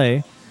and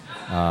play.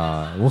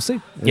 We'll see.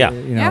 Yeah.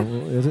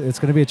 It's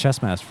going to be a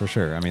chess match for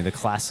sure. I mean, the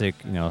classic,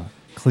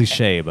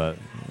 cliche, but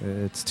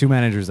it's two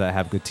managers that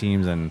have good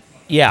teams and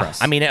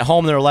press. I mean, at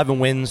home, they're 11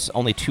 wins,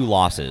 only 2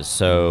 losses,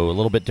 so a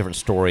little bit different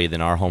story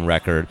than our home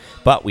record,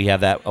 but we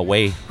have that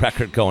away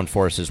record going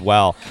for us as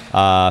well.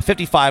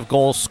 55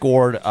 goals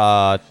scored,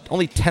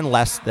 only 10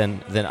 less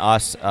than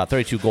us,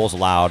 32 goals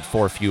allowed,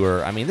 4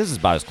 fewer. I mean, this is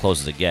about as close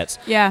as it gets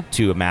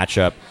to a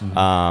matchup.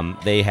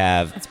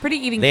 Mm-hmm. It's pretty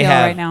even kill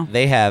right now.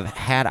 They have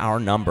had our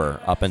number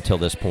up until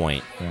this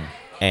point,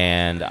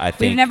 and I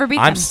think we've never beat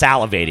I'm them.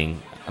 salivating.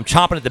 I'm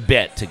chomping at the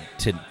bit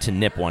to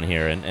nip one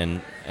here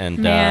and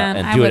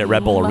do it at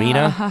Red Bull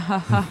Arena.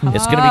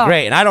 It's going to be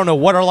great. And I don't know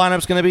what our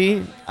lineup's going to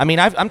be. I mean,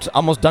 I'm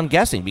almost done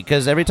guessing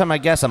because every time I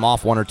guess, I'm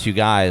off 1 or 2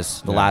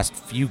 guys the last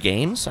few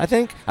games, I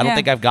think. I don't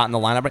think I've gotten the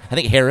lineup right. I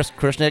think Harris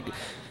Krishnik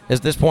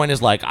at this point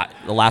is like,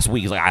 the last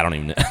week, he's like, I don't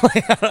even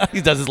know.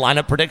 He does his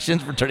lineup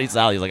predictions for Tourney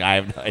Sal. He's like, I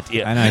have no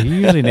idea. I know. He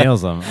usually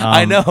nails them.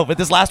 I know, but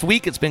this last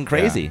week, it's been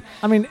crazy. Yeah.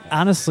 I mean,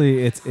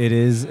 honestly,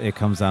 it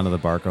comes down to the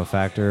Barco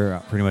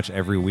factor pretty much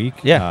every week.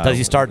 Yeah. Does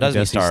he start? Does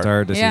he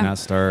start? Does he not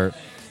start?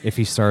 If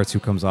he starts,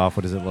 who comes off?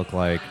 What does it look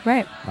like?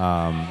 Right.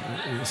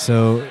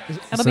 So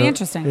it'll be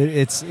interesting.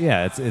 It's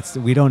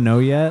we don't know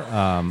yet.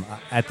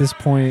 At this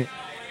point,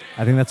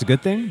 I think that's a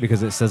good thing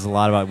because it says a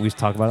lot about. We've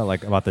talked about it,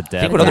 like about the depth. I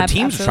think what other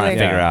teams are trying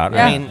to figure out.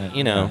 Yeah. I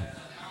mean,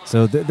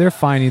 So they're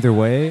fine either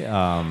way.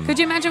 Could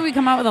you imagine we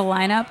come out with a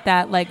lineup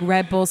that like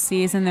Red Bull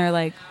sees and they're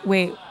like,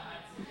 wait,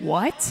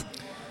 what?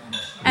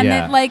 And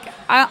then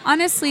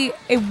honestly,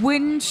 it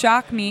wouldn't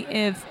shock me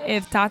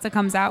if Tata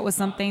comes out with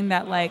something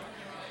that like.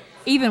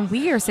 Even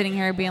we are sitting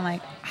here being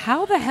like,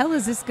 how the hell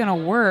is this gonna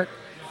work?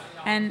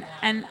 And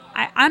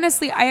I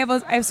honestly I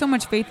have so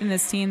much faith in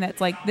this team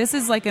that's like this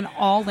is like an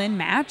all-in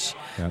match.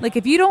 Yeah. Like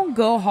if you don't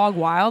go hog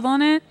wild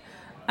on it,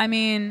 I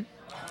mean,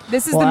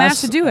 this is the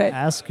match to do it.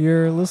 Ask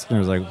your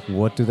listeners, like,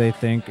 what do they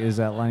think is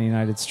Atlanta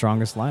United's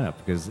strongest lineup?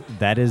 Because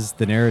that is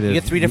the narrative.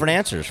 You get 3 different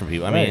answers from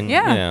people. I mean,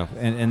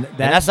 and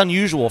that's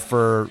unusual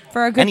for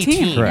a good any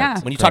team. Yeah.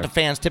 When you talk to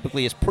fans,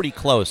 typically it's pretty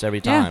close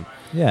every time.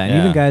 Yeah, and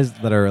even guys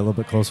that are a little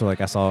bit closer,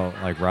 like I saw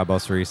like Rob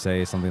Ossery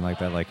say something like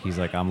that. Like he's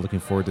like, I'm looking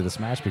forward to this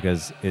match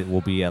because it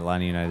will be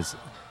Atlanta United's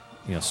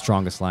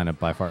strongest lineup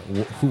by far.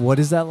 What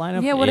is that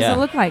lineup? Yeah, what does it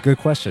look like? Good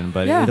question,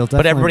 but it'll definitely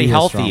but everybody be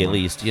healthy at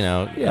least,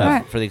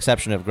 for the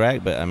exception of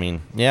Greg. But I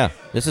mean,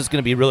 this is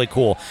going to be really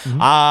cool.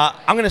 Mm-hmm.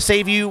 I'm going to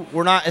save you.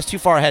 We're not as too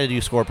far ahead to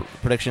do score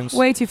predictions.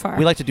 Way too far.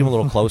 We like to do them a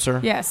little closer.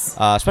 Yes.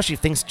 Especially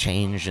if things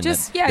change and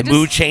the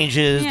mood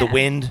changes, the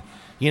wind.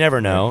 You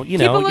never know.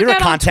 You're a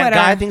content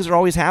guy. Things are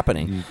always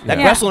happening. That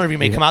wrestle interview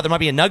may come out. There might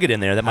be a nugget in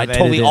there that might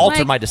totally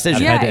alter my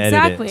decision. Yeah,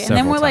 exactly. And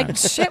then we're like,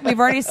 shit, we've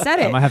already said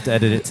it. I might have to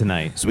edit it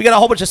tonight. So we got a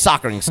whole bunch of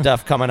soccering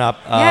stuff coming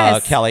up.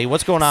 Kelly,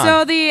 what's going on?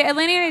 So the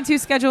Atlanta United 2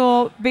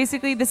 schedule,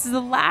 basically, this is the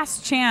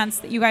last chance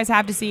that you guys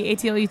have to see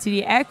ATL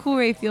UTD at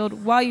Coolray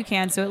Field while you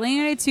can. So Atlanta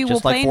United 2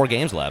 will play. Just like 4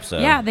 games left. So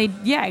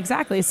Yeah,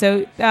 exactly.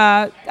 So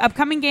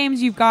upcoming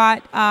games, you've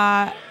got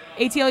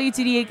ATL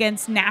UTD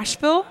against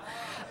Nashville.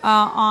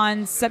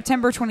 On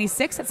September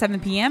 26th at 7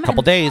 p.m.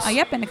 Couple days. In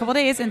a couple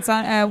days. And it's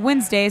on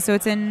Wednesday, so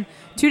it's in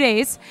 2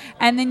 days.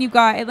 And then you've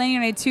got Atlanta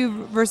United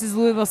 2 versus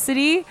Louisville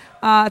City.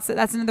 That's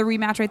another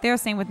rematch right there.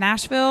 Same with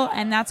Nashville.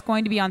 And that's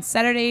going to be on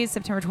Saturday,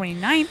 September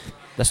 29th.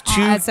 That's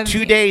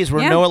 2 days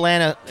where no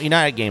Atlanta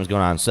United games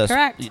going on. So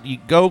correct. You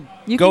go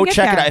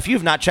check it out. If you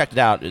have not checked it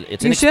out,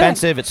 it's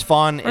inexpensive. It's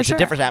fun. It's a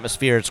different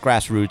atmosphere. It's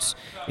grassroots.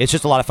 It's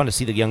just a lot of fun to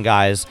see the young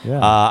guys. Yeah,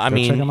 I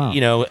mean,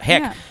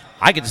 heck. Yeah.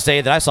 I get to say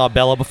that I saw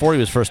Bella before he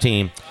was first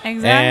team.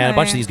 Exactly. And a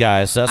bunch of these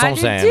guys. So that's what I'm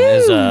saying.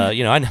 Is,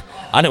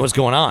 I know what's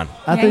going on.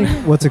 I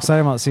think what's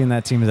exciting about seeing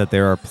that team is that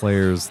there are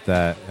players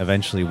that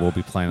eventually will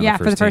be playing on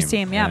the first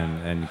team.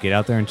 And get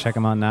out there and check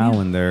them out now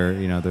when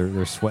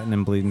they're sweating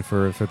and bleeding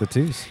for the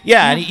twos.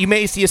 Yeah, and you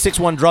may see a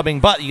 6-1 drubbing,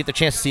 but you get the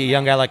chance to see a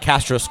young guy like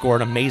Castro score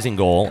an amazing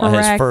goal on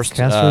his first.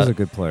 Castro's a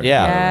good player.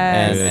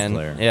 Yeah, good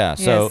player. Yeah.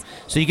 So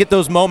you get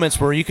those moments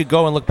where you could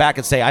go and look back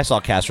and say, I saw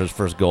Castro's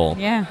first goal.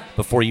 Yeah.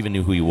 Before you even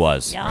knew who he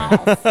was. Yeah.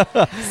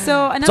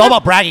 So it's all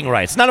about bragging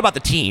rights. It's not about the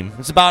team.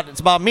 It's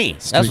about me.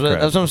 That's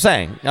what I'm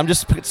saying. I'm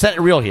just setting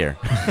it real here.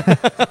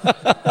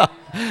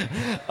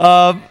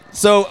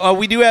 So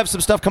we do have some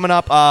stuff coming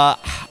up.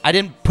 I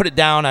didn't put it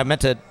down. I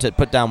meant to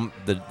put down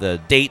the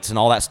dates and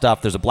all that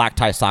stuff. There's a black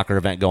tie soccer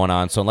event going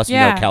on. So unless you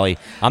know Kelly,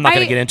 I'm not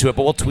going to get into it,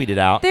 but we'll tweet it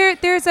out.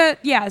 There's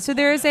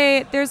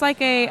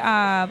like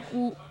a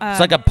it's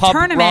like a pub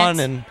tournament. Run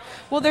and.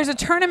 Well, there's a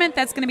tournament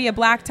that's going to be a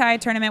black tie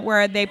tournament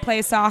where they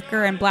play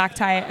soccer and black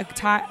tie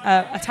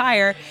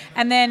attire.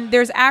 And then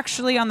there's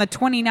actually on the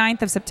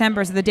 29th of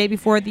September, so the day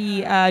before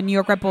the New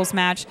York Red Bulls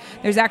match,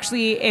 there's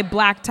actually a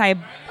black tie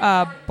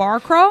bar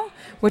crawl,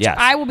 which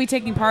I will be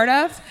taking part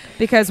of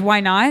because why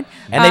not?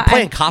 And they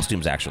play in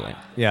costumes, actually.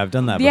 Yeah, I've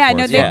done that before. Yeah,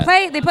 no, they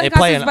play in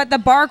costumes, but the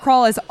bar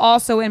crawl is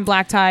also in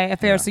black tie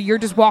affair, so you're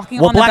just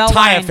walking on the belt line.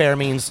 Black tie affair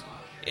means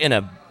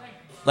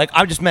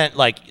I just meant,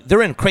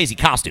 they're in crazy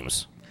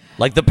costumes.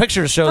 Like the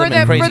pictures show them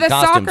in crazy costumes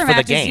soccer matches,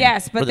 for the game.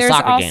 yes, but there's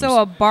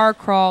also a bar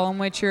crawl in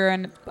which you're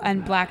in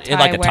black tie. In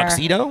like a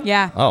tuxedo?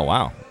 Yeah. Oh,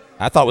 wow.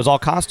 I thought it was all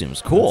costumes.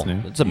 Cool.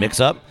 It's a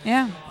mix-up.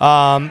 Yeah.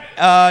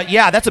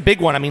 Yeah, that's a big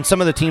one. I mean, some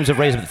of the teams have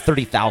raised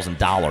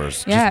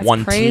 $30,000. Yeah, just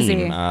one crazy.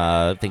 team.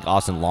 I think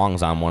Austin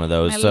Long's on one of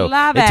those. I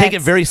love they it. take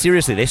it very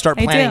seriously. They start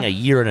planning do. a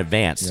year in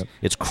advance. Yep.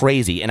 It's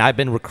crazy. And I've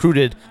been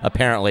recruited,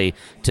 apparently,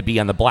 to be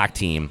on the black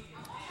team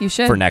You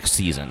should. for next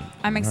season.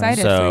 I'm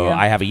excited So for you.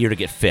 I have a year to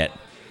get fit.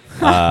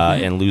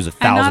 And lose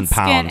 1,000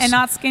 pounds. And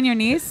not skin your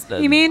knees,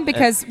 you mean?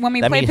 Because when we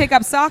play mean-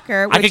 pickup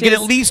soccer, I which could get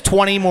is- at least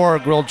 20 more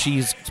grilled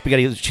cheese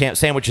spaghetti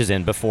sandwiches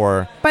in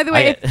before. By the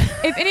way,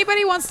 if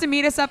anybody wants to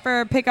meet us up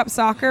for pickup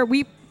soccer,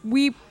 we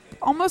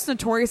almost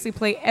notoriously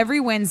play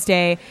every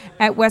Wednesday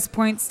at Little 5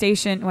 Point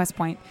Station.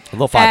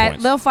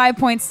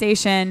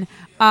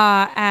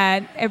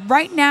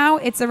 Right now,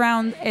 it's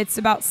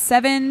about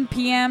 7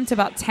 p.m. to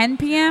about 10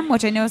 p.m.,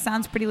 which I know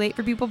sounds pretty late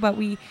for people, but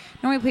we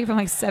normally play from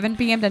like 7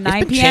 p.m. to 9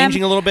 It's been p.m.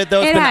 changing a little bit,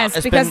 though. It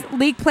has, because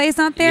league play's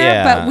not there,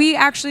 Yeah. but we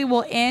actually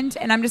will end,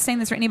 and I'm just saying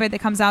this for anybody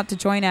that comes out to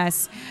join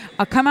us.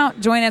 Come out,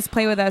 join us,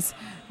 play with us.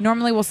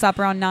 Normally we'll stop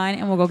around 9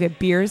 and we'll go get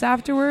beers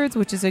afterwards,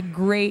 which is a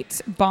great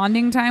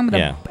bonding time.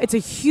 It's a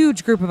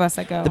huge group of us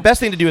that go. The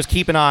best thing to do is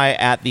keep an eye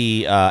at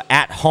the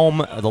at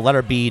home, the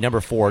letter B, number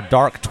 4,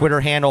 dark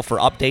Twitter handle for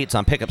updates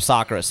on pickup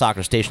soccer at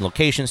soccer station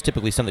locations.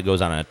 Typically something that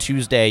goes on a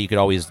Tuesday. You could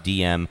always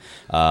DM.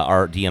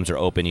 Our DMs are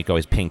open. You can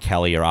always ping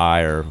Kelly or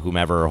I or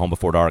whomever, Home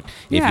Before Dark.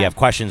 If you have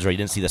questions or you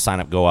didn't see the sign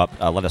up go up,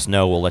 let us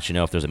know. We'll let you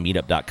know if there's a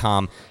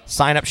meetup.com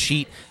sign up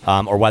sheet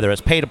or whether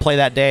it's pay to play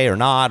that day or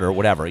not or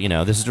whatever. You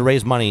know, this is to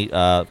raise money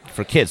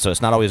for kids, so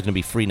it's not always going to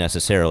be free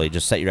necessarily.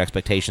 Just set your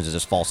expectations as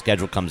this fall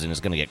schedule comes in.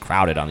 It's going to get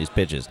crowded on these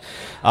pitches.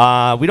 We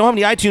don't have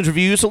any iTunes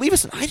reviews, so leave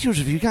us an iTunes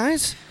review,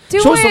 guys.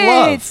 Show us some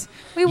love.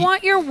 We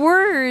want your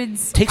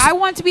words. I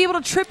want to be able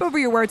to trip over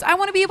your words. I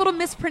want to be able to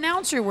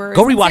mispronounce your words.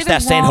 Go rewatch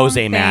that San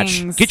Jose match.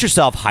 things. Get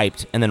yourself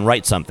hyped, and then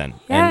write something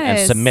and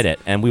Yes. submit it,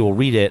 and we will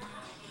read it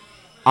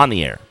on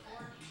the air.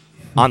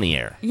 On the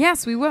air.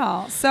 Yes, we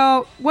will.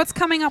 So what's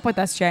coming up with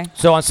us, Jay?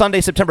 So on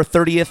Sunday, September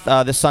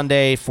 30th, this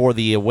Sunday, for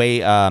the away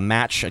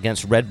match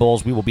against Red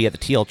Bulls, we will be at the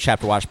TL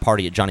Chapter Watch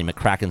Party at Johnny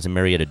McCracken's in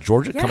Marietta,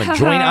 Georgia. Come and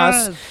join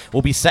us.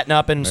 We'll be setting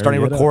up and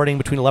starting recording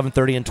between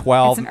 11:30 and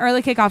 12. It's an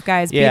early kickoff,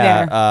 guys. Be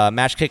there.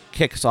 Match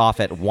kicks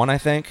off at 1, I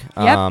think.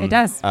 Yep, it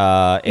does.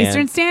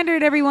 Eastern And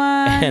Standard,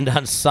 everyone. And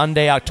on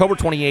Sunday, October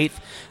 28th,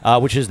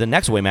 which is the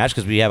next away match,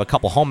 because we have a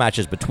couple home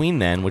matches between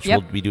then, which we'll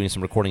be doing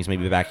some recordings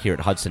maybe back here at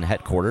Hudson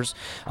headquarters.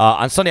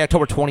 On Sunday,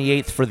 October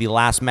 28th, for the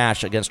last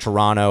match against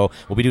Toronto,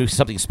 we'll be doing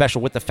something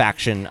special with the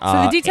faction.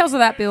 So the details of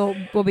that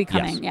will be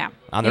coming. Yes. Yeah.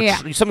 On their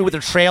something with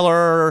their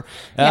trailer.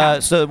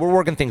 So we're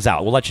working things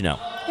out. We'll let you know.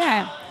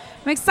 Yeah.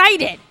 I'm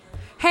excited.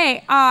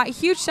 Hey,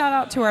 huge shout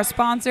out to our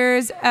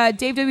sponsors,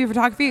 Dave W.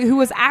 Photography, who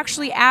was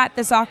actually at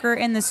the Soccer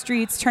in the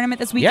Streets tournament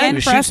this weekend. Yeah, he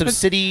was shooting some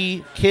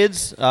city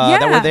kids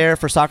that were there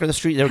for Soccer in the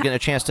Street. They were getting a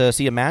chance to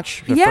see a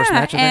match, their first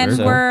match.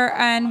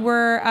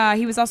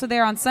 He was also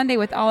there on Sunday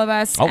with all of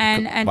us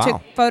and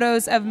took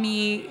photos of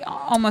me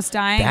almost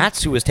dying.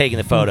 That's who was taking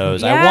the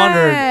photos. Yes. I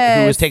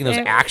wondered who was taking those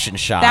action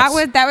shots.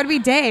 That would be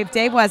Dave.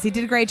 Dave was. He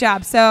did a great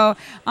job. So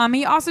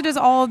he also does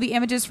all of the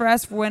images for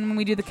us for when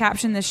we do the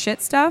caption this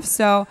shit stuff.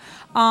 So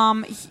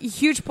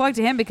huge plug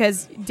to him,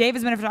 because Dave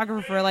has been a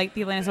photographer for like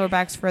the Atlanta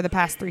Silverbacks for the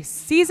past 3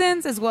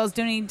 seasons, as well as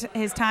donating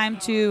his time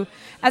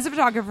as a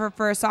photographer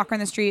for Soccer in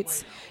the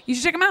Streets. You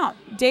should check him out.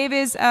 Dave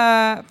is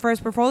for his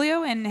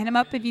portfolio, and hit him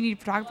up if you need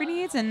photography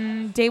needs,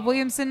 and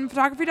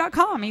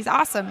DaveWilliamsonPhotography.com. He's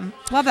awesome.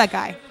 Love that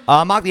guy.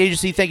 Mock the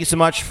Agency, thank you so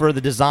much for the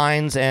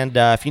designs, and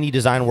if you need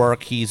design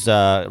work, he's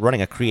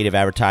running a creative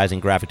advertising,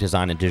 graphic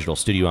design, and digital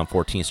studio on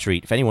 14th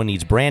Street. If anyone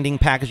needs branding,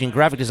 packaging,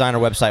 graphic design, or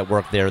website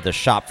work, they're the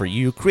shop for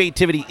you.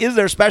 Creativity is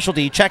their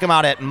specialty. Check them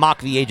out at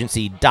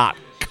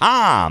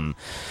mocktheagency.com.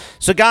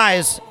 So,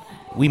 guys,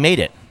 we made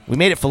it. We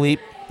made it,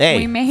 Philippe. Hey,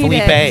 we made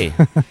Felipe. it.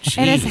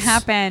 Jeez. It has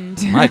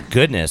happened. My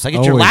goodness. I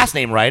get your last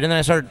name right, and then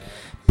I started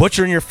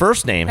butchering your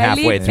first name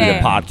halfway through the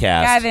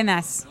podcast.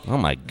 Cádenas. Oh,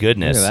 my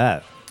goodness. Look at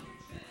that.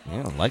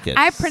 Yeah, I like it.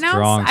 I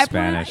pronounce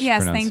Spanish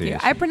yes, thank you.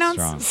 I pronounce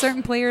Strong.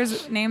 certain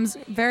players' names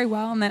very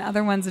well, and then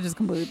other ones are just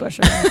completely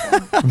butchered.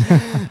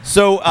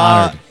 So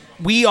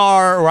we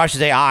are, or I should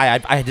say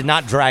I did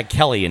not drag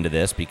Kelly into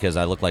this because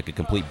I look like a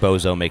complete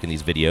bozo making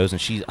these videos,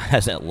 and she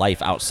has a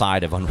life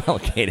outside of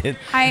Unrelegated.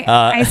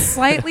 I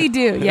slightly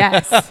do,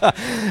 yes.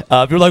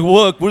 You're like,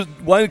 look,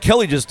 why didn't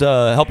Kelly just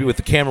help you with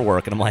the camera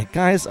work? And I'm like,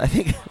 guys, I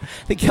think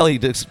Kelly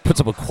just puts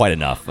up with quite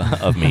enough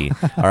of me.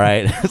 All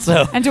right,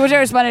 so. And to which I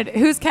responded,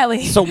 "Who's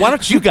Kelly?" So why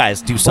don't you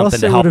guys do something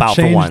to it help would've out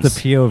for changed once?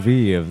 The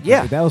POV of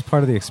that was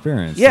part of the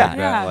experience. Yeah. Like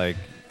that, like.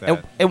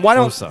 And why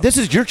don't this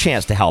is your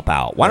chance to help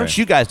out? Why don't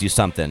you guys do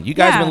something? You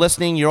guys have been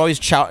listening. You're always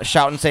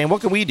shouting, saying, "What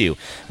can we do?"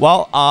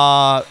 Well,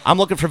 I'm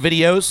looking for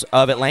videos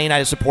of Atlanta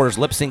United supporters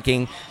lip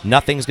syncing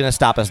 "Nothing's Gonna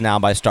Stop Us Now"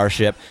 by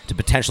Starship to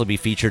potentially be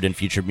featured in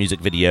future music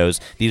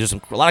videos. These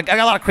are I got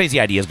a lot of crazy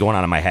ideas going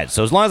on in my head.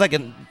 So as long as I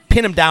can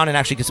pin them down and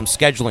actually get some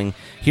scheduling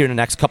here in the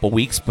next couple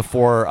weeks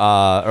before,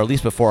 or at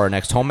least before our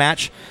next home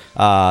match.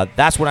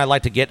 That's when I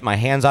like to get my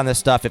hands on this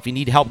stuff. If you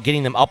need help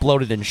getting them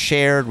uploaded and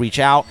shared, reach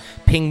out,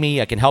 ping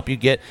me. I can help you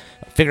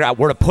figure out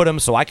where to put them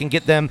so I can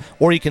get them,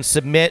 or you can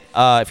submit,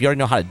 if you already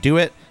know how to do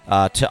it,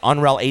 to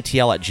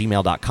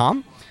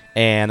unrelatl@gmail.com.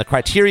 And the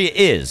criteria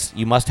is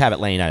you must have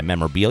Atlanta United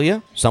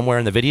memorabilia somewhere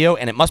in the video,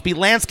 and it must be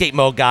landscape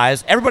mode,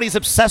 guys. Everybody's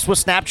obsessed with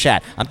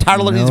Snapchat. I'm tired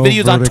of looking at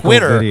these videos on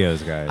Twitter.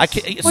 Videos, guys.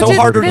 It's so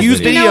hard to use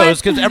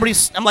videos because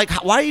everybody's. I'm like,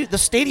 why are you? The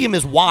stadium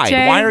is wide.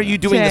 Jay, why are you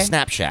doing the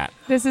Snapchat?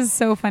 This is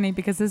so funny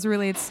because this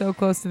relates so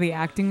close to the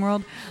acting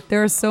world.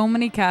 There are so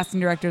many casting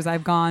directors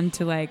I've gone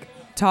to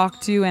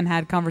talk to and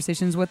had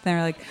conversations with.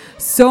 They're like,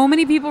 so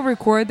many people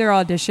record their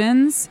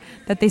auditions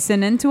that they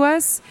send in to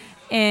us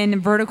in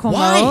vertical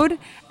mode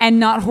and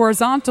not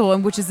horizontal,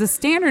 and which is the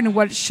standard and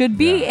what it should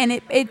be, and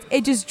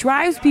it just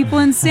drives people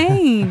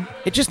insane.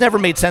 It just never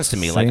made sense to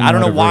me. Like, I don't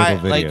know why.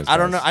 Videos, I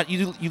don't know.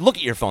 You look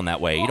at your phone that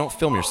way. You don't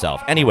film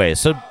yourself. Anyways,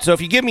 so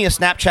if you give me a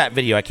Snapchat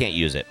video, I can't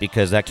use it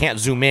because I can't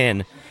zoom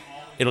in.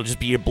 It'll just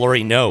be your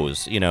blurry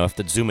nose, if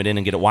to zoom it in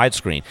and get it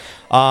widescreen.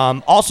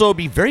 Also, it'd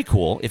be very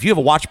cool if you have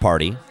a watch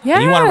party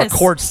and you want to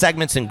record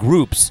segments in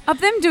groups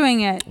of them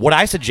doing it. What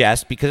I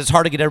suggest, because it's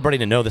hard to get everybody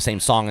to know the same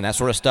song and that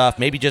sort of stuff,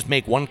 maybe just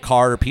make one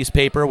card or piece of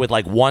paper with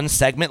one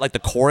segment, like the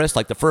chorus,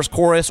 like the first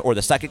chorus or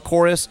the second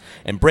chorus,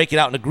 and break it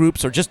out into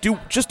groups, or just do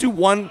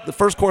one, the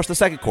first chorus, the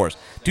second chorus.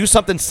 Do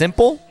something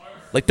simple.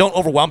 Like, don't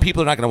overwhelm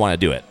people. They're not going to want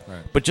to do it. Right.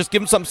 But just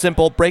give them something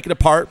simple, break it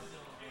apart,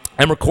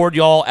 and record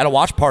y'all at a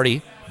watch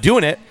party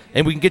doing it,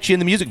 and we can get you in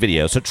the music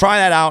video. So try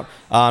that out.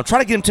 Try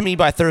to get them to me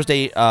by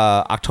Thursday,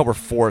 October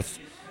 4th,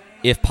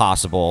 if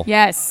possible.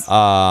 Yes.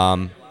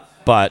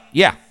 But,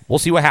 yeah, we'll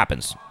see what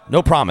happens.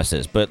 No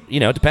promises, but,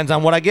 it depends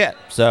on what I get.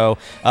 So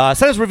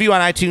send us a review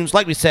on iTunes.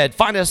 Like we said,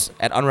 find us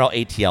at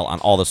UnrealATL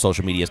on all the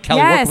social medias. Kelly,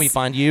 where can we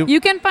find you?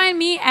 You can find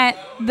me at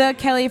the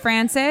Kelly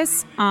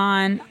Francis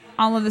on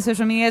all of the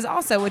social medias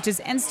also, which is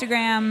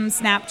Instagram,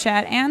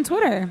 Snapchat, and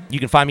Twitter. You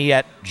can find me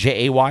at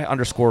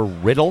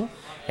JAY_Riddle.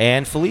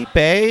 And Felipe,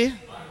 where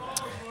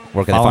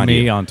can I find you? Follow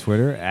me on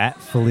Twitter at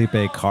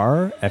Felipe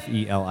Carr,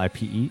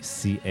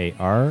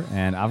 FELIPECAR.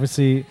 And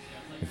obviously,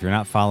 if you're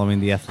not following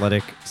The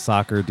Athletic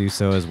Soccer, do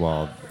so as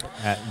well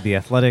at The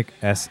Athletic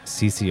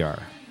SCCR.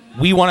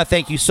 We want to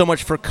thank you so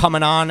much for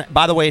coming on.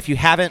 By the way, if you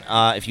haven't,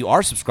 if you are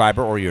a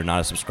subscriber or you're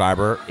not a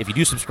subscriber, if you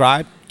do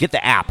subscribe, get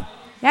the app.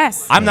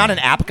 Yes. I'm not an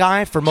app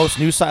guy for most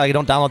news sites. I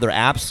don't download their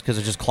apps because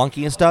they're just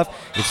clunky and stuff.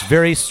 It's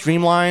very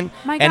streamlined.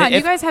 My God,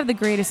 you guys have the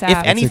greatest app. If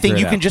anything,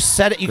 you can just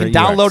set it. You can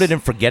download it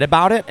and forget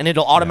about it, and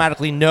it'll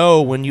automatically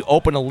know when you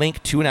open a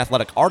link to an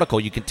Athletic article.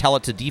 You can tell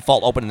it to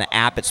default open in the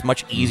app. It's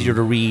much easier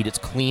to read. It's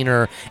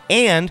cleaner,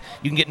 and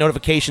you can get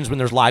notifications when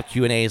there's live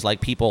Q&As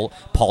like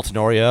Paul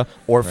Tenorio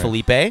or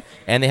Felipe,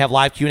 and they have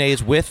live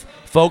Q&As with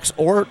folks,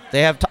 or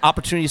they have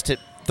opportunities to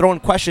throw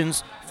in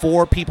questions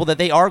for people that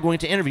they are going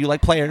to interview,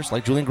 like players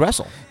like Julian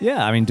Gressel.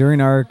 Yeah, I mean, during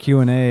our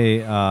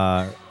Q&A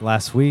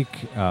last week,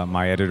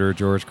 my editor,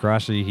 George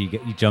Karashi,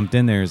 he jumped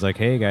in there. He's like,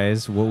 hey,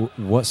 guys,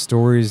 what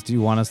stories do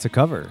you want us to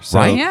cover? So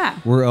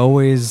we're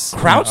always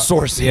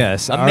crowdsourcing.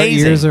 Yes,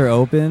 amazing. Our ears are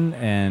open,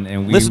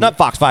 and we... Listen up,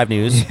 Fox 5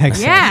 News.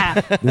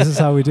 Yeah. This is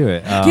how we do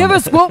it. Give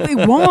us what we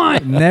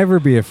want. Never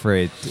be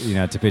afraid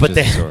to pitch us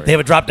a story. They have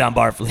a drop-down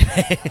bar, Felipe.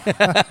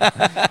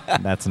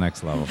 That's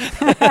next level.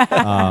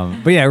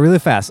 But yeah, really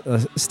fast.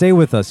 Stay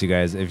with us, you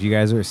guys. If you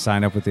guys are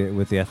signed up with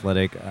the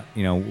Athletic,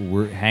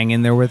 we're hang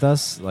in there with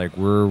us. Like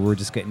we're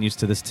just getting used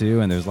to this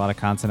too, and there's a lot of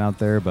content out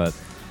there, but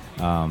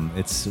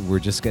we're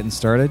just getting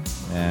started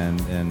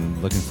and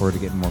looking forward to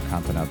getting more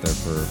content out there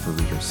for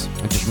readers.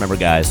 And just remember,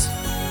 guys,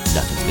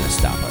 nothing's gonna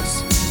stop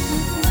us.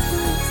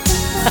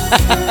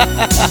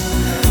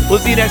 We'll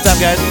see you next time,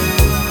 guys.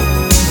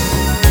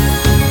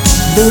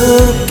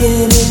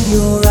 Looking in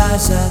your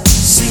eyes, I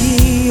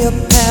see a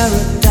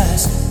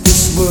paradise.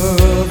 This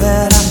world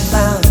that I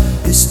found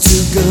is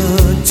too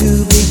good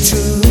to be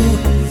true.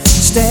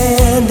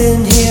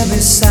 Standing here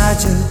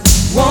beside you,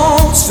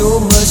 want so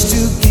much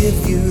to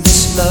give you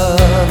this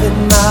love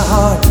in my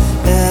heart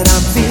that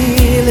I'm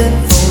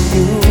feeling for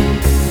you.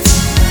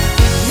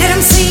 Let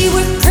them say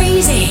we're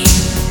crazy,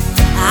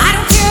 I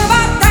don't care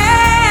about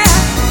that.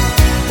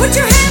 Put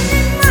your hand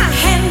in my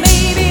hand,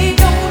 baby,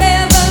 don't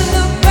ever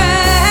look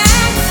back.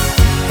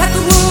 Let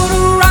the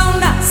world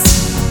around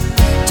us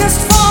just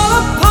fall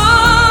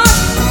apart.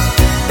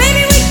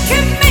 Baby, we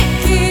can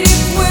make it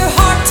if we're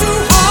heart to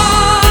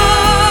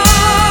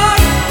heart.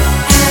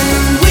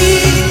 And we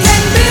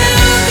can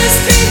build this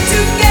dream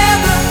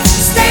together,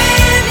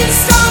 standing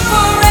strong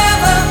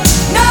forever.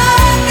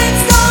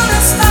 Nothing's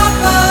gonna stop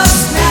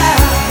us now.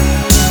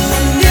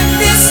 And if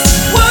this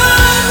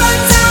world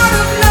runs out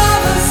of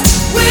lovers,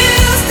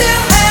 we'll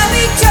still have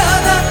each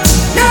other.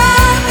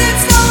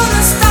 Nothing's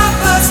gonna stop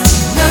us.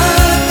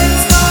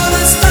 Nothing's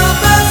gonna stop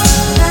us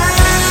now.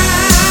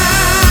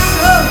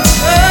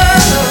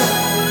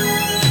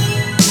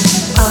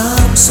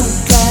 I'm so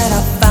glad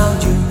I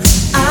found you.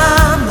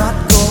 I'm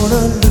not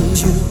gonna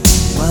lose you.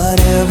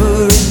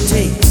 Whatever it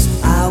takes,